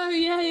head. Oh,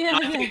 yeah.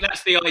 I think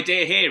that's the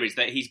idea here, is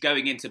that he's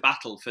going into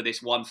battle for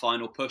this one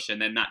final push and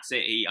then that's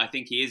it. I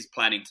think he is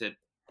planning to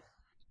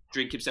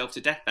drink himself to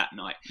death that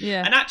night.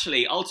 Yeah. And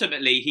actually,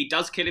 ultimately, he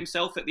does kill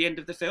himself at the end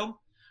of the film.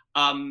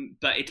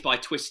 But it's by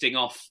twisting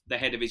off the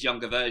head of his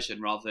younger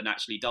version rather than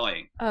actually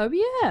dying. Oh,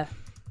 yeah.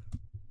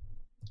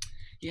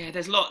 Yeah,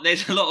 there's a lot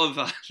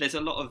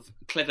of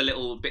clever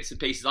little bits and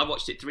pieces. I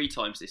watched it 3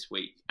 times this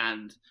week,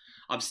 and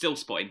I'm still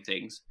spotting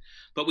things.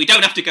 But we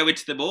don't have to go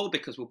into them all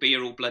because we'll be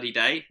here all bloody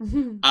day.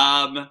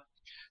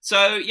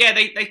 So yeah,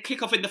 they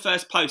kick off in the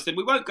first post, and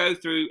we won't go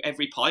through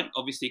every pint,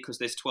 obviously, because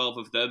there's 12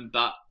 of them.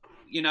 But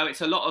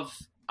it's a lot of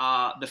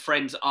the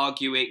friends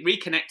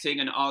reconnecting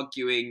and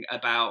arguing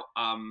about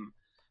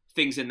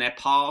things in their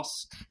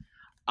past.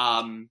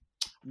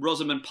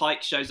 Rosamund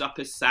Pike shows up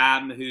as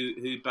Sam,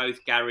 who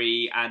both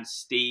Gary and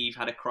Steve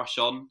had a crush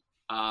on.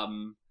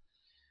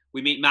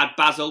 We meet Mad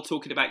Basil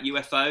talking about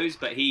UFOs,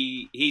 but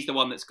he's the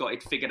one that's got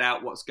it figured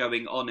out what's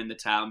going on in the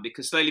town,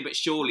 because slowly but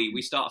surely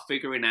we start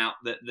figuring out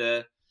that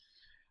the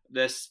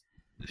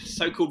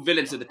so-called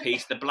villains of the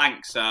piece, the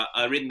blanks,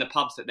 are in the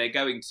pubs that they're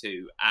going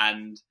to.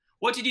 And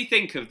what did you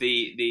think of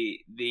the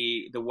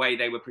way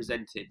they were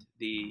presented,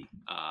 the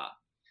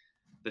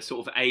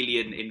sort of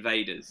alien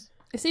invaders?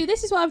 See,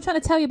 this is what I'm trying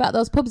to tell you about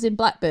those pubs in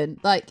Blackburn.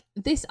 Like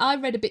this, I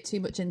read a bit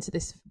too much into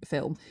this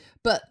film,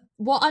 but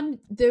what I'm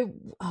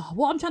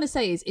trying to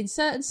say is, in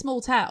certain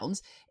small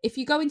towns, if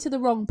you go into the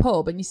wrong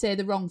pub and you say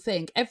the wrong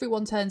thing,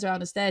 everyone turns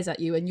around and stares at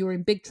you, and you're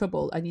in big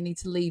trouble, and you need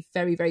to leave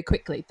very, very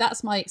quickly.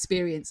 That's my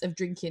experience of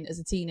drinking as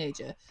a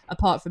teenager,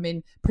 apart from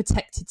in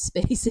protected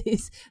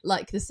spaces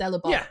like the cellar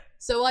bar. Yeah.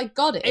 So I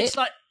got it. It's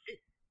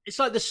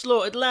like the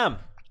slaughtered lamb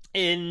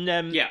in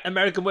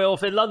American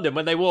Werewolf in London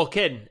when they walk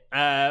in,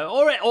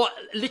 or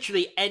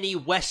literally any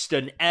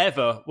Western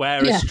ever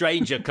where a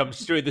stranger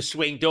comes through the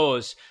swing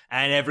doors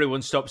and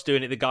everyone stops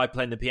doing it. The guy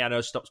playing the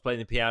piano stops playing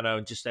the piano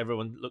and just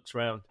everyone looks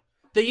around.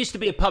 There used to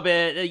be a pub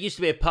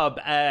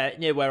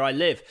near where I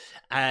live,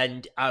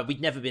 and we'd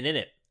never been in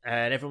it.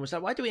 And everyone was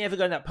like, "Why do we ever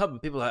go in that pub?" And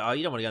people were like, "Oh,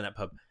 you don't want to go in that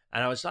pub."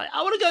 And I was like,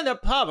 "I want to go in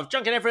that pub. I've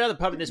drunk in every other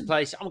pub in this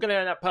place. I'm going to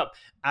go in that pub."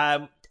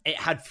 It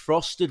had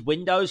frosted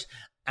windows,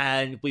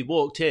 and we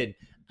walked in.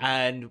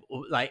 And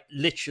like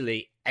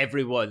literally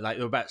everyone, like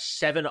there were about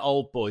 7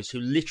 old boys who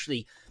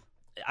literally,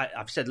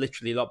 I've said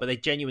literally a lot, but they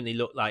genuinely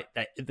looked like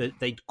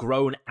they'd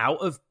grown out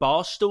of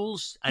bar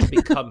stools and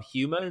become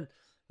human.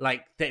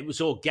 Like it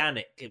was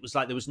organic. It was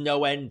like there was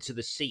no end to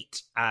the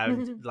seat,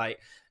 and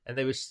and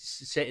they were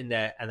sitting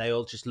there, and they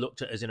all just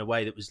looked at us in a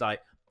way that was like,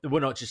 "We're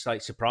not just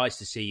like surprised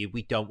to see you.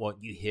 We don't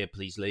want you here.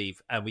 Please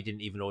leave." And we didn't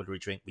even order a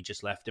drink. We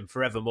just left. And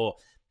forevermore,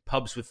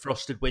 pubs with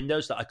frosted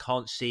windows that I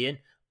can't see in,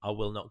 I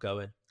will not go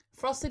in.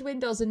 Frosted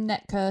windows and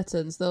net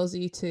curtains, those are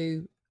your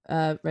 2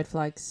 red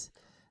flags,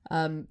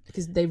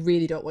 because they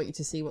really don't want you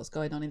to see what's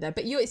going on in there.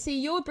 But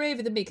you're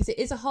braver than me, because it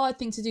is a hard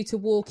thing to do, to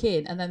walk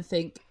in and then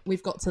think,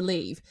 we've got to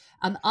leave.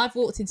 And I've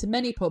walked into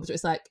many pubs where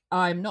it's like,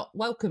 I'm not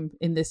welcome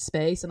in this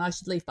space and I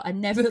should leave, but I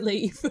never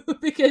leave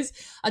because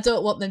I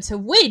don't want them to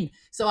win.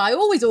 So I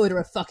always order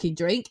a fucking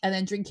drink and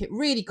then drink it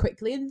really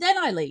quickly, and then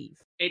I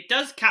leave. It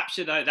does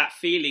capture, though, that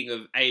feeling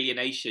of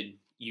alienation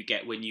you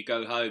get when you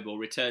go home or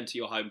return to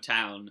your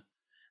hometown.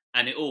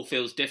 And it all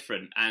feels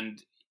different.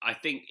 And I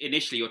think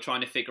initially you're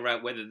trying to figure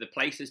out whether the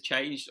place has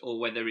changed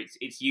or whether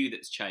it's you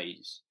that's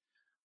changed.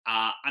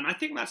 And I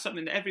think that's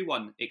something that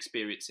everyone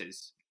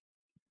experiences.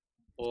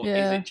 Or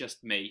is it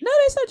just me? No,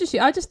 it's not just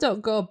you. I just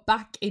don't go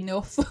back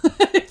enough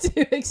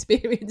to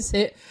experience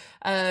it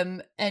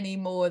any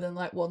more than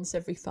like once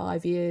every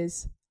 5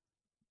 years.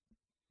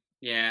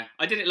 Yeah,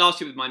 I did it last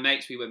year with my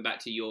mates. We went back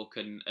to York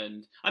and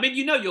I mean,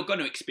 you're going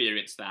to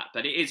experience that.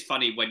 But it is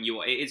funny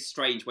it is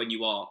strange when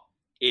you are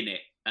in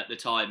it at the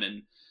time,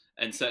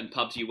 and certain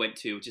pubs you went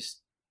to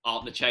just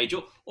aren't the change,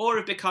 or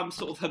have become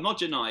sort of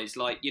homogenized.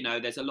 Like,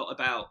 there's a lot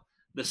about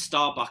the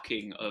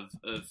Starbucking of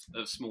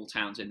small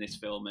towns in this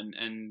film,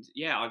 and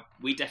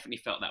we definitely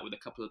felt that with a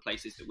couple of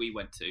places that we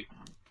went to.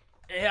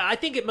 Yeah, I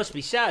think it must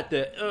be sad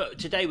that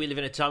today we live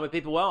in a time where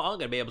people aren't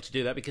going to be able to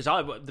do that, because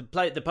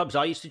the pubs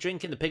I used to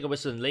drink in, the Pig and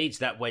Whistle in Leeds,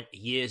 that went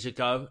years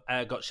ago,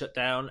 got shut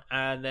down,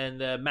 and then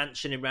the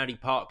Mansion in Roundy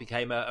Park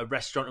became a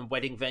restaurant and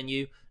wedding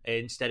venue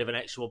instead of an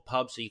actual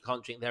pub, so you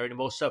can't drink there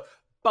anymore. So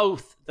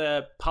both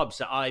the pubs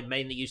that I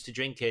mainly used to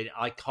drink in,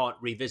 I can't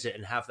revisit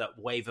and have that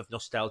wave of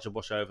nostalgia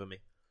wash over me.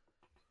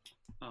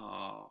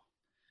 Oh,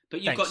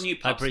 but you've got new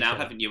pubs now,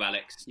 haven't you,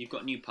 Alex? You've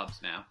got new pubs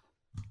now.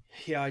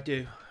 Yeah, I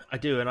do,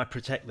 and I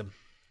protect them.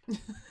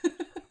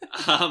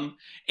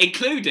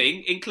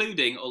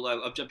 Including,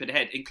 although I'm jumping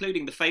ahead,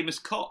 including the famous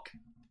Cock.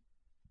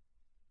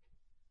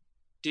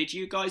 Did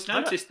you guys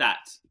notice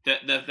that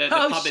the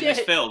pub in this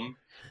film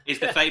is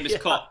the famous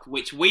Cock,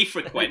 which we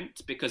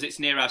frequent because it's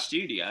near our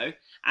studio,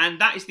 and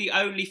that is the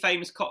only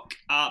famous Cock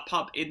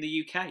pub in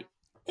the UK.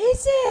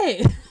 Is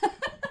it?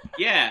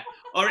 Yeah.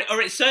 Or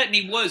it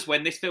certainly was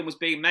when this film was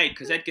being made,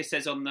 because Edgar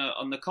says on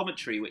the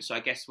commentary, which I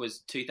guess was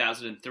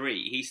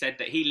 2003, he said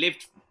that he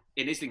lived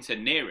in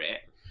Islington near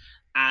it,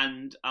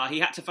 and he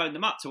had to phone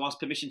them up to ask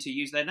permission to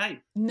use their name.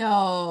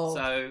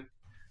 No.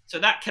 So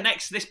that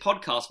connects this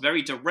podcast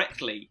very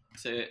directly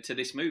to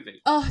this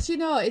movie. Oh, do you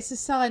know, it's a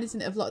sign,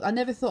 isn't it, of luck. I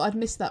never thought I'd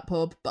miss that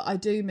pub, but I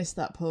do miss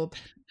that pub.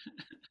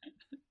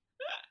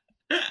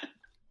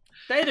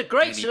 They had a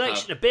great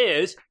selection of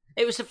beers.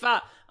 It was the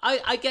fact,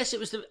 I guess it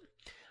was the...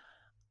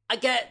 I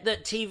get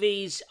that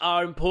TVs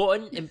are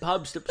important in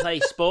pubs that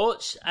play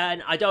sports,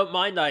 and I don't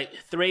mind like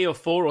 3 or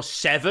 4 or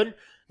 7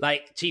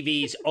 like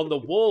TVs on the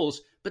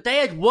walls, but they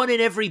had one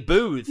in every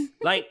booth.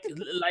 Like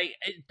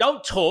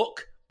don't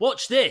talk,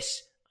 watch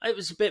this. It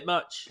was a bit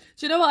much.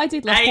 Do you know what I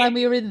did last time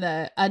we were in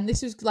there? And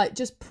this was like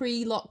just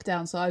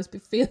pre-lockdown, so I was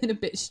feeling a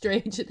bit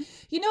strange. And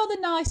you know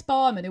the nice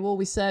barman who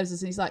always serves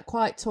us, and he's like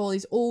quite tall,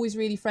 he's always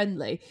really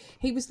friendly.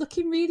 He was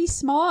looking really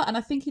smart, and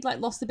I think he'd like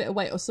lost a bit of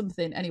weight or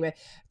something. Anyway,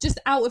 just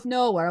out of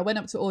nowhere, I went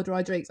up to order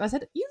our drinks. I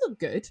said, "You look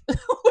good,"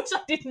 which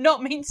I did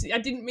not mean to. I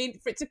didn't mean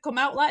for it to come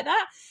out like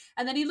that.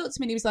 And then he looked at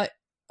me and he was like,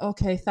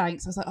 "Okay,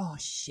 thanks." I was like, "Oh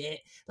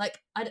shit!" Like,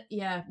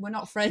 we're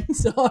not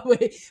friends, are we?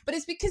 But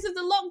it's because of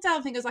the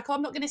lockdown thing. I was like,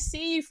 I'm not going to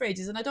see you for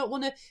ages, and I don't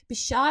want to be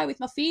shy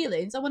with my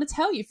feelings. I want to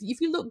tell you,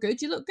 if you look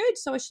good, you look good.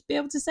 So I should be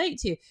able to say it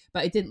to you.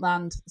 But it didn't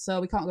land, so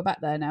we can't go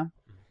back there now.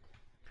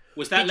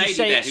 Was that lady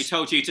there who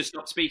told you to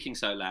stop speaking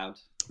so loud?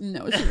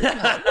 No, she was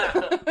not.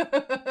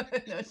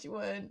 No, she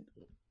weren't.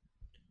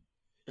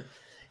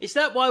 Is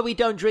that why we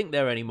don't drink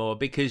there anymore?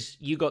 Because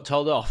you got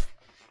told off?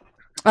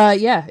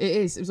 Yeah, it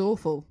is. It was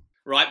awful.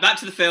 Right, back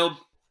to the film.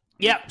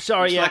 Yep,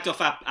 sorry, Slagged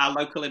off our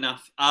local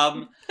enough.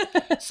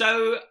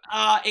 So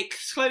it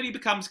slowly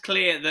becomes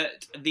clear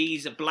that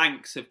these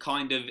blanks have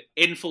kind of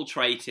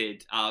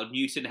infiltrated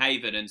Newton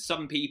Haven, and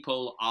some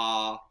people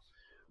are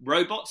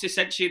robots,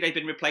 essentially. They've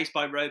been replaced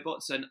by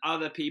robots, and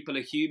other people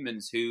are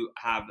humans who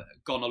have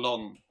gone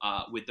along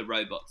with the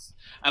robots.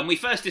 And we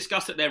first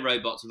discussed that they're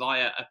robots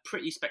via a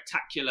pretty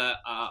spectacular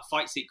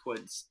fight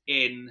sequence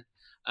in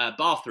a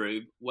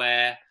bathroom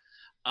where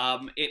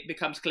it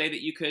becomes clear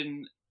that you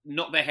can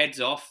knock their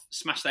heads off,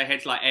 smash their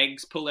heads like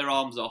eggs, pull their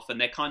arms off,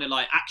 and they're kind of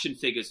like action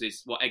figures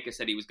is what Edgar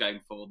said he was going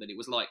for, that it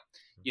was like,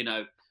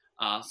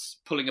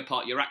 pulling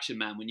apart your Action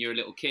Man when you're a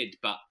little kid.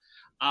 But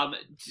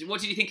what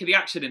did you think of the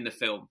action in the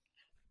film?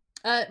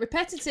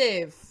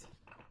 Repetitive,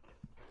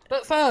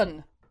 but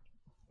fun.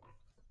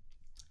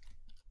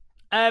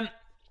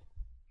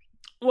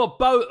 Well,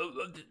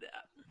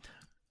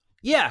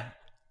 yeah.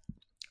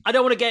 I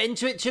don't want to get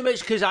into it too much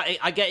because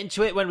I get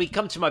into it when we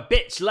come to my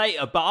bits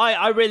later. But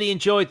I really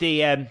enjoyed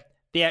the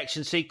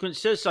action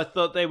sequences. I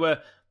thought they were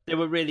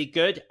really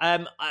good.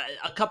 A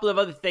couple of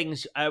other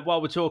things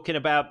while we're talking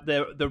about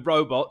the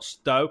robots,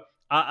 though.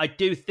 I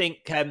do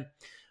think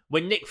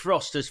when Nick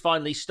Frost has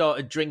finally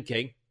started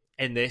drinking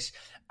in this,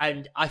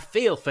 and I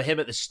feel for him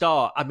at the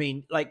start. I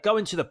mean, like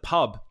going to the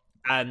pub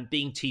and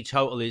being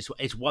teetotal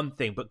is one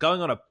thing, but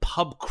going on a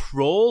pub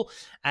crawl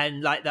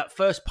and like that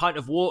first pint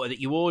of water that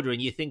you order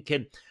and you're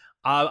thinking,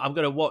 I'm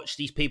going to watch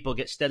these people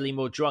get steadily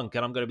more drunk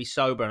and I'm going to be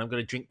sober and I'm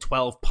going to drink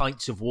 12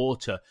 pints of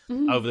water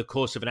over the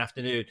course of an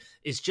afternoon.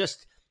 It's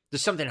just,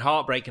 there's something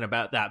heartbreaking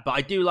about that. But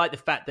I do like the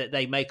fact that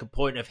they make a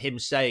point of him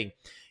saying,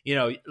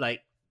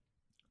 like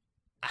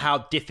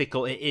how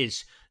difficult it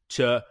is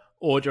to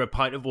order a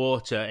pint of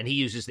water, and he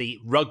uses the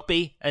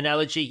rugby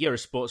analogy. You're a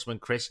sportsman,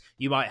 Chris.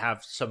 You might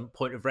have some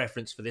point of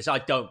reference for this. I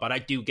don't, but I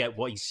do get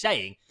what he's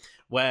saying,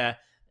 where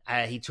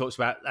he talks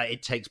about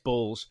it takes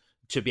balls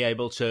to be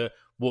able to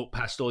walk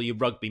past all your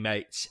rugby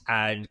mates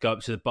and go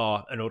up to the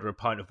bar and order a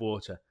pint of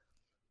water.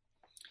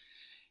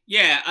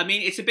 Yeah, I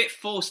mean, it's a bit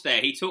forced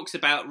there. He talks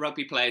about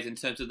rugby players in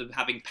terms of them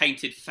having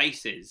painted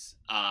faces,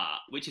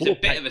 which is a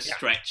bit of a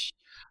stretch.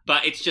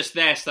 But it's just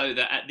there so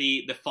that at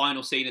the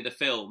final scene of the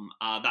film,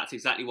 that's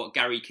exactly what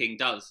Gary King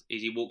does,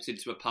 is he walks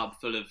into a pub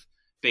full of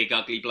big,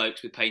 ugly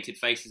blokes with painted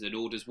faces and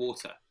orders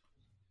water.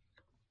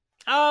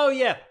 Oh,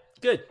 yeah.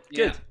 Good.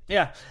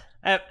 Yeah.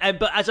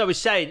 But as I was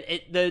saying,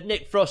 the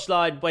Nick Frost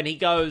line when he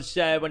goes,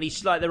 when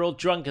he's like, they're all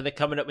drunk and they're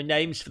coming up with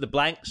names for the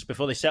blanks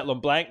before they settle on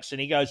blanks,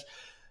 and he goes,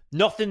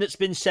 nothing that's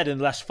been said in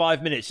the last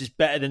 5 minutes is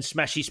better than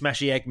Smashy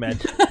Smashy Eggmen.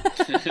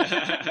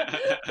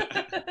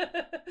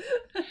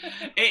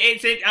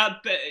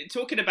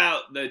 Talking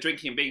about the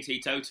drinking and being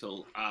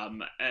teetotal,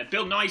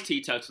 Bill Nye's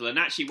teetotal, and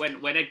actually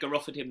when Edgar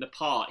offered him the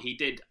part, he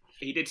did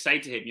say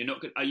to him,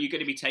 are you going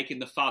to be taking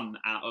the fun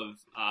out of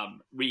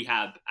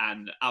rehab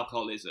and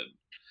alcoholism?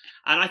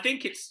 And I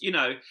think it's,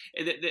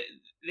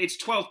 it's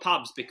 12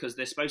 pubs because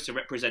they're supposed to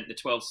represent the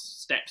 12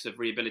 steps of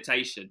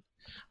rehabilitation.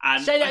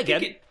 And say that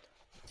again.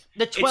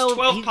 The 12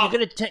 pubs. You're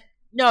going to take.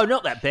 No,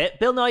 not that bit.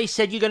 Bill Nye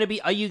said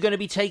are you going to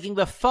be taking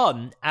the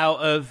fun out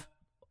of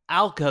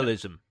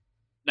alcoholism?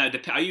 No,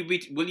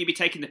 will you be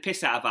taking the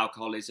piss out of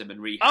alcoholism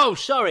and rehab? Oh,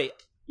 sorry.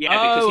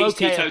 Yeah, because he's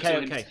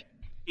teetotal. Okay.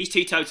 He's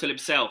teetotal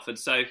himself, and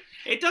so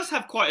it does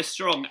have quite a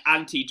strong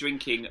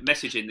anti-drinking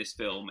message in this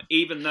film,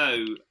 even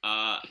though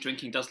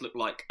drinking does look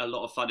like a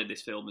lot of fun in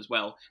this film as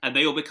well, and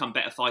they all become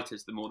better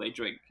fighters the more they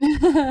drink.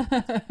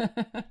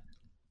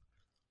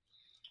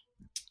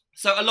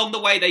 So along the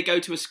way, they go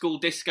to a school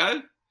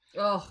disco.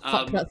 Oh,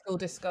 fuck that school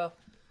disco.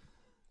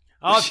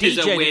 I've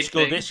DJ'd at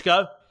school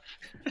disco.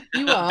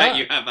 You are? I bet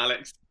you have,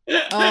 Alex.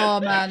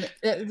 Oh man,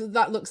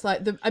 that looks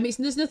like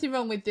there's nothing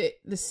wrong with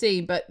the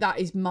scene, but that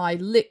is my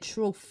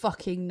literal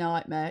fucking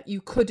nightmare.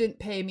 You couldn't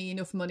pay me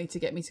enough money to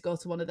get me to go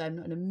to one of them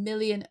in a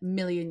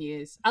million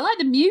years. I like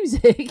the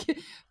music,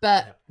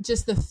 but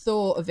just the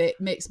thought of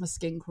it makes my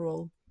skin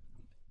crawl.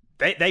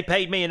 They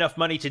paid me enough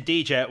money to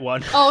DJ at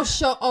one. Oh,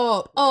 shut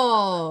up.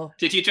 Oh.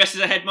 Did you dress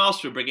as a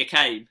headmaster and bring a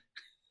cane?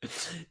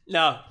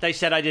 No, they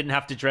said I didn't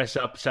have to dress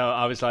up, so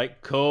I was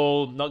like,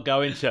 cool, not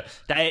going to.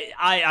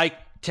 I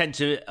tend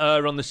to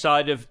err on the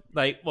side of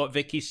like what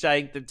Vicky's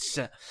saying. That's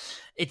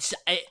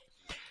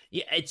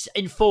it's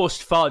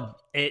enforced fun.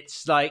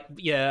 It's like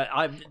It's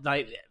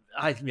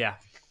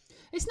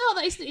not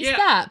that it's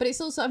that, but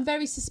it's also I'm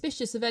very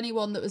suspicious of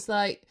anyone that was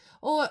like,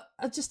 or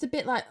just a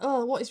bit like,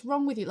 oh, what is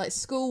wrong with you? Like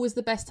school was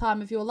the best time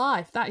of your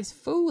life. That is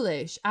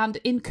foolish and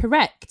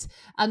incorrect.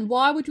 And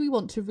why would we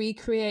want to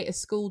recreate a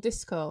school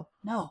disco?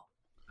 No.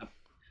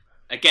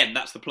 Again,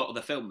 that's the plot of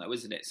the film, though,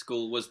 isn't it?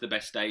 School was the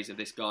best days of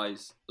this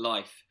guy's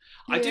life.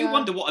 Yeah. I do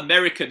wonder what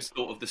Americans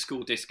thought of the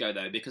school disco,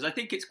 though, because I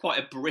think it's quite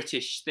a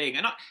British thing.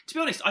 And to be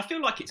honest, I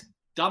feel like it's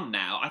done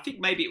now. I think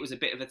maybe it was a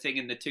bit of a thing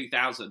in the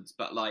 2000s,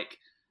 but like,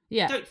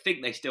 I don't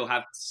think they still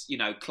have,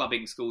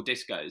 clubbing school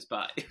discos,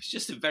 but it was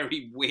just a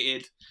very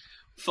weird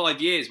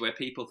 5 years where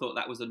people thought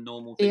that was a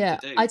normal thing to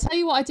do. I tell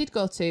you what I did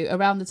go to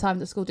around the time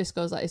that school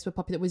discos like this were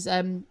popular was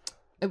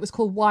it was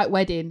called White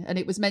Wedding, and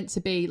it was meant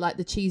to be like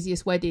the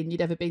cheesiest wedding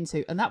you'd ever been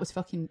to, and that was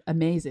fucking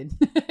amazing.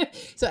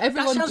 So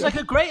everyone, that sounds like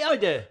a great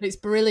idea. It's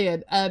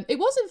brilliant. It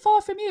wasn't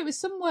far from you. It was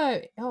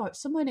somewhere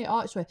near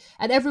Archway,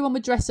 and everyone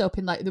would dress up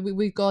in like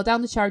we'd go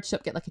down the charity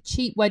shop, get like a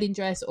cheap wedding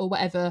dress or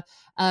whatever,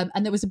 and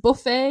there was a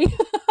buffet.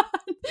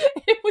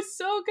 It was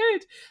so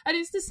good, and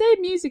it's the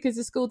same music as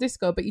the school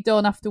disco, but you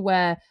don't have to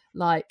wear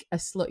like a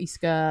slutty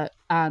skirt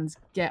and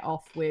get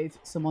off with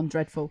someone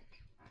dreadful.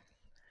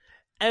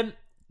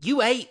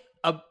 You ate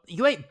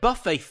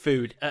buffet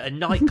food at a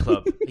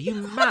nightclub. Are you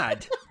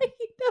mad?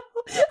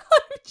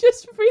 I've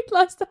just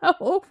realised how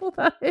awful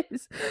that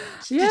is.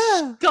 It's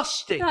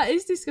disgusting. That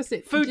is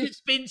disgusting. Food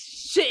that's been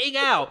sitting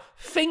out,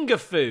 finger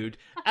food,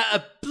 at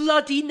a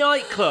bloody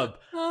nightclub,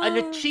 and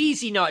a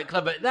cheesy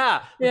nightclub at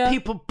that, with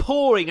people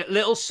pouring at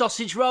little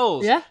sausage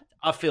rolls. Yeah.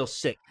 I feel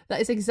sick. That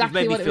is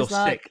exactly what it was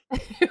like.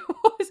 It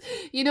was,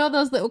 you know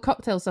those little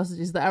cocktail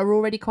sausages that are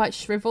already quite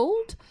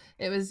shriveled?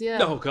 It was,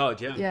 Oh,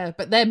 God, yeah. Yeah,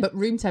 but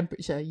room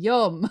temperature.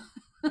 Yum.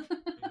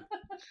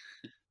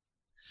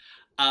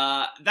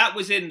 That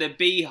was in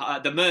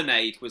the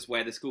Mermaid was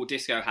where the school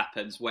disco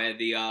happens, where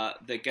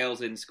the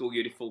girls in school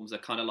uniforms are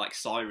kind of like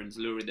sirens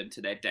luring them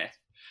to their death.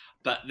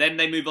 But then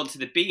they move on to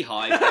the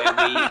Beehive, where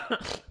we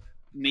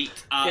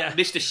meet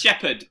Mr.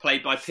 Shepherd,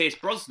 played by Pierce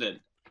Brosnan.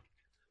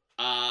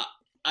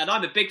 And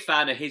I'm a big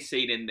fan of his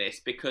scene in this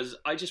because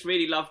I just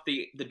really love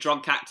the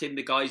drunk acting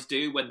the guys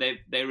do when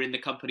they're in the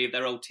company of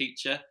their old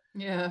teacher.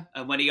 Yeah.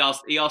 And when he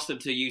asked them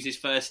to use his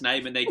first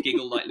name and they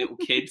giggle like little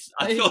kids.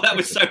 I thought that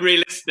was so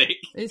realistic.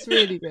 It's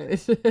really good.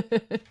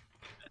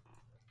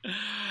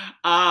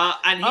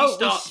 And he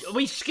starts...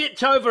 We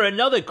skipped over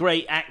another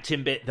great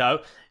acting bit,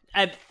 though.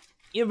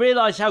 You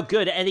realise how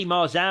good Eddie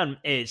Marzan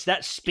is.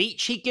 That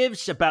speech he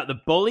gives about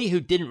the bully who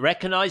didn't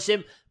recognise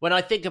him. When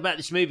I think about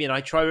this movie and I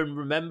try and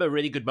remember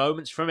really good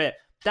moments from it,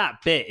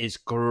 that bit is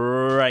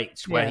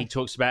great, where he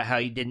talks about how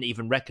he didn't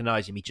even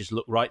recognise him. He just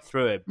looked right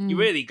through him. You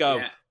really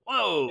go,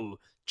 whoa,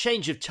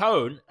 change of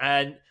tone.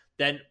 And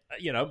then,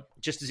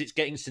 just as it's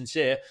getting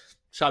sincere,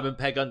 Simon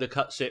Pegg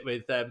undercuts it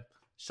with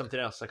something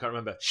else. I can't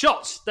remember.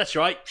 Shots! That's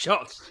right,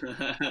 shots.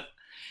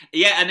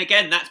 Yeah, and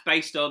again, that's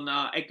based on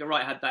Edgar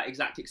Wright had that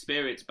exact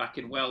experience back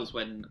in Wales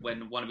when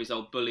one of his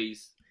old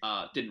bullies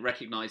didn't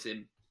recognise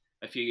him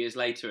a few years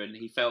later, and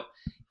he felt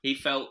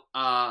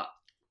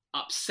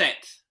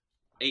upset.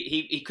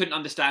 He couldn't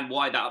understand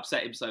why that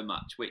upset him so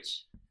much.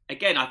 Which,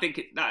 again, I think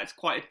that's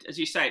quite, as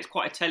you say, it's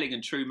quite a telling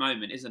and true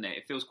moment, isn't it?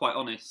 It feels quite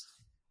honest.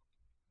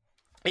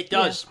 It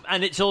does,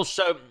 and it's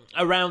also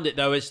around it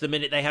though. Is the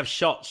minute they have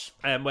shots,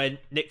 and when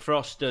Nick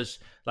Frost does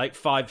like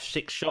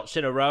 5-6 shots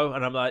in a row,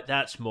 and I'm like,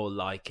 that's more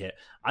like it.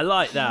 I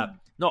like that,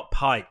 not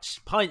pints.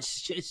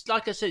 Pints, it's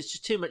like I said, it's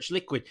just too much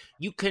liquid.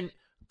 You can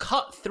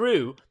cut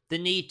through the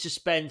need to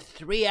spend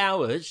 3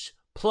 hours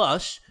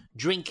plus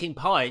drinking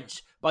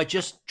pints by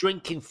just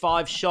drinking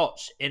 5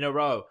 shots in a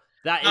row.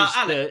 That is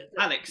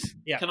Alex.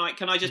 Yeah. Can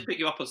I just pick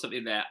you up on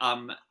something there?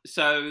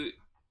 So.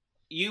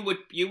 You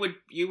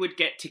would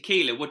get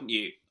tequila, wouldn't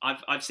you?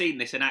 I've seen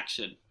this in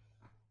action.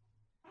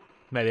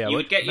 Maybe you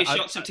would get your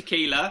shots of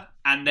tequila,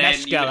 and then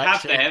mezcal, you would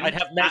have them. I'd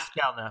have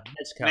mezcal now.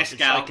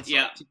 Mezcal,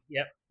 yeah.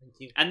 Yep. Thank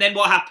you. And then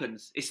what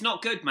happens? It's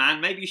not good,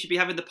 man. Maybe you should be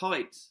having the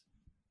pints.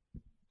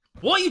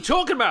 What are you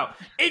talking about?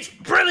 It's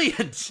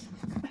brilliant.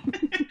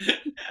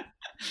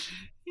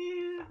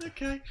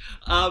 Okay.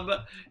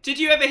 Did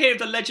you ever hear of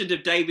the legend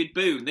of David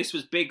Boone? This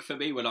was big for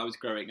me when I was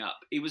growing up.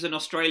 He was an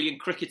Australian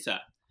cricketer.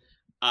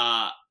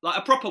 Like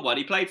a proper one.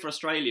 He played for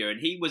Australia, and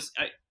he was.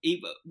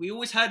 We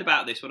always heard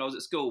about this when I was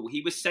at school.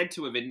 He was said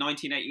to have, in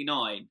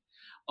 1989,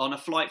 on a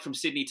flight from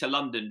Sydney to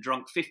London,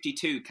 drunk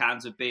 52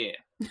 cans of beer.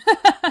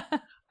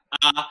 And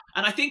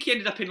I think he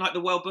ended up in like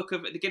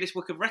the Guinness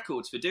Book of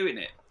Records for doing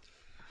it.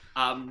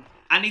 And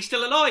he's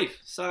still alive,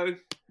 so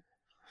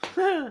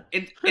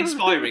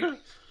inspiring,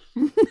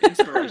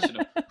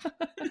 inspirational.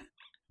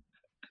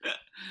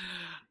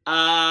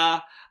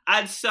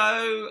 And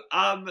so,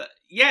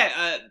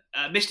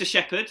 Mr.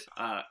 Shepherd,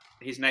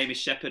 his name is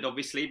Shepherd,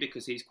 obviously,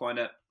 because he's quite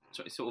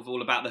sort of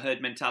all about the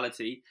herd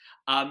mentality.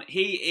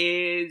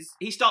 He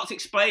starts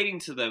explaining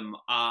to them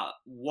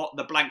what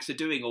the blanks are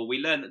doing, or we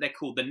learn that they're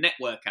called the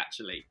Network,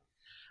 actually.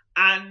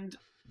 And,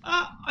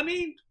 I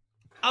mean,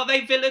 are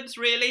they villains,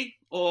 really?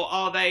 Or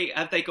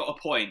have they got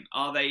a point?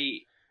 Are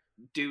they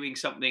doing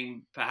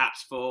something,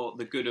 perhaps, for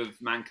the good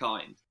of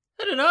mankind?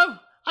 I don't know.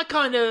 I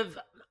don't know.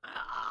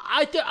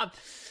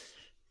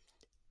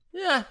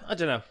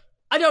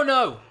 I don't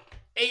know.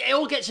 It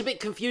all gets a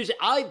bit confusing.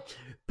 I'm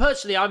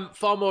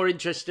far more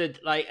interested,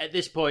 like, at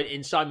this point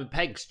in Simon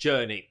Pegg's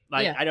journey.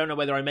 Like, I don't know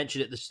whether I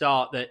mentioned at the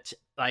start that,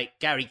 like,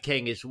 Gary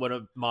King is one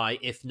of my,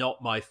 if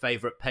not my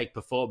favourite Pegg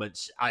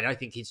performance. I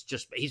think he's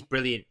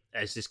brilliant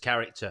as this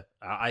character.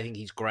 I think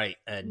he's great.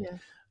 And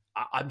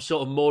I'm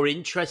sort of more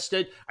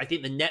interested. I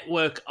think the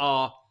Network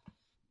are,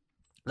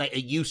 like, a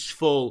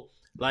useful,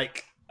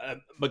 like,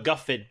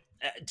 MacGuffin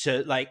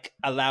to like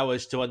allow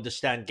us to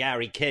understand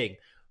Gary King,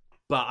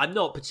 but I'm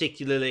not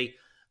particularly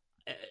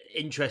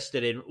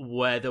interested in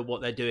whether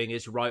what they're doing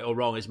is right or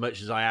wrong as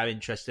much as I am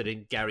interested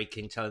in Gary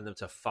King telling them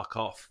to fuck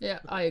off. Yeah,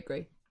 I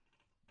agree.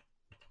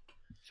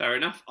 Fair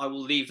enough. I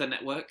will leave the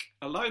network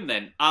alone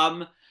then.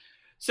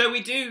 So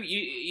we do,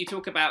 you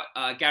talk about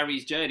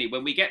Gary's journey.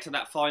 When we get to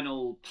that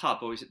final pub,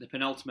 or is it the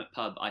penultimate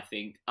pub, I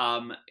think,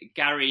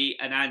 Gary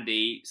and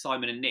Andy,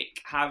 Simon and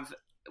Nick have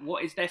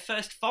what is their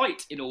first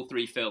fight in all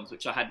three films,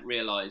 which I hadn't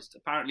realised.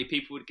 Apparently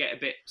people would get a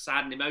bit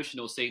sad and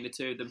emotional seeing the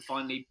two of them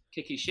finally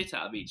kicking shit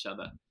out of each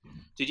other.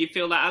 Did you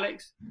feel that,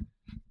 Alex?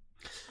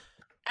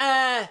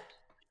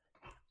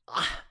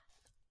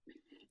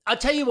 I'll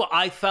tell you what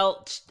I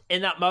felt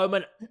in that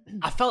moment.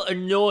 I felt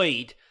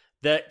annoyed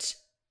that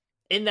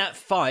in that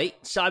fight,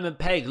 Simon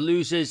Pegg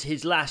loses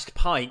his last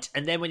pint,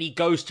 and then when he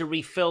goes to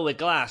refill the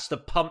glass, the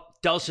pump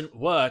doesn't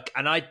work,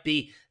 and I'd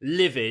be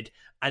livid.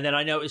 And then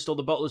I noticed all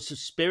the bottles of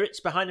spirits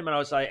behind him, and I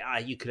was like,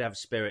 you could have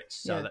spirits,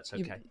 so that's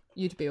okay.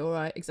 You'd be all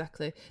right,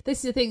 exactly. This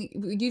is the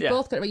thing, you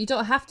both got it right. You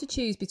don't have to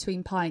choose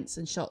between pints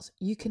and shots.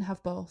 You can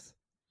have both.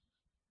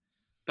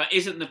 But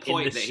isn't the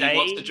point that he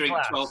wants to drink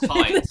 12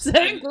 pints? In the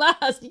same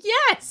glass,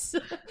 yes!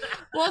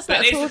 What's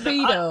that,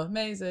 torpedo?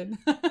 Amazing.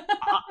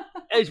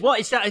 Is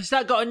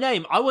that got a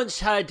name? I once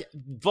had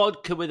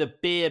vodka with a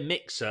beer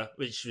mixer,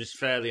 which was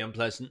fairly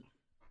unpleasant.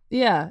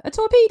 Yeah, a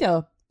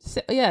torpedo.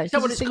 Yeah, is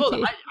that what it's called?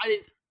 I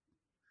didn't.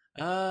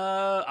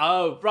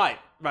 Right.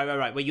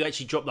 Where you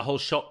actually drop the whole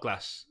shot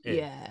glass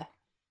in.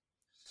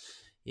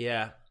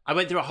 Yeah. I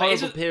went through a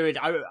horrible period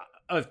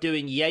of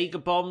doing Jaeger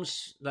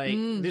bombs.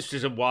 This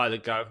was a while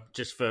ago,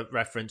 just for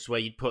reference, where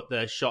you'd put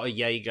the shot of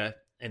Jaeger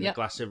in a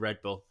glass of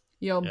Red Bull.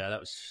 Yum. Yeah, that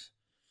was.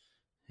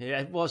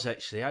 Yeah, it was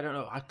actually. I don't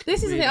know.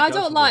 This is the thing. I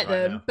don't like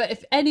them, but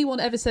if anyone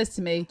ever says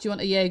to me, "Do you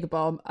want a Jaeger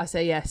bomb?" I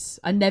say yes.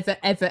 I never,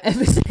 ever,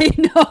 ever say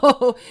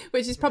no,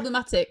 which is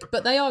problematic.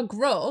 But they are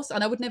gross,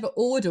 and I would never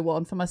order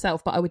one for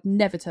myself. But I would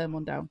never turn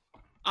one down.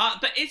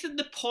 But isn't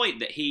the point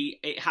that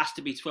it has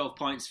to be 12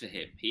 pints for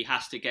him? He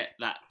has to get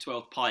that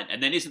 12th pint,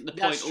 and then isn't the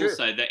point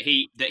also that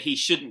he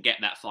shouldn't get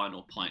that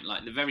final pint?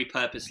 Like, very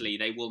purposely,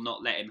 they will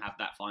not let him have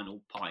that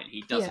final pint.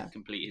 He doesn't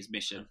complete his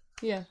mission.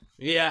 Yeah.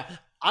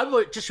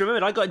 I just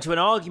remembered I got into an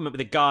argument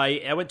with a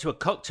guy. I went to a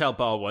cocktail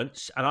bar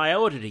once, and I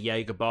ordered a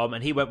Jaeger bomb,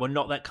 and he went, "Well,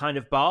 not that kind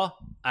of bar,"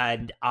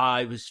 and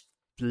I was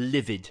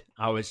livid.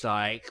 I was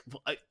like,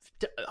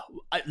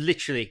 I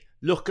literally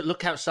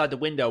look outside the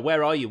window.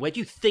 Where are you? Where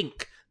do you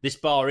think this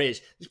bar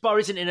is? This bar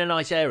isn't in a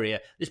nice area.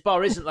 This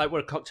bar isn't like we're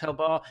a cocktail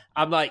bar.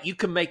 I'm like, you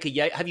can make a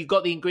Jaeger. Have you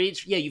got the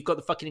ingredients? Yeah, you've got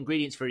the fucking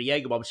ingredients for a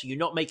Jaeger bomb. So you're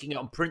not making it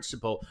on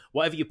principle.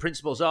 Whatever your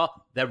principles are,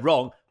 they're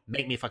wrong.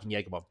 Make me a fucking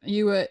Jaeger bomb.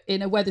 You were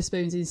in a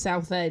Wetherspoons in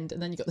Southend,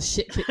 and then you got the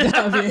shit kicked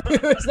out of you.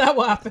 Is that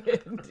what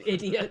happened,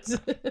 idiot?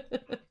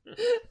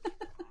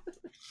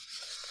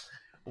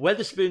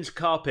 Wetherspoons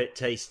carpet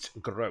tastes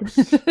gross.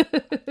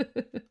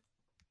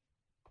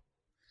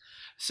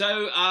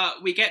 So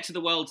we get to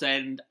the World's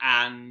End,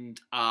 and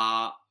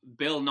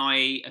Bill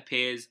Nighy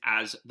appears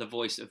as the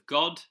voice of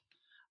God.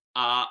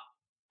 I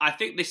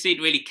think this scene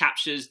really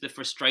captures the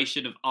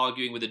frustration of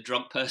arguing with a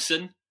drunk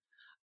person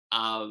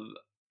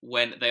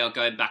when they are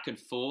going back and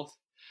forth.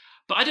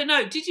 But I don't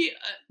know, did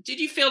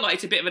you feel like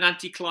it's a bit of an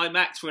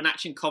anticlimax for an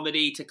action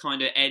comedy to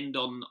kind of end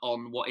on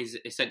what is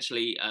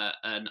essentially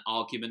an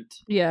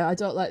argument? Yeah, I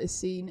don't like this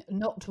scene,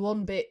 not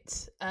one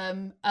bit.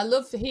 I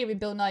love hearing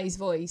Bill Nighy's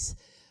voice,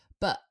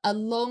 but a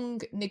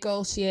long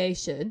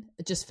negotiation,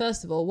 just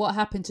first of all, what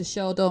happened to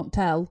Show Don't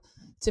Tell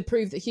to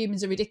prove that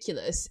humans are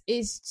ridiculous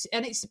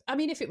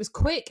if it was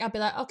quick, I'd be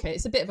like, okay,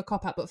 it's a bit of a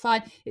cop-out, but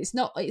fine. It's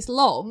not, it's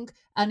long,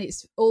 and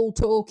it's all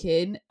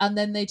talking, and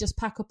then they just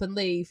pack up and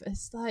leave.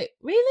 It's like,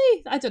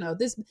 really? I don't know.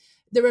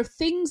 There are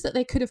things that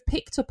they could have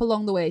picked up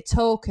along the way,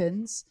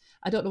 tokens,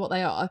 I don't know what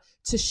they are,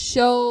 to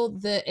show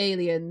the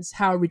aliens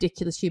how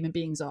ridiculous human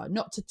beings are,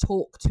 not to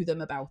talk to them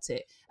about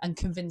it and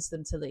convince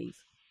them to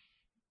leave.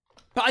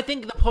 But I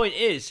think the point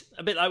is,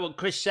 a bit like what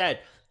Chris said,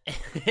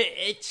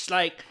 it's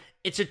like,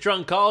 it's a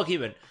drunk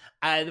argument.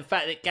 And the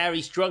fact that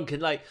Gary's drunk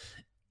and like,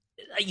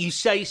 you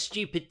say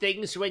stupid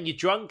things when you're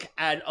drunk,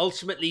 and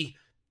ultimately,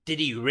 did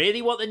he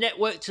really want the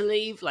network to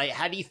leave? Like,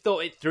 had he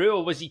thought it through,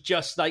 or was he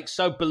just like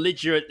so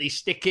belligerently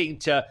sticking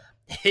to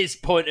his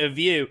point of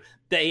view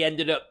that he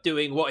ended up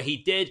doing what he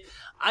did?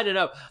 I don't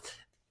know.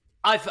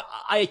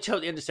 I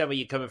totally understand where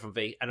you're coming from,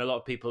 V, and a lot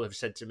of people have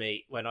said to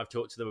me when I've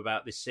talked to them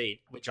about this scene,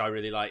 which I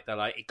really like, they're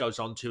like, it goes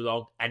on too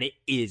long, and it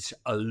is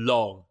a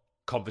long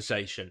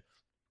conversation.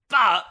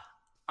 But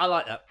I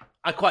like that.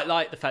 I quite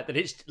like the fact that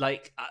it's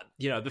like,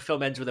 the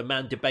film ends with a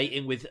man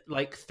debating with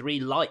like 3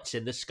 lights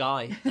in the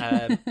sky.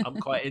 I'm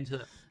quite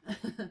into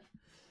that.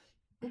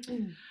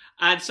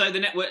 And so the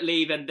network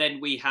leave, and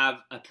then we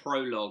have a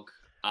prologue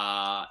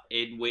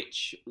in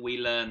which we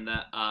learn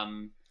that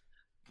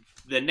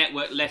the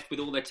network left with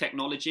all their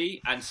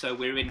technology, and so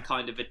we're in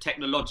kind of a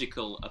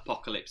technological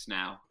apocalypse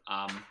now,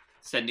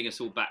 sending us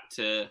all back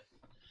to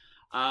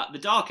the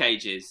Dark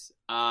Ages.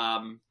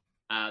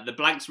 The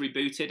Blanks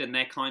rebooted, and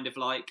they're kind of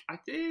like,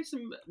 there's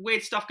some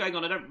weird stuff going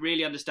on. I don't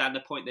really understand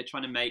the point they're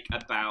trying to make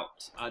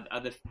about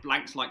are the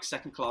Blanks like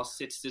second-class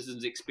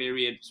citizens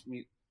experience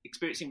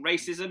experiencing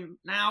racism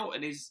now,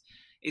 and is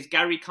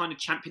Gary kind of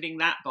championing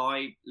that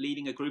by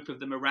leading a group of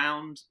them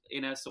around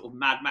in a sort of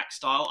Mad Max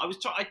style?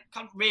 I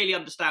can't really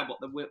understand what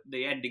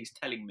the ending's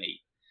telling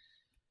me.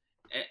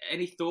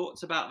 Any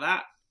thoughts about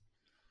that?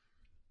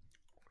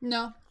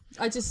 No,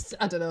 I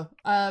don't know.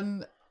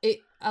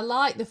 I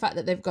like the fact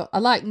that I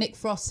like Nick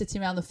Frost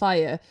sitting around the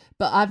fire,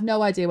 but I have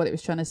no idea what it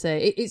was trying to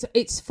say. It's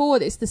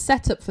the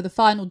setup for the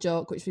final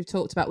joke, which we've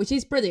talked about, which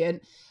is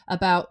brilliant,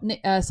 about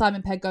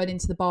Simon Pegg going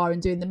into the bar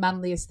and doing the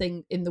manliest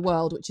thing in the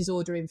world, which is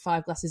ordering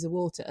 5 glasses of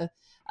water.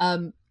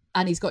 And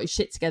he's got his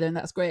shit together, and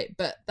that's great.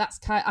 But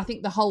I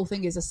think the whole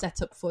thing is a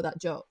setup for that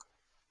joke.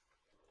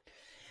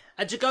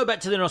 And to go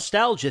back to the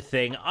nostalgia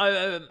thing,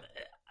 I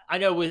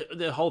know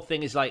the whole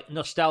thing is like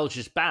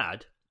nostalgia's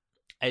bad,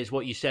 is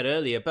what you said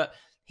earlier, but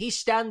he's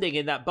standing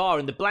in that bar,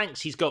 and the blanks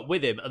he's got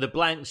with him are the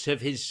blanks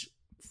of his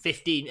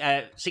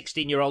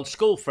 16-year-old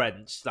school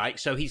friends. Like,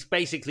 so he's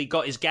basically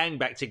got his gang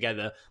back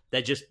together.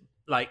 They're just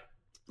like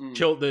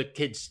the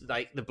kids,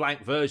 like the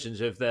blank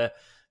versions of the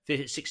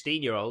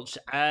 16-year-olds.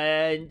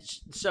 And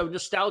so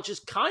nostalgia's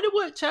kind of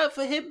worked out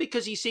for him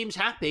because he seems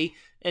happy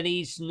and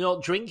he's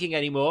not drinking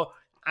anymore,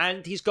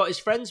 and he's got his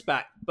friends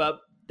back, but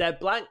they're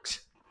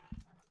blanks.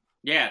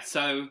 Yeah,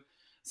 so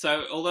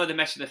although the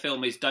message of the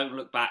film is don't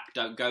look back,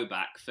 don't go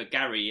back, for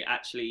Gary,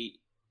 actually,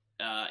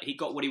 he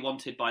got what he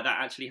wanted by that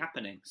actually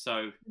happening.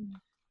 So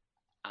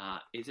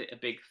is it a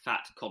big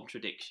fat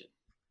contradiction?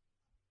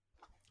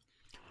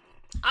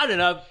 I don't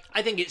know.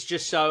 I think it's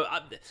just so...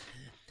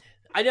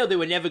 I know they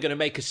were never going to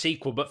make a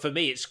sequel, but for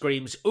me it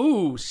screams,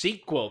 ooh,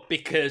 sequel,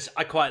 because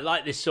I quite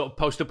like this sort of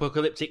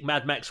post-apocalyptic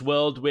Mad Max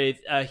world with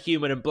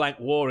human and blank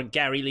war and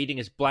Gary leading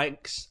his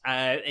blanks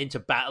into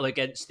battle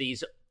against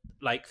these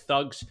like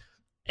thugs.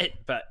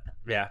 But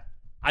yeah,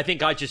 I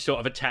think I just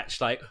sort of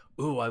attached like,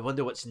 ooh, I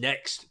wonder what's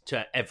next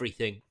to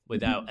everything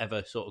without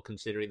ever sort of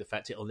considering the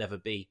fact it'll never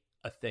be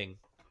a thing.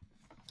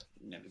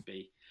 Never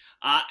be.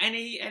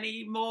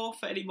 Any more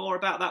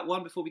about that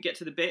one before we get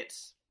to the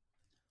bits?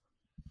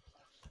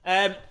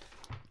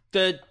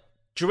 The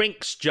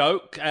drinks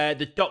joke,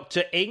 the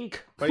Dr. Inc,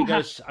 where he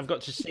goes, I've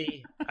got to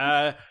see,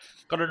 got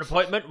an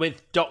appointment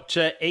with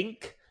Dr.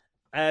 Inc.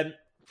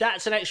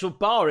 That's an actual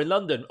bar in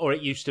London, or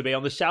it used to be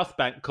on the South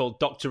Bank, called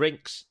Dr.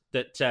 Inks,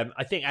 that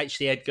I think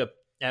actually Edgar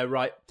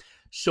Wright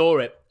saw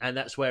it, and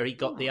that's where he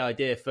got the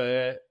idea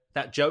for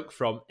that joke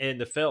from in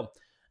the film.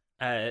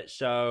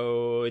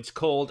 So it's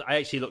called, I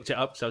actually looked it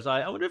up, so I was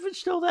like, I wonder if it's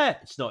still there.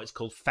 It's not, it's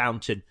called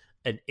Fountain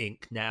and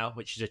Ink now,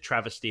 which is a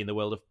travesty in the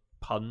world of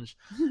puns.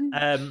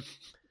 And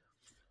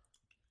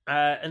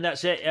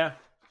that's it, yeah.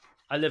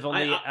 I live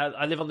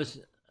on this...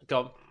 Go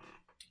on.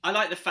 I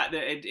like the fact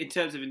that in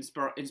terms of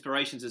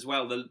inspirations as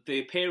well, the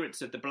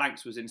appearance of the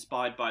blanks was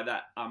inspired by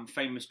that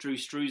famous Drew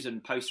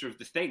Struzan poster of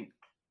The Thing,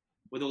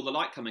 with all the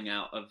light coming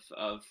out of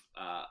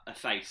a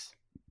face.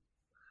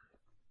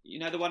 You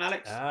know the one,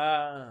 Alex?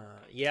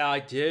 Yeah, I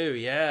do.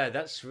 Yeah,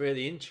 that's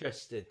really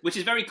interesting. Which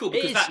is very cool,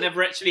 because that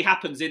never actually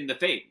happens in The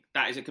Thing.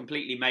 That is a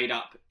completely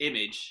made-up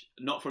image,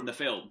 not from the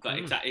film, but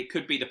it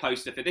could be the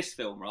poster for this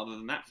film rather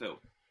than that film.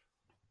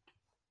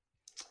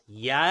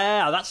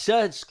 Yeah,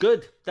 that's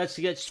good.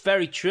 That's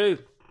very true.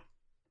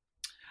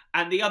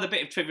 And the other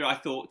bit of trivia I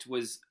thought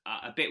was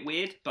a bit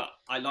weird, but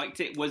I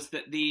liked it, was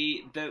that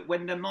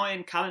when the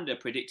Mayan calendar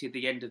predicted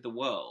the end of the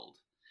world,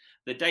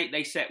 the date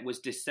they set was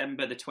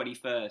December the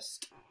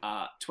 21st,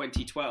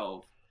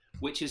 2012,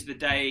 which is the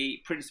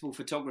day principal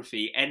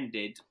photography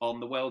ended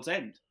on the world's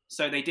end.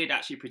 So they did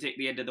actually predict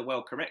the end of the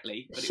world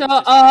correctly. But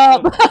Shut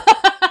up!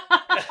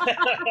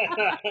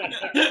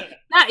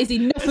 That is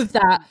enough of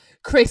that,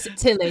 Chris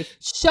Tilly.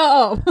 Shut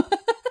up!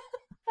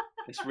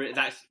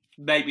 That's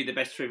maybe the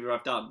best trivia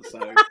I've done, so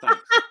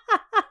thanks.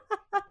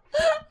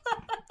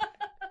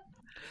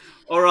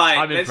 All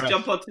right, let's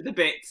jump on to the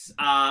bits.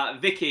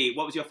 Vicky,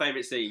 what was your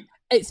favourite scene?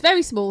 It's a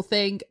very small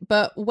thing,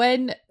 but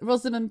when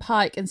Rosamund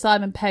Pike and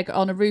Simon Pegg are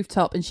on a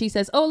rooftop and she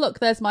says, oh, look,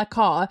 there's my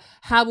car.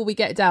 How will we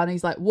get down? And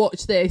he's like,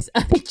 watch this.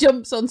 And he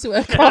jumps onto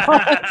her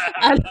car.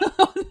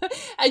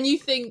 and you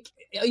think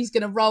he's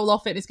going to roll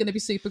off it and it's going to be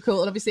super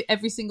cool. And obviously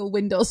every single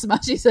window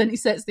smashes and he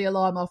sets the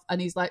alarm off and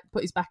he's like,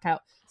 put his back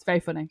out. It's very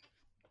funny.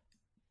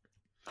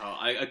 Oh,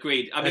 I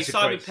agreed. I mean,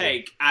 Simon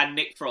Pegg and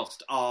Nick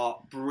Frost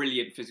are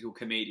brilliant physical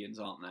comedians,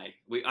 aren't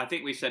they? I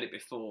think we've said it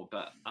before,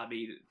 but I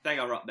mean, they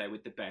are up there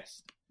with the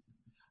best.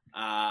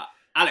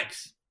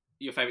 Alex,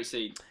 your favourite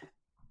scene?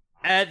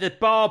 The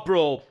bar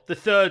brawl, the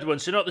third one.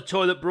 So not the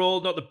toilet brawl,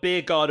 not the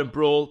beer garden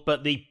brawl,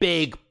 but the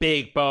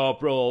big bar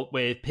brawl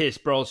with Pierce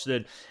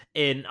Brosnan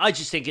in. I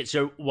just think it's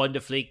a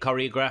wonderfully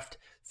choreographed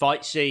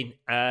fight scene,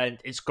 and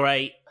it's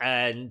great.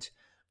 And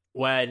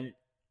when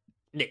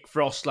Nick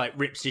Frost like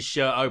rips his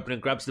shirt open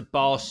and grabs the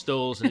bar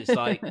stools, and it's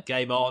like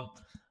game on.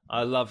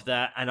 I love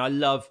that, and I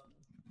love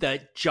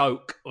the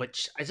joke,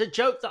 which is a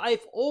joke that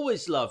I've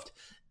always loved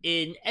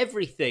in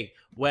everything,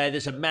 where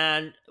there's a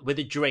man with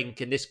a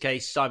drink. In this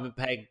case, Simon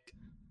Pegg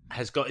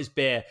has got his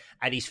beer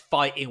and he's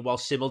fighting while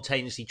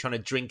simultaneously trying to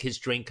drink his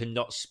drink and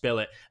not spill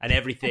it. And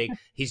everything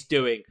he's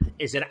doing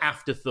is an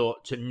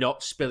afterthought to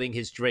not spilling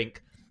his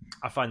drink.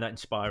 I find that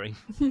inspiring.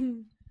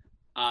 Do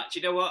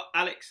you know what,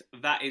 Alex?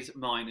 That is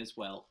mine as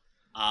well.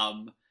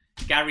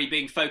 Gary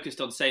being focused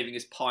on saving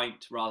his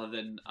pint rather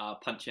than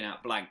punching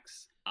out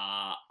blanks.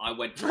 I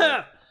went for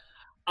it.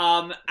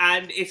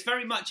 And it's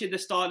very much in the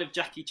style of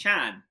Jackie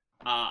Chan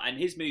and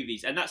his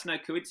movies. And that's no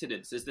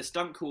coincidence, as the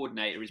stunt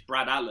coordinator is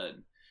Brad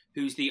Allen,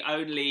 who's the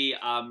only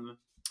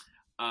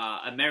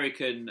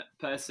American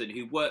person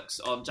who works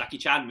on Jackie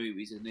Chan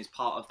movies and is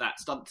part of that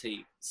stunt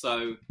team.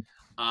 So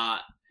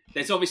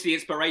there's obviously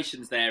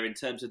inspirations there in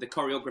terms of the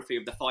choreography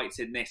of the fights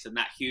in this, and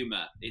that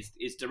humour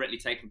is directly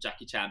taken from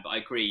Jackie Chan. But I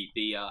agree,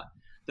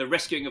 the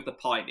rescuing of the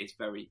pint is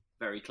very,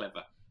 very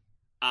clever.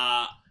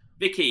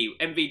 Vicky,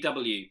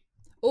 MVW.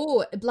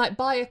 Oh, like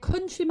by a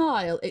country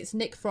mile, it's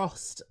Nick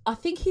Frost. I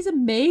think he's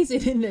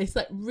amazing in this,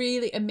 like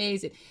really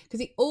amazing,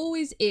 because he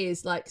always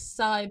is like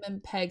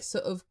Simon Pegg's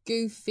sort of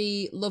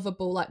goofy,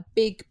 lovable, like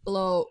big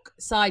bloke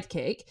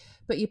sidekick.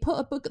 But you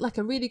put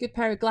a really good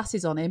pair of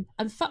glasses on him,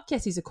 and fuck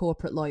yes, he's a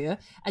corporate lawyer,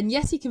 and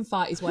yes, he can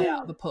fight his way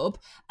out of a pub,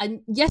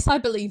 and yes, I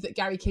believe that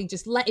Gary King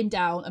just let him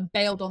down and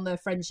bailed on their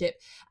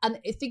friendship. And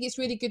I think it's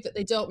really good that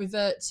they don't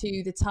revert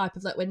to the type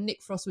of like when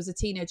Nick Frost was a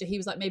teenager, he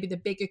was like maybe the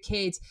bigger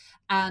kid,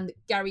 and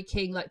Gary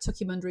King like took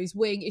him under his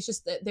wing. It's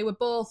just that they were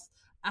both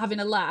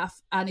having a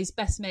laugh, and his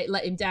best mate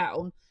let him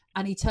down,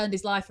 and he turned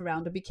his life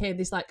around and became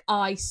this like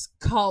ice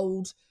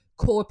cold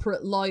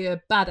corporate lawyer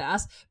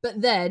badass.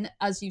 But then,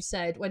 as you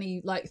said, when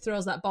he like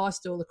throws that bar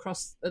stool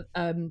across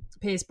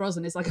Pierce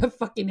Brosnan, it's like, I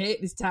fucking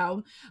hate this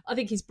town. I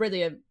think he's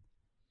brilliant.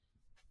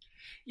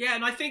 Yeah,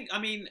 and I think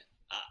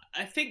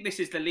this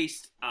is the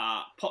least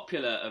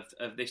popular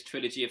of this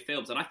trilogy of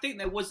films, and I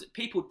think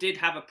people did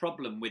have a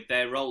problem with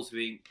their roles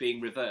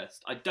being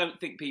reversed. I don't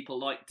think people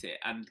liked it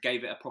and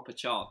gave it a proper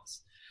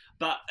chance.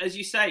 But as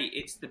you say,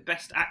 it's the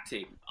best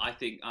acting I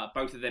think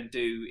both of them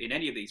do in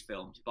any of these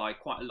films by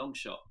quite a long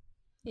shot.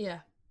 Yeah.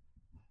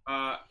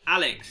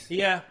 Alex.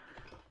 Yeah.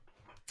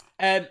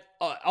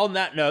 On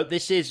that note,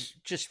 this is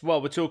just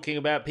while we're talking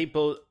about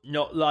people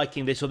not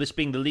liking this or this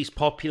being the least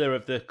popular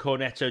of the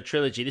Cornetto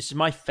trilogy. This is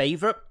my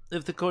favourite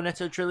of the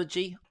Cornetto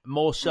trilogy,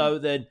 more so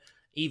than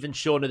even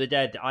Shaun of the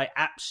Dead. I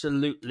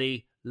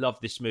absolutely love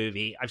this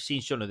movie. I've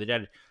seen Shaun of the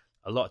Dead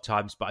a lot of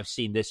times, but I've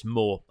seen this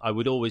more. I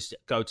would always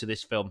go to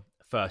this film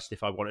first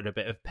if I wanted a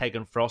bit of Pegg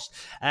and Frost.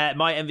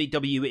 My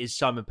MVW is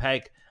Simon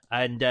Pegg.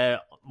 And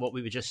what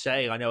we were just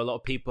saying, I know a lot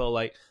of people,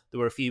 like, there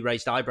were a few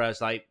raised eyebrows,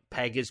 like,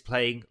 Pegg is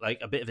playing, like,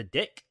 a bit of a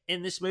dick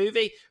in this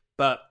movie.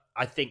 But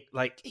I think,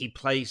 like, he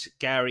plays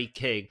Gary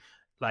King,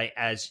 like,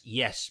 as,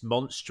 yes,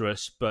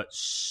 monstrous, but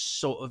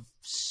sort of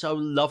so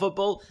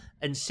lovable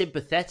and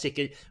sympathetic.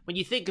 And when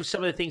you think of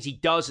some of the things he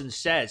does and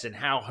says and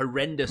how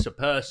horrendous a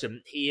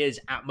person he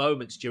is at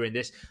moments during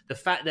this, the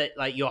fact that,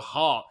 like, your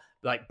heart,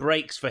 like,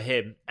 breaks for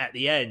him at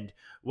the end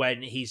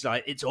when he's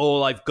like, it's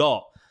all I've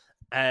got.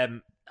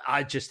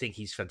 I just think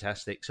he's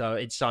fantastic. So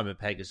it's Simon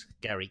Pegg as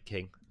Gary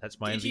King. That's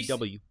my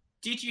MVW.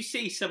 Did you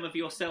see some of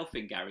yourself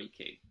in Gary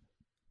King?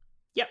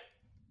 Yep.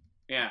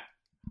 Yeah.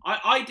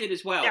 I did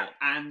as well. Yeah.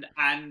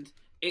 And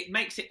it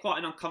makes it quite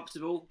an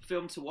uncomfortable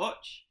film to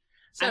watch.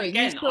 Sorry,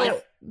 and again,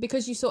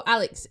 because you saw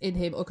Alex in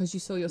him, or because you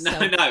saw yourself?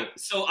 No.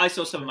 So I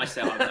saw some of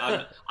myself.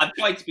 I'm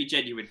trying to be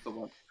genuine for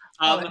once.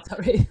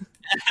 Sorry.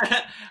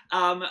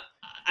 And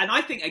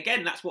I think,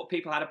 again, that's what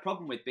people had a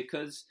problem with,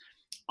 because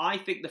I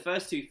think the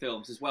first two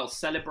films as well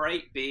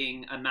celebrate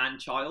being a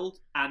man-child,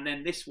 and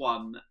then this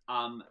one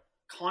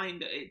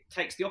it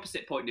takes the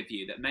opposite point of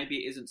view, that maybe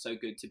it isn't so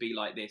good to be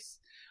like this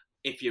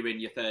if you're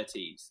in your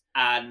 30s.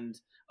 And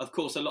of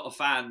course, a lot of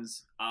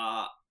fans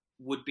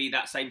would be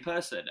that same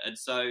person, and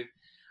so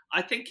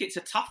I think it's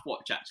a tough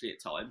watch actually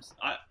at times.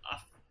 I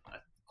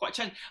quite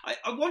challenging.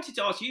 I wanted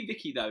to ask you,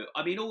 Vicky, though.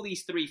 I mean, all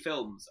these three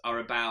films are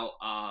about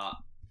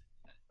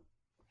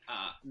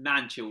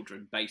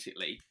man-children,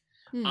 basically.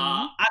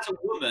 As a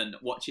woman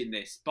watching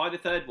this, by the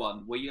third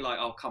one, were you like,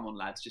 oh, come on,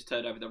 lads, just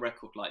turn over the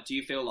record? Like, do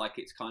you feel like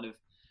it's kind of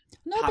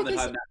hammered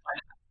home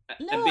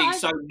and being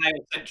so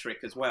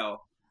male-centric as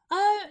well?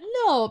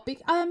 No,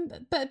 but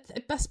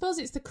I suppose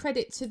it's the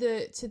credit to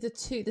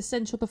the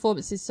central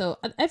performances. So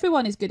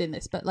everyone is good in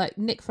this, but like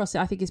Nick Frost,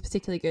 I think, is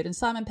particularly good, and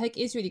Simon Pegg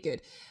is really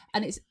good.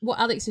 And it's what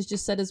Alex has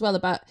just said as well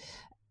about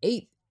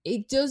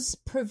it does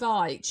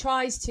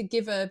tries to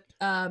give a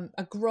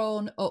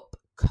grown-up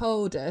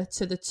coda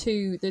to the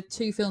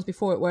two films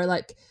before it, where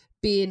like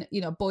being, you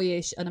know,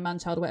 boyish and a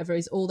man-child or whatever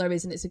is all there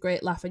is, and it's a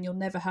great laugh and you'll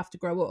never have to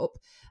grow up.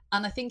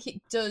 And I think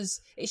it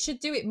should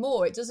do it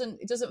more. It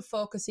doesn't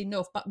focus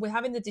enough, but we're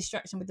having the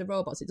distraction with the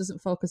robots. It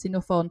doesn't focus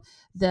enough on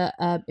the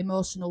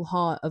emotional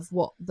heart of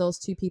what those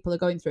two people are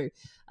going through.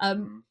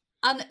 And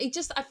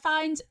I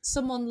find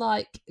someone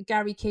like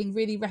Gary King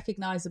really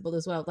recognisable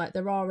as well. Like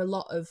there are a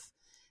lot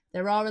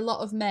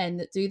of men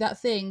that do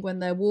that thing when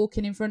they're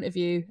walking in front of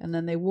you and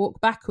then they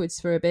walk backwards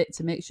for a bit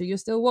to make sure you're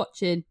still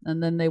watching,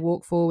 and then they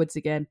walk forwards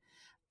again.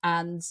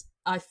 And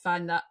I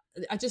find that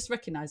I just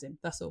recognise him.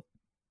 That's all.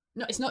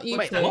 No, it's not you.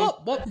 Wait,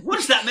 what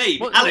does that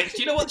mean, Alex?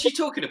 Do you know what she's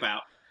talking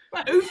about?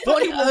 Who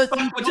fucking walks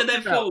backwards and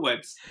then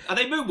forwards? Are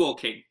they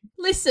moonwalking?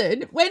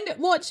 Listen,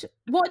 watch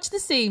the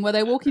scene where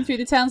they're walking through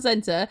the town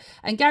centre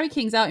and Gary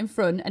King's out in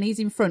front and he's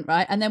in front,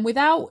 right? And then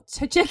without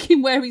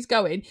checking where he's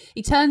going,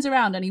 he turns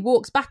around and he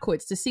walks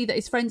backwards to see that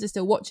his friends are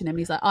still watching him. And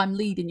he's like, I'm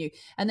leading you.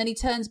 And then he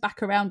turns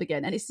back around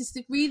again. And it's this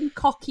really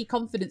cocky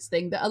confidence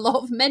thing that a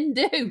lot of men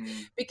do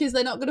because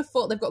they're not going to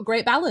fall. They've got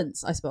great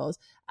balance, I suppose,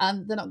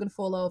 and they're not going to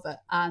fall over.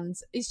 And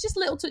it's just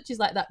little touches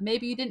like that.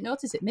 Maybe you didn't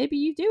notice it. Maybe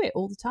you do it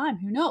all the time.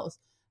 Who knows?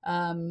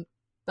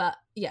 But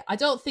yeah, I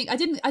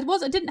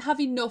didn't have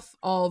enough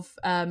of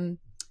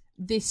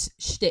this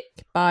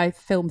shtick by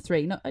film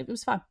 3. No, it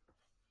was fine.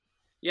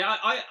 Yeah,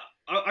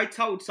 I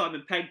told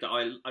Simon Pegg that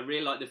I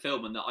really liked the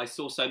film and that I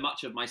saw so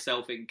much of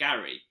myself in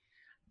Gary,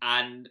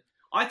 and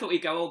I thought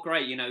he'd go, oh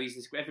great, he's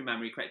this everyman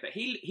really great, but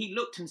he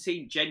looked and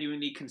seemed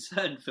genuinely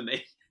concerned for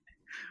me,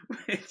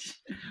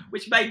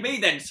 which made me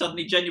then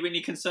suddenly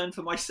genuinely concerned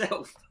for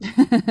myself.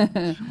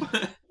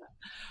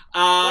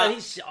 Well,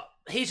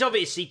 he's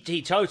obviously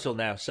teetotal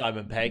now,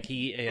 Simon Pegg.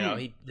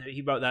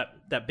 He wrote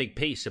that big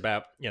piece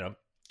about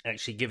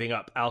actually giving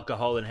up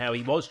alcohol and how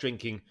he was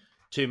drinking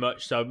too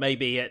much. So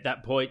maybe at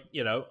that point,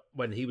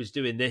 when he was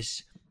doing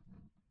this,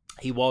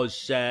 he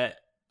was.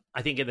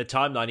 I think in the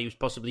timeline he was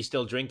possibly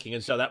still drinking,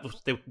 and so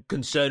the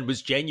concern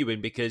was genuine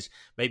because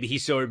maybe he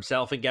saw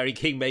himself in Gary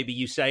King. Maybe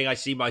you saying, "I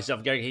see myself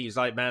in Gary King." He's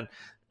like, "Man,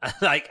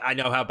 I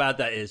know how bad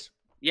that is."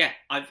 Yeah,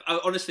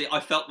 honestly I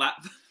felt that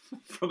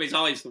from his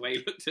eyes the way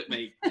he looked at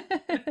me.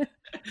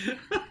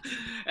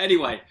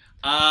 Anyway,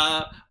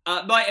 my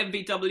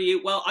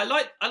MVW. Well, I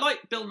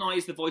like Bill Nye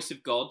as the voice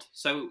of God.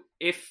 So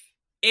if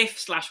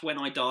 / when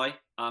I die,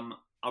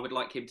 I would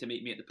like him to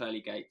meet me at the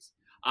pearly gates.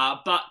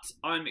 But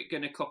I'm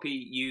going to copy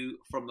you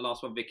from the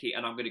last one, Vicky,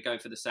 and I'm going to go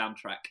for the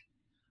soundtrack.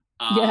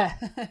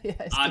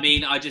 I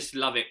mean, I just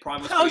love it.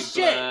 Primal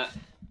Scream,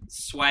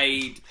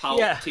 Suede,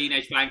 Pulp,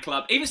 Teenage Fan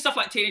Club, even stuff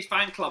like Teenage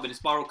Fan Club and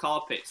Spiral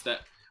Carpets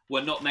that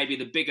were not maybe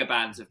the bigger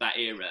bands of that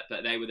era,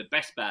 but they were the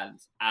best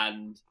bands.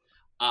 And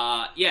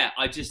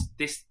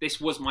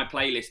this was my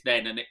playlist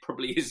then, and it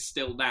probably is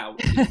still now.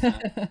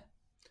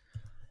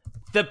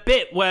 The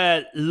bit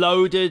where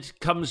Loaded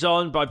comes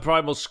on by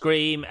Primal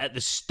Scream at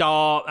the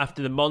start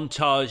after the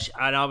montage,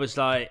 and I was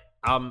like,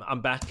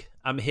 I'm back.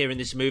 I'm here in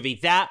this movie.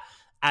 That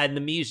and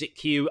the music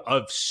cue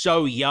of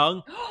So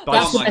Young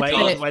by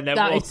Suede when they're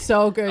that is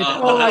so good.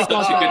 Oh my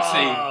God. Such a good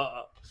scene.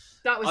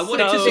 That was I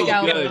wanted so to sort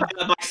of good.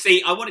 be my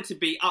seat. I wanted to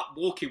be up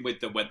walking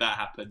with them when that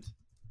happened.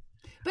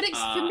 But it's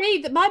for me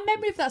that my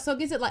memory of that song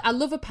isn't like I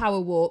love a power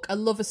walk, I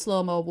love a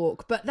slow mo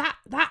walk, but that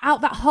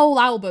whole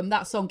album,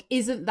 that song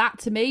isn't that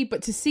to me.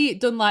 But to see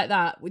it done like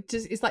that,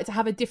 it's like to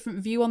have a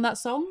different view on that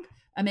song.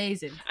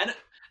 Amazing.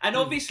 And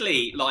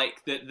obviously,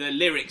 like the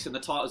lyrics and the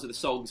titles of the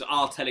songs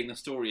are telling the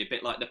story a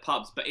bit like the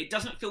Pubs, but it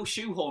doesn't feel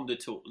shoehorned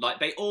at all. Like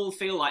they all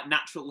feel like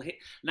natural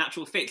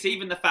fits.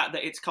 Even the fact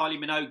that it's Kylie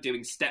Minogue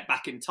doing "Step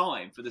Back in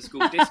Time" for the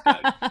school disco,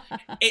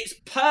 it's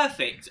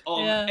perfect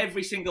on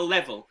every single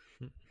level.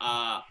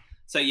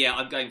 So yeah,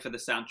 I'm going for the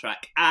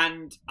soundtrack.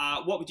 And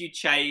what would you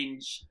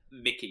change,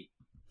 Vicky?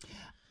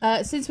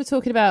 Since we're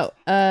talking about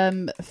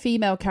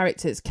female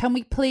characters, can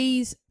we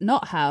please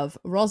not have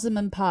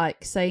Rosamund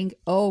Pike saying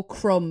 "Oh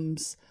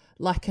crumbs"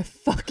 like a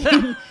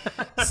fucking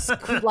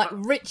like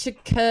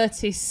Richard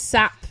Curtis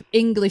sap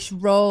English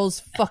Rose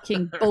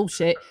fucking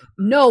bullshit?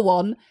 No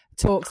one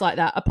talks like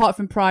that apart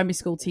from primary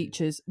school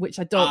teachers, which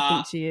I don't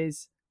think she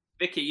is.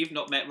 Vicky, you've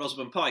not met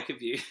Rosamund Pike,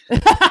 have you?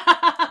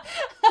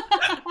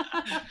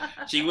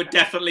 She would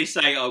definitely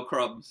say "Oh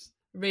crumbs."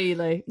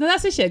 Really? No,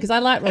 that's a shame because I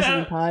like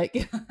Rosamund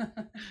Pike.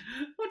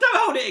 Well, don't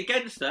hold it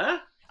against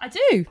her. I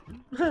do.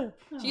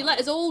 She let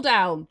us all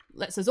down.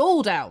 Lets us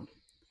all down.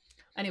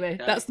 Anyway,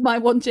 that's my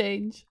one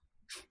change.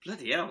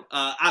 Bloody hell.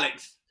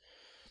 Alex?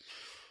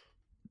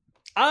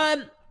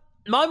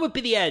 Mine would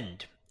be the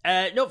end.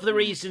 Not for the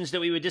reasons that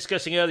we were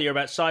discussing earlier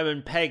about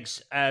Simon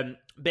Pegg's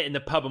bit in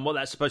the pub and what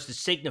that's supposed to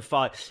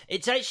signify.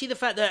 It's actually the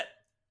fact that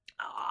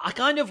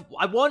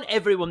I want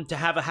everyone to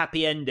have a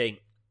happy ending,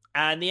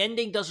 and the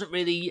ending doesn't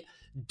really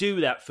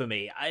do that for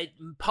me. It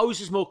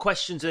poses more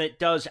questions than it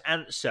does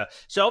answer.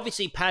 So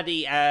obviously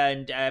Paddy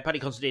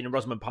Considine and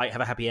Rosamund Pike have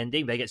a happy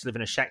ending. They get to live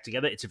in a shack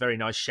together. It's a very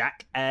nice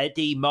shack.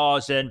 Dee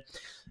Marsden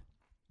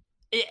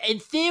in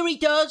theory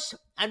does,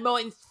 and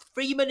Martin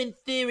Freeman in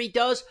theory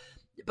does.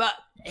 But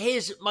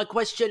here's my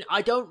question.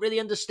 I don't really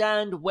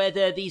understand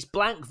whether these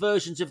blank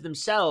versions of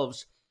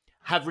themselves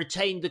have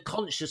retained the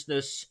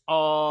consciousness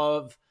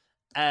of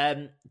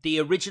the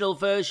original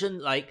version.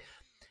 Like,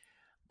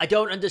 I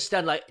don't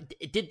understand. Like,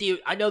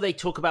 I know they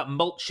talk about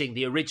mulching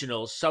the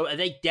originals. So are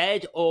they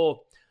dead,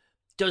 or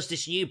does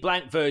this new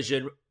blank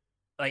version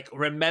like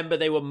remember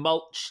they were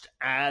mulched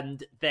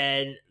and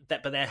then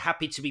but they're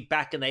happy to be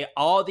back and they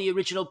are the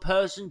original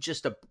person,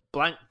 just a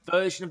blank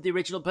version of the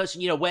original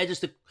person? You know, where does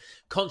the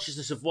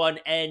consciousness of one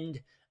end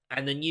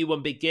and the new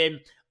one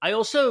begin? I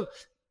also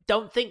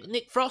don't think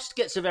Nick Frost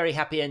gets a very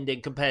happy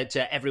ending compared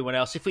to everyone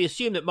else. If we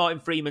assume that Martin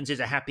Freeman's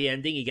is a happy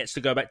ending, he gets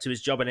to go back to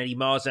his job, and Eddie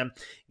Marsden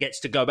gets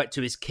to go back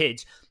to his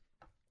kids.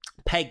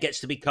 Peg gets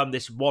to become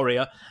this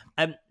warrior.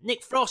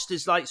 Nick Frost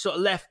is like sort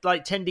of left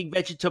like tending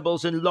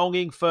vegetables and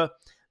longing for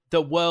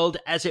the world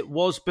as it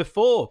was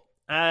before.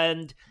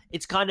 And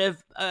it's kind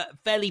of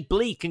fairly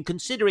bleak. And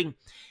considering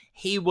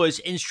he was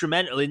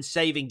instrumental in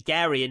saving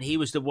Gary and he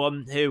was the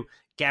one who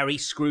Gary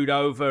screwed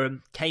over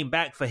and came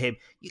back for him,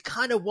 you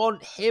kind of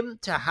want him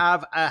to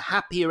have a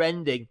happier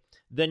ending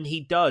than he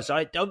does.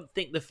 I don't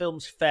think the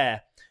film's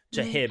fair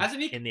to him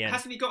in the end.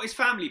 Hasn't he got his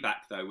family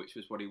back, though, which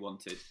was what he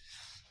wanted?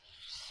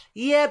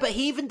 Yeah, but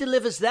he even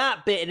delivers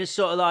that bit and it's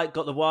sort of like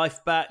got the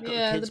wife back, got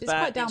the kids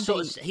back. Quite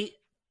downbeat.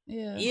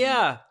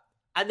 Yeah.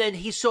 And then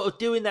he's sort of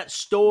doing that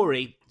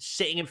story,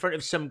 sitting in front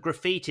of some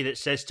graffiti that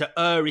says to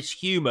err is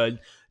human,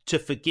 to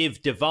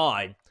forgive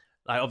divine.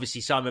 Like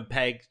obviously Simon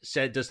Pegg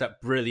does that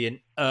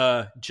brilliant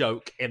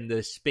joke in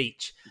the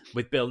speech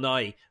with Bill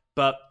Nighy,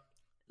 but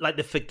like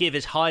the forgive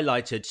is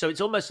highlighted. So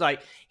it's almost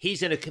like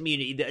he's in a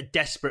community that are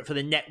desperate for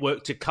the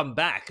network to come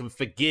back and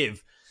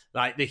forgive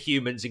like the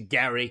humans and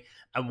Gary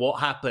and what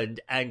happened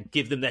and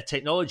give them their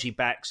technology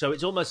back. So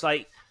it's almost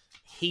like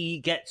he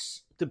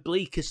gets the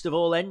bleakest of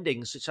all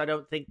endings, which I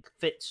don't think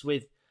fits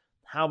with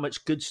how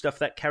much good stuff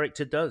that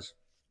character does.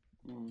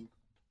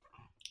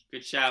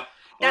 Good shout.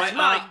 That's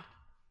right,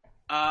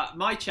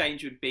 my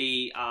change would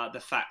be the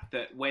fact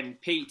that when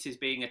Pete is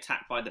being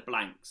attacked by the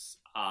blanks,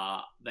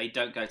 they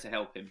don't go to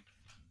help him.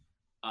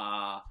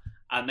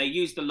 And they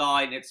use the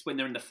line, it's when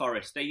they're in the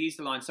forest, they use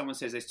the line, someone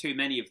says there's too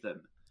many of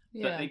them.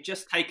 But they've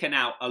just taken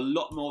out a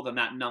lot more than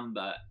that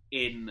number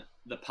in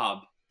the pub.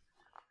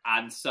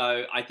 And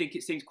so I think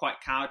it seems quite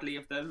cowardly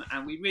of them.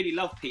 And we really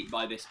love Pete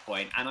by this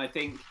point. And I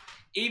think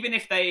even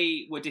if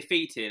they were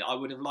defeated, I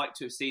would have liked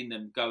to have seen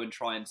them go and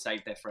try and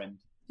save their friend.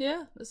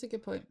 Yeah, that's a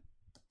good point.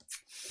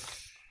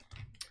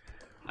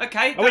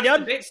 Okay, are we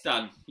done? The bit's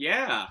done.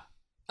 Yeah.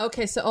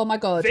 Okay, so, oh my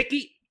God.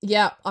 Vicky?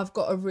 Yeah, I've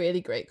got a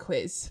really great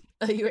quiz.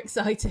 Are you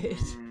excited?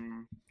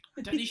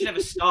 I don't think you should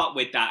ever start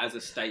with that as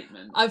a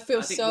statement. I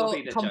feel so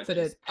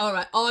confident. All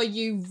right, are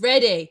you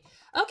ready?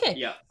 Okay,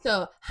 yeah.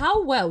 So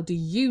how well do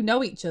you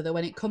know each other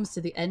when it comes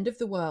to the end of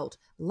the world?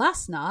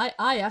 Last night,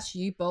 I asked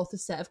you both a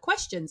set of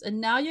questions, and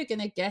now you're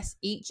going to guess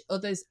each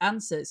other's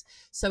answers.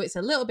 So it's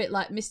a little bit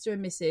like Mr.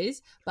 and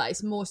Mrs., but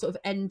it's more sort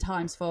of end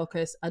times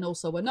focus, and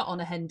also we're not on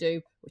a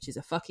Hindu, which is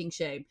a fucking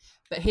shame.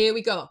 But here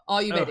we go.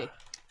 Are you ready?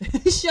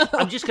 Shut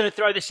up. I'm just going to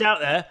throw this out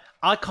there.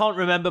 I can't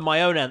remember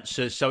my own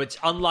answers, so it's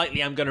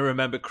unlikely I'm going to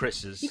remember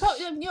Chris's.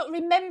 You're not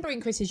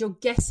remembering Chris's, you're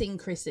guessing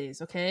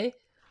Chris's, okay?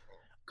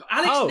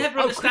 Alex never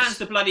understands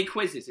the bloody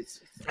quizzes. It's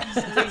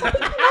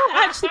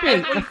actually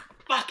every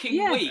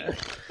fucking week.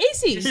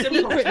 Is he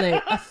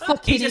secretly a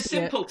fucking He's a idiot?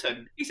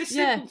 simpleton. He's a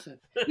simpleton.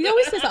 Yeah. He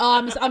always says,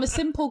 "Oh, I'm a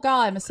simple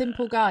guy. I'm a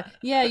simple guy."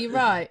 Yeah, you're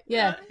right.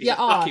 Yeah, He's a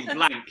fucking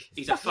blank.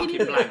 He's a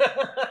fucking blank.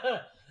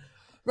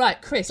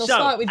 Right, Chris. I'll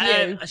start with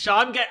you. So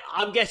I'm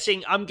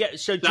guessing.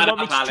 So do you want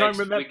me to try and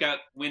remember?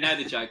 We know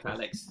the joke,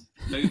 Alex.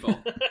 Move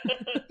on.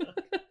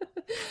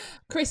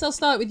 Chris, I'll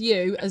start with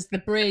you as the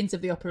brains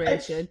of the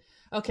operation.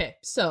 Okay,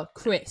 so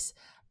Chris,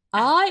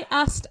 I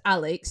asked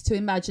Alex to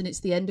imagine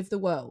it's the end of the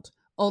world,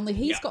 only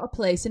he's got a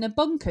place in a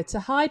bunker to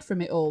hide from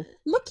it all.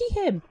 Lucky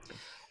him.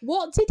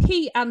 What did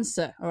he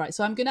answer? All right,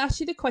 so I'm going to ask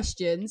you the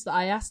questions that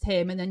I asked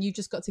him, and then you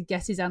just got to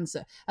guess his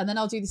answer. And then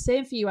I'll do the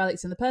same for you,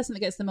 Alex, and the person that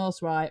gets the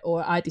most right,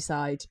 or I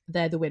decide,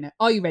 they're the winner.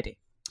 Are you ready?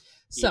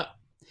 So,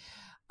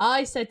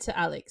 I said to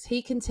Alex,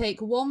 he can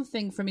take one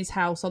thing from his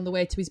house on the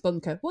way to his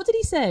bunker. What did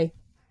he say?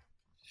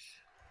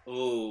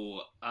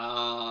 Oh,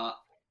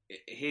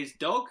 his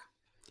dog?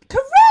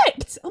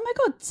 Correct! Oh my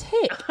God,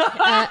 tick.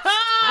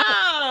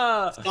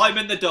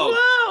 Simon the dog.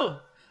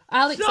 Wow!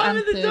 Alex Simon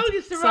answered. the dog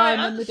is the right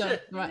Simon answer. the dog,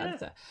 right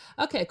answer.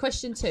 Okay,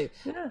 question 2.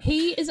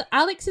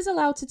 Alex is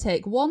allowed to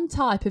take one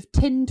type of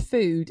tinned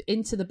food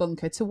into the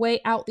bunker to wait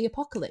out the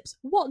apocalypse.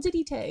 What did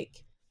he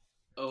take?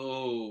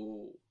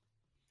 Oh,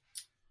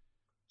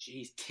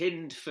 geez,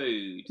 tinned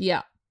food.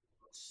 Yeah.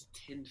 What's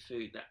tinned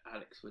food that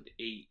Alex would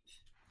eat?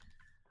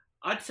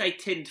 I'd say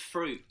tinned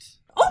fruit.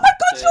 Oh my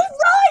God, you're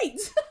right!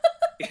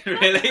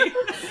 Really?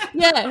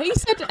 Yeah, he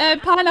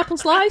said pineapple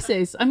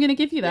slices. I'm going to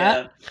give you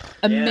that. Yeah.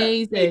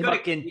 Amazing. You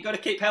got to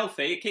keep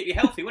healthy. It'd keep you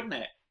healthy, wouldn't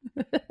it?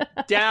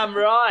 Damn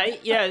right.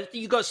 Yeah,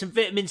 you got some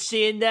vitamin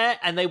C in there,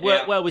 and they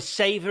work well with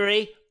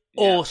savoury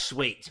or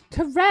sweet.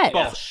 Correct.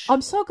 Bosh.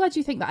 I'm so glad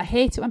you think that. I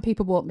hate it when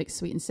people won't mix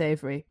sweet and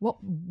savoury. What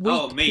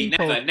weak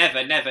people.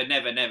 Never.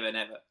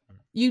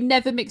 You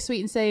never mix sweet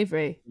and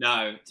savoury?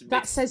 No,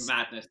 that says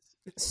madness.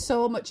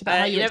 So much about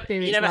how you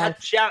experience You never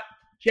life. had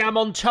jam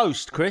on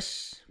toast,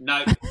 Chris?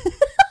 No.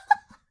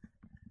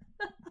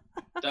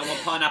 Don't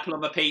want pineapple on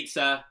my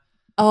pizza.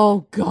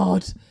 Oh,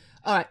 God.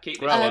 All right.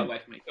 Keep the away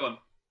from me. Go on.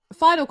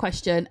 Final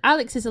question.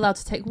 Alex is allowed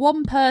to take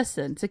one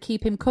person to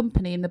keep him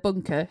company in the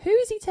bunker. Who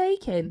is he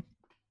taking?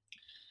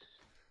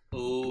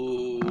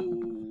 Oh,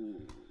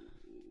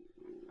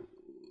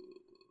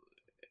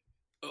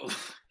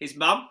 his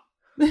mum?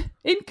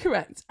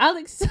 Incorrect.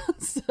 Alex's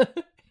answer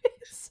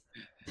is...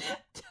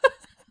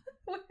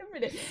 Wait a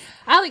minute.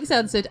 Alex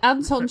answered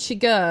Anton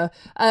Chigurh.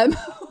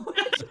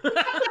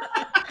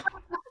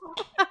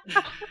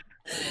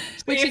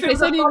 Which, if in it case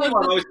was a anyone funny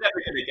one, I was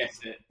never going to guess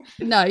it.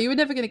 No, you were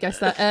never going to guess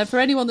that. For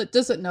anyone that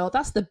doesn't know,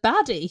 that's the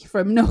baddie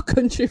from No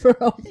Country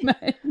for Old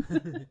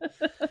Men.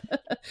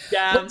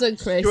 Damn well done,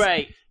 Chris.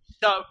 straight.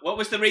 So, what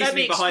was the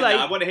reasoning behind that?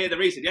 I want to hear the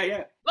reason.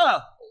 Yeah.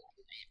 Well,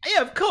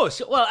 yeah, of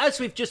course. Well, as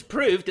we've just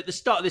proved at the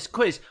start of this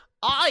quiz,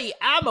 I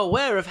am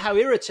aware of how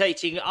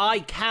irritating I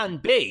can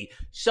be.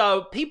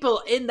 So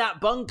people in that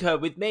bunker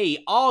with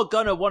me are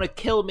going to want to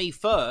kill me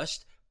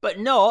first, but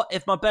not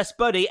if my best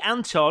buddy,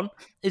 Anton,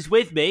 is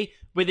with me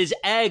with his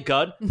air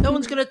gun. No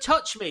one's going to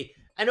touch me.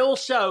 And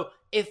also,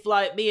 if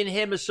like me and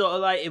him are sort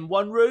of like in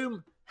one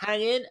room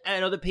hanging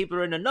and other people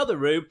are in another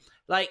room,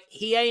 like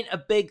he ain't a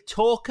big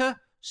talker.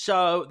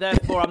 So,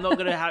 therefore, I'm not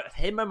going to have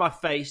him in my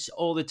face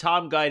all the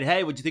time going,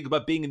 hey, what do you think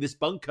about being in this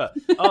bunker?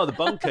 Oh, the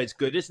bunker is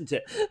good, isn't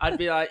it? I'd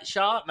be like,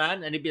 shut up,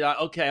 man. And he'd be like,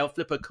 okay, I'll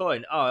flip a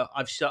coin. Oh,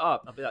 I've shut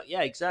up. I'd be like,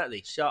 yeah,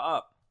 exactly. Shut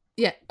up.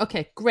 Yeah,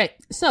 okay, great.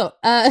 So,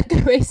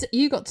 Chris,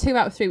 you got 2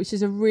 out of 3, which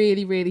is a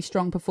really, really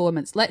strong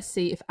performance. Let's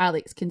see if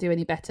Alex can do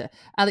any better.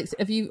 Alex,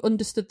 have you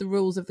understood the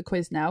rules of the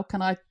quiz now?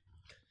 Can I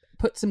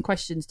put some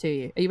questions to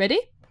you? Are you ready?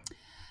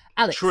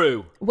 Alex.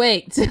 True.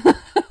 Wait.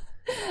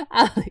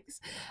 Alex,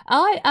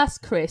 I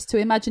asked Chris to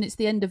imagine it's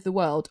the end of the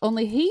world,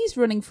 only he's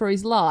running for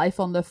his life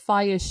on the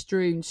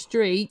fire-strewn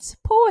streets.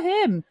 Poor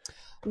him.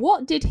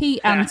 What did he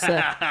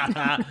answer?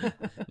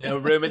 No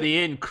room at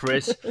the inn,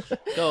 Chris.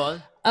 Go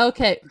on.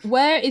 Okay,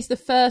 where is the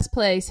first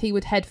place he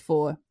would head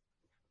for?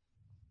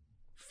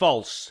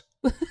 False.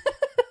 Do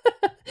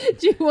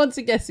you want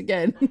to guess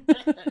again?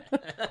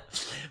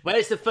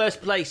 Where's the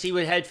first place he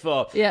would head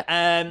for?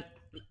 Yeah.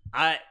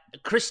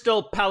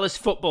 Crystal Palace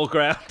Football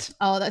Ground.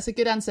 Oh, that's a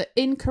good answer.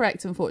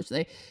 Incorrect,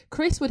 unfortunately.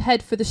 Chris would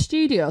head for the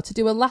studio to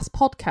do a last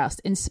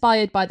podcast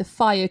inspired by the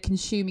fire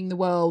consuming the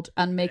world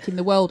and making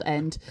the world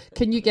end.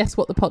 Can you guess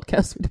what the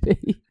podcast would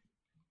be?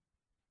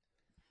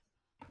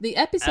 The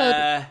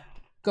episode...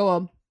 Go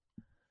on.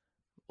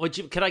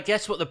 Can I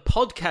guess what the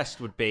podcast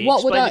would be? What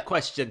Explain would the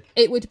question.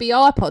 It would be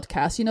our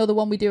podcast, you know, the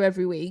one we do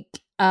every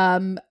week.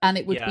 And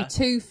it would be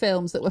 2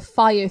 films that were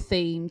fire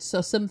themed,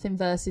 so something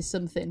versus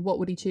something. What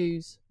would he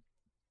choose?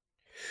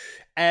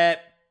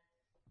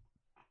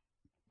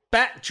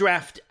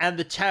 Backdraft and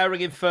the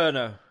Towering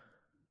Inferno.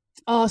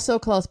 Oh, so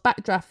close.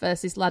 Backdraft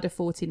versus Ladder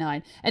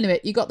 49. Anyway,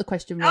 you got the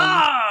question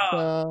wrong.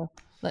 So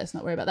let's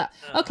not worry about that.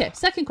 Okay,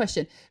 second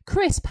question.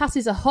 Chris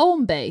passes a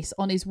home base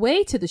on his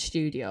way to the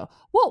studio.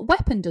 What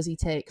weapon does he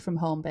take from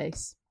home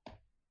base?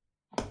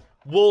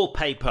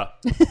 Wallpaper.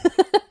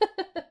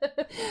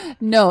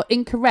 No,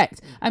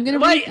 incorrect. I'm going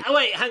to wait,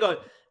 hang on.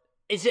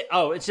 Is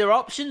there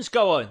options?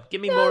 Go on.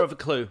 Give me more of a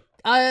clue.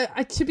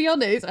 I to be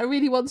honest, I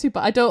really want to,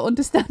 but I don't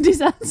understand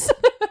his answer.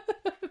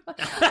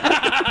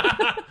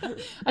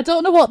 I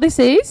don't know what this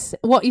is.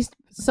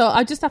 So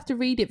I just have to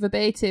read it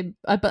verbatim,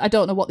 but I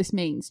don't know what this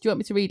means. Do you want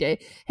me to read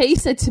it? He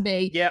said to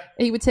me,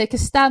 he would take a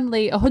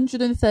Stanley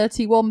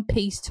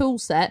 131-piece tool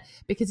set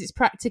because it's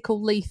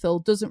practical, lethal,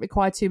 doesn't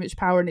require too much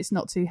power, and it's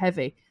not too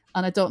heavy.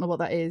 And I don't know what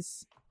that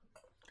is.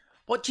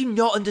 What do you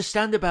not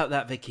understand about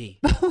that, Vicky?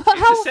 It's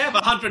a set of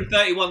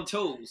 131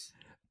 tools.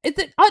 I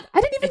didn't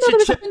even know there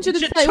was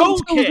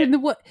 131 tools in the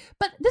world.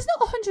 But there's not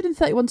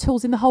 131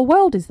 tools in the whole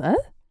world, is there?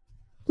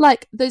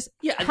 Like, there's...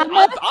 Yeah,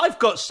 I've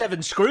got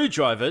 7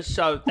 screwdrivers,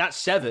 so that's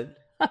 7.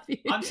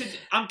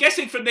 I'm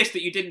guessing from this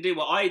that you didn't do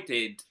what I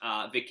did,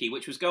 Vicky,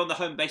 which was go on the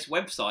home base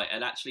website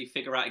and actually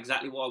figure out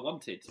exactly what I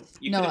wanted.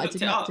 No, I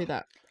did not do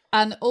that.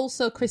 And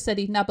also, Chris said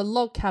he'd nab a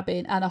log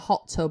cabin and a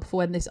hot tub for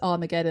when this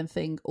Armageddon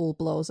thing all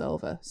blows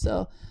over.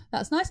 So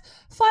that's nice.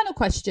 Final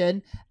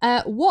question.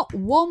 What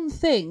one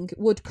thing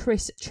would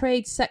Chris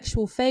trade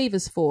sexual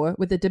favours for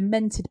with a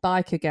demented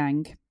biker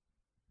gang?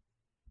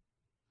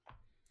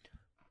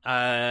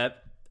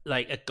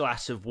 Like a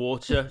glass of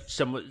water,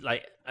 someone's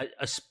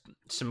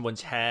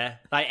hair,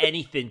 like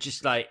anything,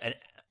 just like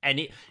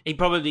any. He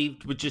probably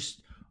would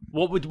just.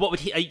 What would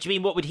he? Do you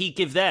mean what would he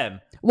give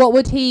them? What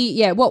would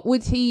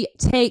he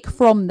take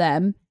from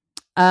them?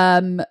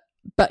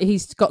 But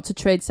he's got to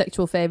trade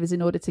sexual favours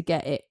in order to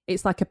get it.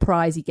 It's like a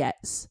prize he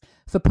gets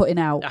for putting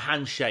out a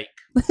handshake.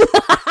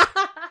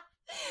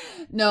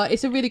 No,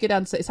 it's a really good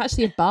answer. It's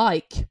actually a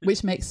bike,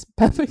 which makes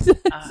perfect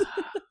sense.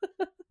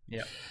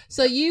 Yeah.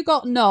 So you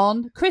got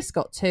none. Chris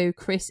got 2.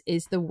 Chris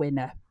is the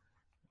winner.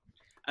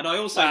 And I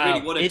also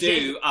really want to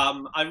do.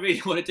 I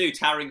really want to do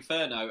Towering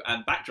Inferno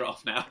and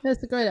Backdraft now.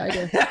 That's a great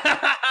idea.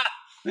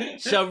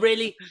 So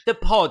really, the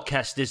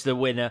podcast is the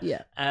winner.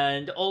 Yeah.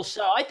 And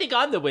also, I think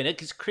I'm the winner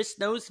because Chris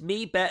knows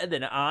me better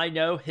than I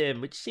know him,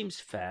 which seems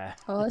fair.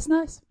 Oh, that's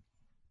nice.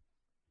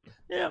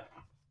 Yeah.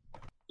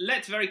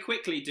 Let's very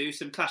quickly do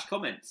some Clash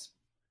comments.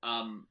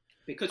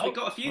 Because we've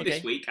got a few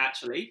this week,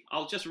 actually.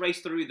 I'll just race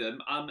through them.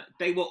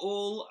 They were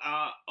all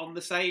on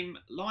the same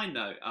line,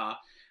 though.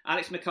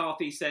 Alex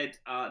McCarthy said,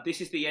 this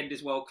is the end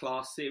is world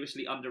class,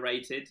 seriously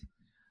underrated.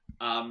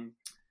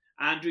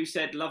 Andrew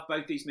said, love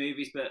both these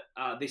movies, but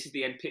this is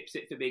the end pips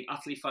it for being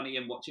utterly funny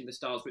and watching the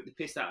stars rip the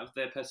piss out of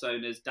their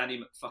personas. Danny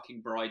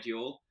McFucking Bride,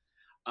 y'all.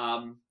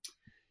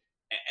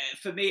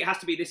 For me, it has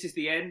to be This Is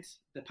the End.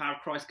 The power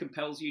of Christ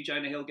compels you.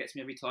 Jonah Hill gets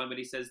me every time when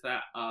he says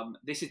that.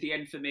 This is the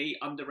end for me,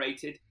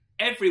 underrated.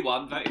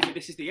 Everyone voted for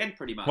This Is the End,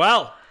 pretty much.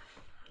 Well,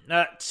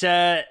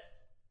 that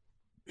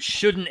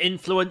shouldn't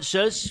influence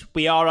us.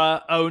 We are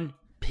our own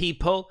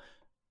people.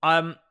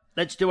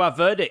 Let's do our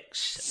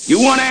verdicts.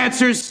 You want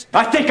answers?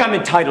 I think I'm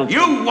entitled.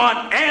 You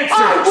want answers?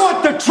 I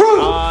want the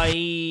truth!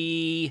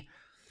 I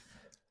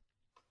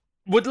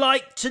would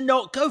like to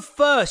not go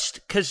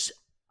first, because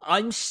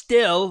I'm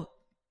still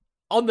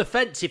on the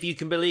fence, if you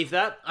can believe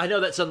that. I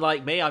know that's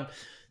unlike me. I'm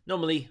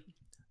normally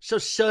so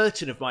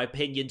certain of my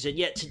opinions, and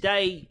yet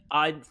today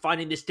I'm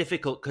finding this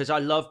difficult because I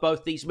love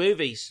both these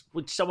movies.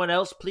 Would someone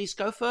else please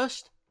go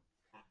first?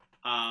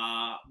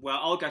 Well,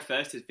 I'll go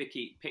first as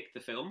Vicky picked the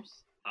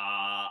films.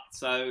 I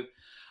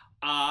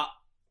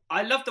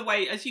love the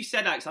way, as you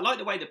said, Alex, I like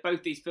the way that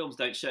both these films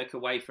don't shirk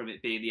away from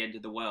it being the end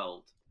of the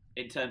world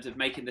in terms of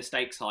making the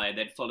stakes higher and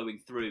then following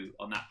through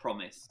on that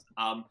promise.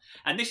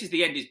 And This Is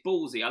the End is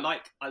ballsy. I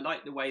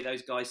like the way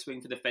those guys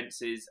swing for the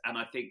fences, and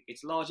I think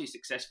it's largely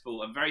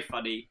successful and very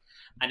funny,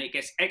 and it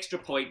gets extra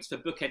points for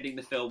bookending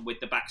the film with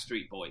the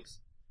Backstreet Boys.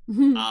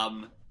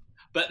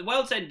 But The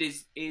World's End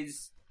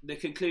is the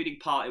concluding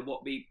part in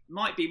what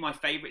might be my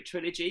favourite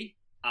trilogy.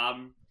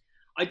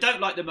 I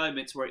don't like the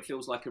moments where it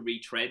feels like a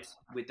retread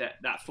with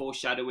that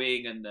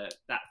foreshadowing and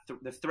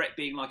the threat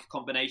being like a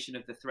combination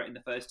of the threat in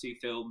the first two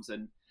films.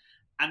 And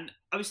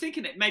I was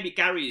thinking that maybe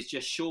Gary is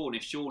just Sean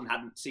if Sean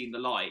hadn't seen the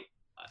light,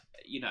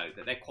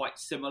 that they're quite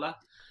similar.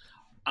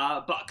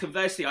 But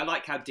conversely, I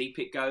like how deep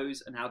it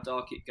goes and how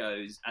dark it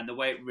goes and the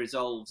way it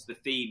resolves the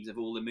themes of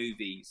all the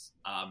movies.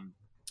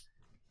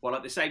 While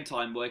at the same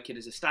time working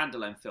as a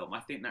standalone film. I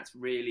think that's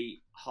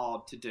really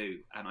hard to do,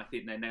 and I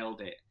think they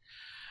nailed it.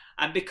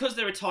 And because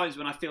there are times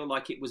when I feel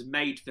like it was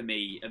made for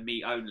me and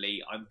me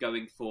only, I'm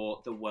going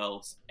for The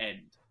World's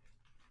End.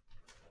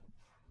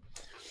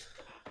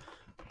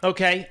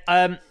 Okay,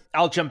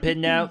 I'll jump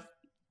in now,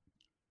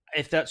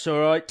 if that's all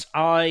right.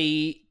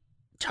 I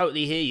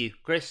totally hear you,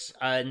 Chris,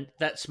 and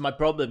that's my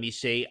problem, you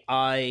see.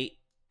 I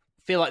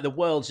feel like The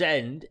World's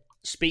End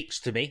speaks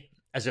to me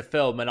as a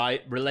film, and I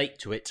relate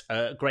to it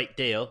a great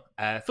deal,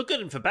 for good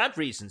and for bad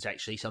reasons,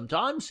 actually,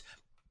 sometimes.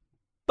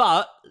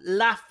 But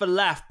laugh for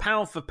laugh,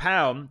 pound for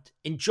pound,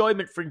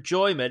 enjoyment for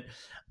enjoyment,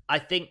 I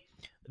think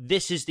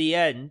This Is the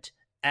End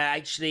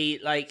actually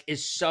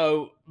is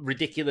so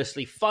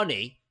ridiculously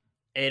funny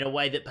in a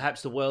way that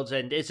perhaps The World's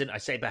End isn't. I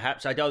say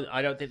perhaps. I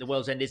don't think The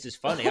World's End is as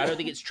funny. I don't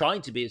think it's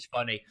trying to be as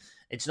funny.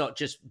 It's not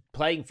just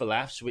playing for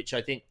laughs, which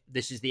I think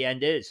This Is the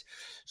End is.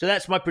 So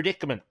that's my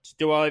predicament.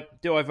 Do I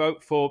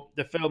vote for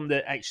the film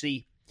that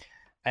actually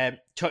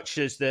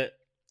touches the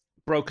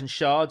broken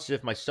shards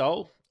of my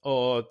soul?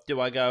 Or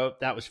do I go,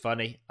 that was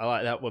funny, I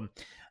like that one?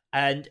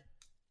 And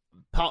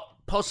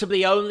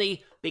possibly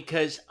only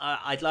because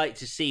I'd like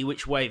to see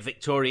which way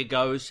Victoria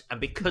goes.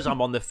 And because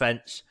I'm on the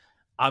fence,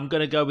 I'm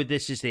going to go with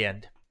This Is the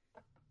End.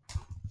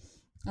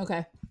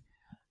 Okay.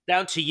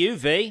 Down to you,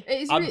 V.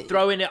 I'm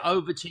throwing it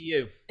over to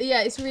you.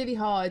 Yeah, it's really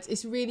hard.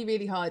 It's really,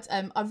 really hard.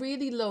 I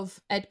really love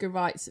Edgar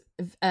Wright's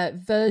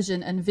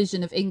version and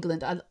vision of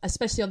England,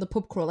 especially on the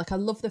pub crawl. I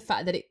love the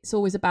fact that it's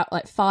always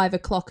about 5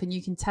 o'clock and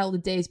you can tell the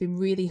day's been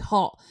really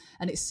hot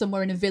and it's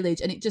somewhere in a village,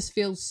 and it just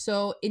feels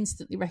so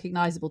instantly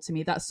recognisable to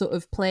me, that sort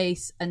of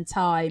place and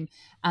time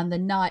and the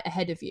night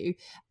ahead of you.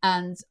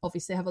 And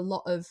obviously I have a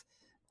lot of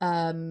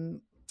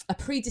a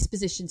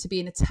predisposition to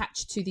being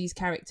attached to these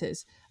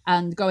characters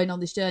and going on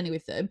this journey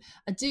with them.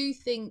 I do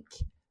think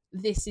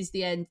This Is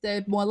the End. There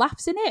are more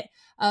laughs in it,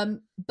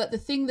 but the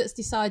thing that's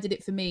decided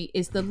it for me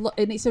is and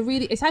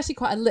it's actually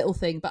quite a little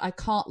thing, but I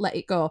can't let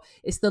it go.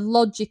 It's the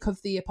logic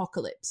of the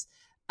apocalypse,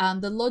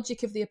 and the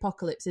logic of the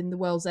apocalypse in The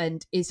World's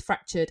End is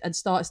fractured and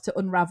starts to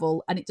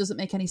unravel, and it doesn't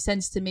make any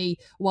sense to me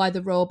why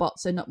the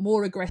robots are not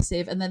more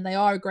aggressive, and then they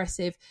are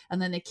aggressive,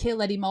 and then they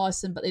kill Eddie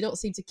Morrison, but they don't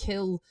seem to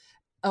kill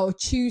or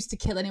choose to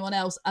kill anyone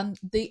else. And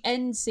the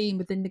end scene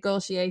with the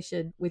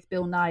negotiation with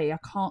Bill Nighy, I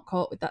can't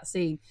cope with that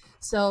scene.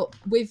 So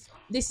with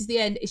This Is the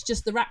End, it's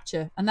just the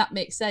rapture, and that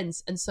makes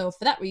sense. And so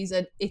for that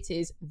reason, it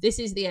is This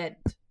Is the End.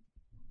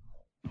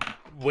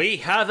 We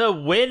have a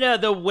winner.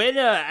 The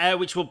winner,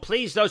 which will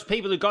please those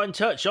people who got in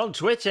touch on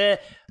Twitter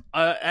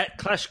at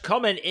Clash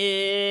Comment,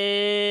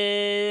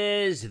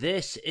 is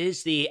This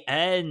Is the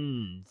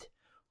End.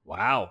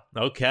 Wow.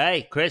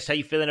 Okay. Chris, how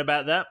you feeling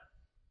about that?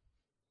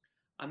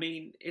 I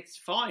mean, it's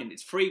fine.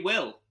 It's free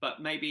will,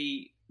 but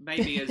maybe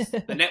as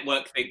the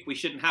network think we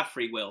shouldn't have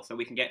free will, so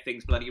we can get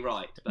things bloody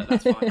right. But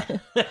that's fine.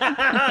 You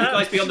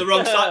guys be on the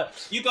wrong side.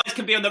 You guys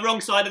can be on the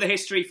wrong side of the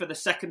history for the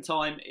second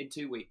time in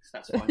 2 weeks.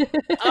 That's fine.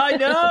 I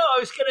know. I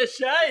was going to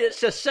say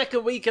it's the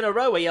second week in a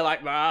row where you're like,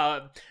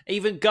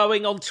 even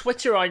going on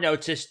Twitter, I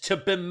noticed to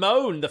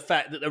bemoan the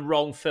fact that the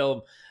right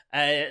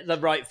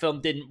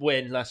film didn't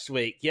win last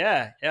week.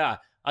 Yeah.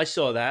 I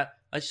saw that.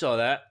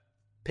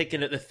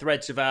 Picking at the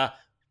threads of our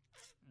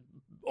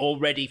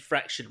already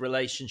fractured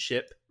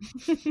relationship.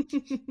 I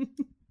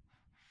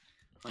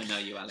know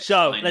you, Alex.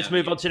 So let's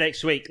move on to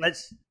next week.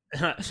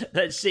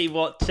 Let's see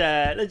what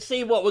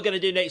we're going to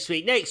do next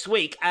week. Next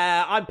week,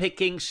 I'm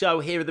picking. So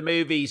here are the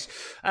movies.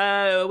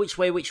 Which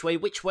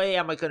way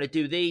am I going to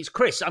do these?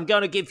 Chris, I'm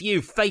going to give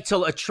you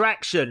Fatal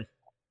Attraction.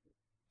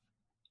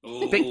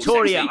 Ooh,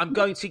 Victoria, sexy. I'm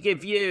going to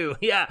give you.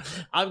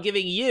 I'm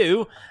giving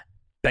you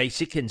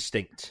Basic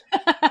Instinct.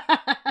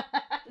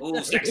 Oh,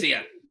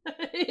 sexier.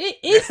 It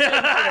is.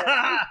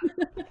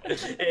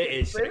 It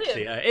is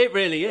sexier. It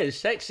really is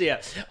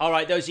sexier. All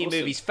right, those are your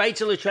movies.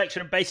 Fatal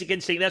Attraction and Basic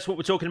Instinct. That's what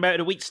we're talking about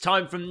in a week's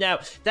time from now.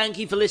 Thank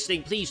you for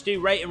listening. Please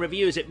do rate and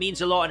review us. It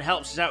means a lot and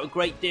helps us out a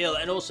great deal.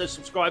 And also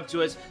subscribe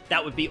to us.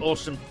 That would be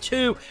awesome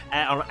too.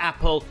 On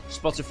Apple,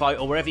 Spotify,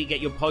 or wherever you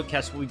get your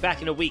podcasts. We'll be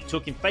back in a week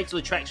talking Fatal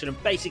Attraction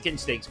and Basic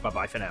Instincts.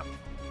 Bye-bye for now.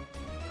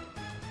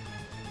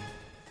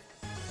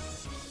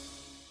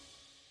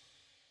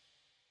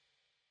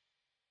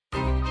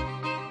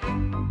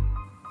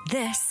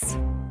 This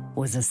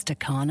was a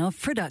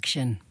Stakhanov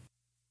production.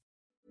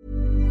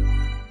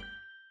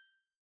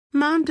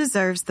 Mom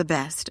deserves the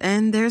best,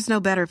 and there's no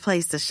better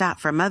place to shop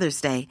for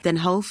Mother's Day than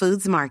Whole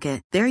Foods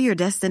Market. They're your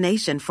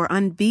destination for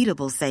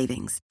unbeatable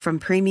savings, from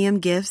premium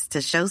gifts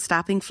to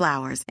show-stopping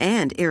flowers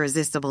and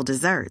irresistible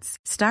desserts.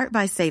 Start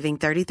by saving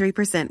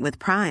 33% with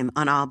Prime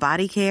on all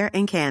body care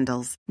and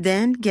candles.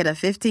 Then get a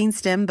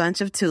 15-stem bunch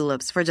of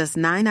tulips for just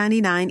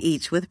 $9.99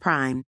 each with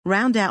Prime.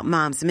 Round out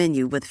Mom's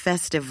menu with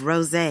festive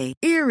rosé,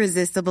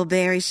 irresistible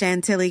berry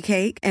chantilly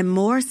cake, and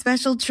more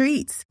special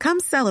treats. Come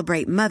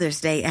celebrate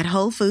Mother's Day at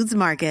Whole Foods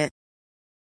Market.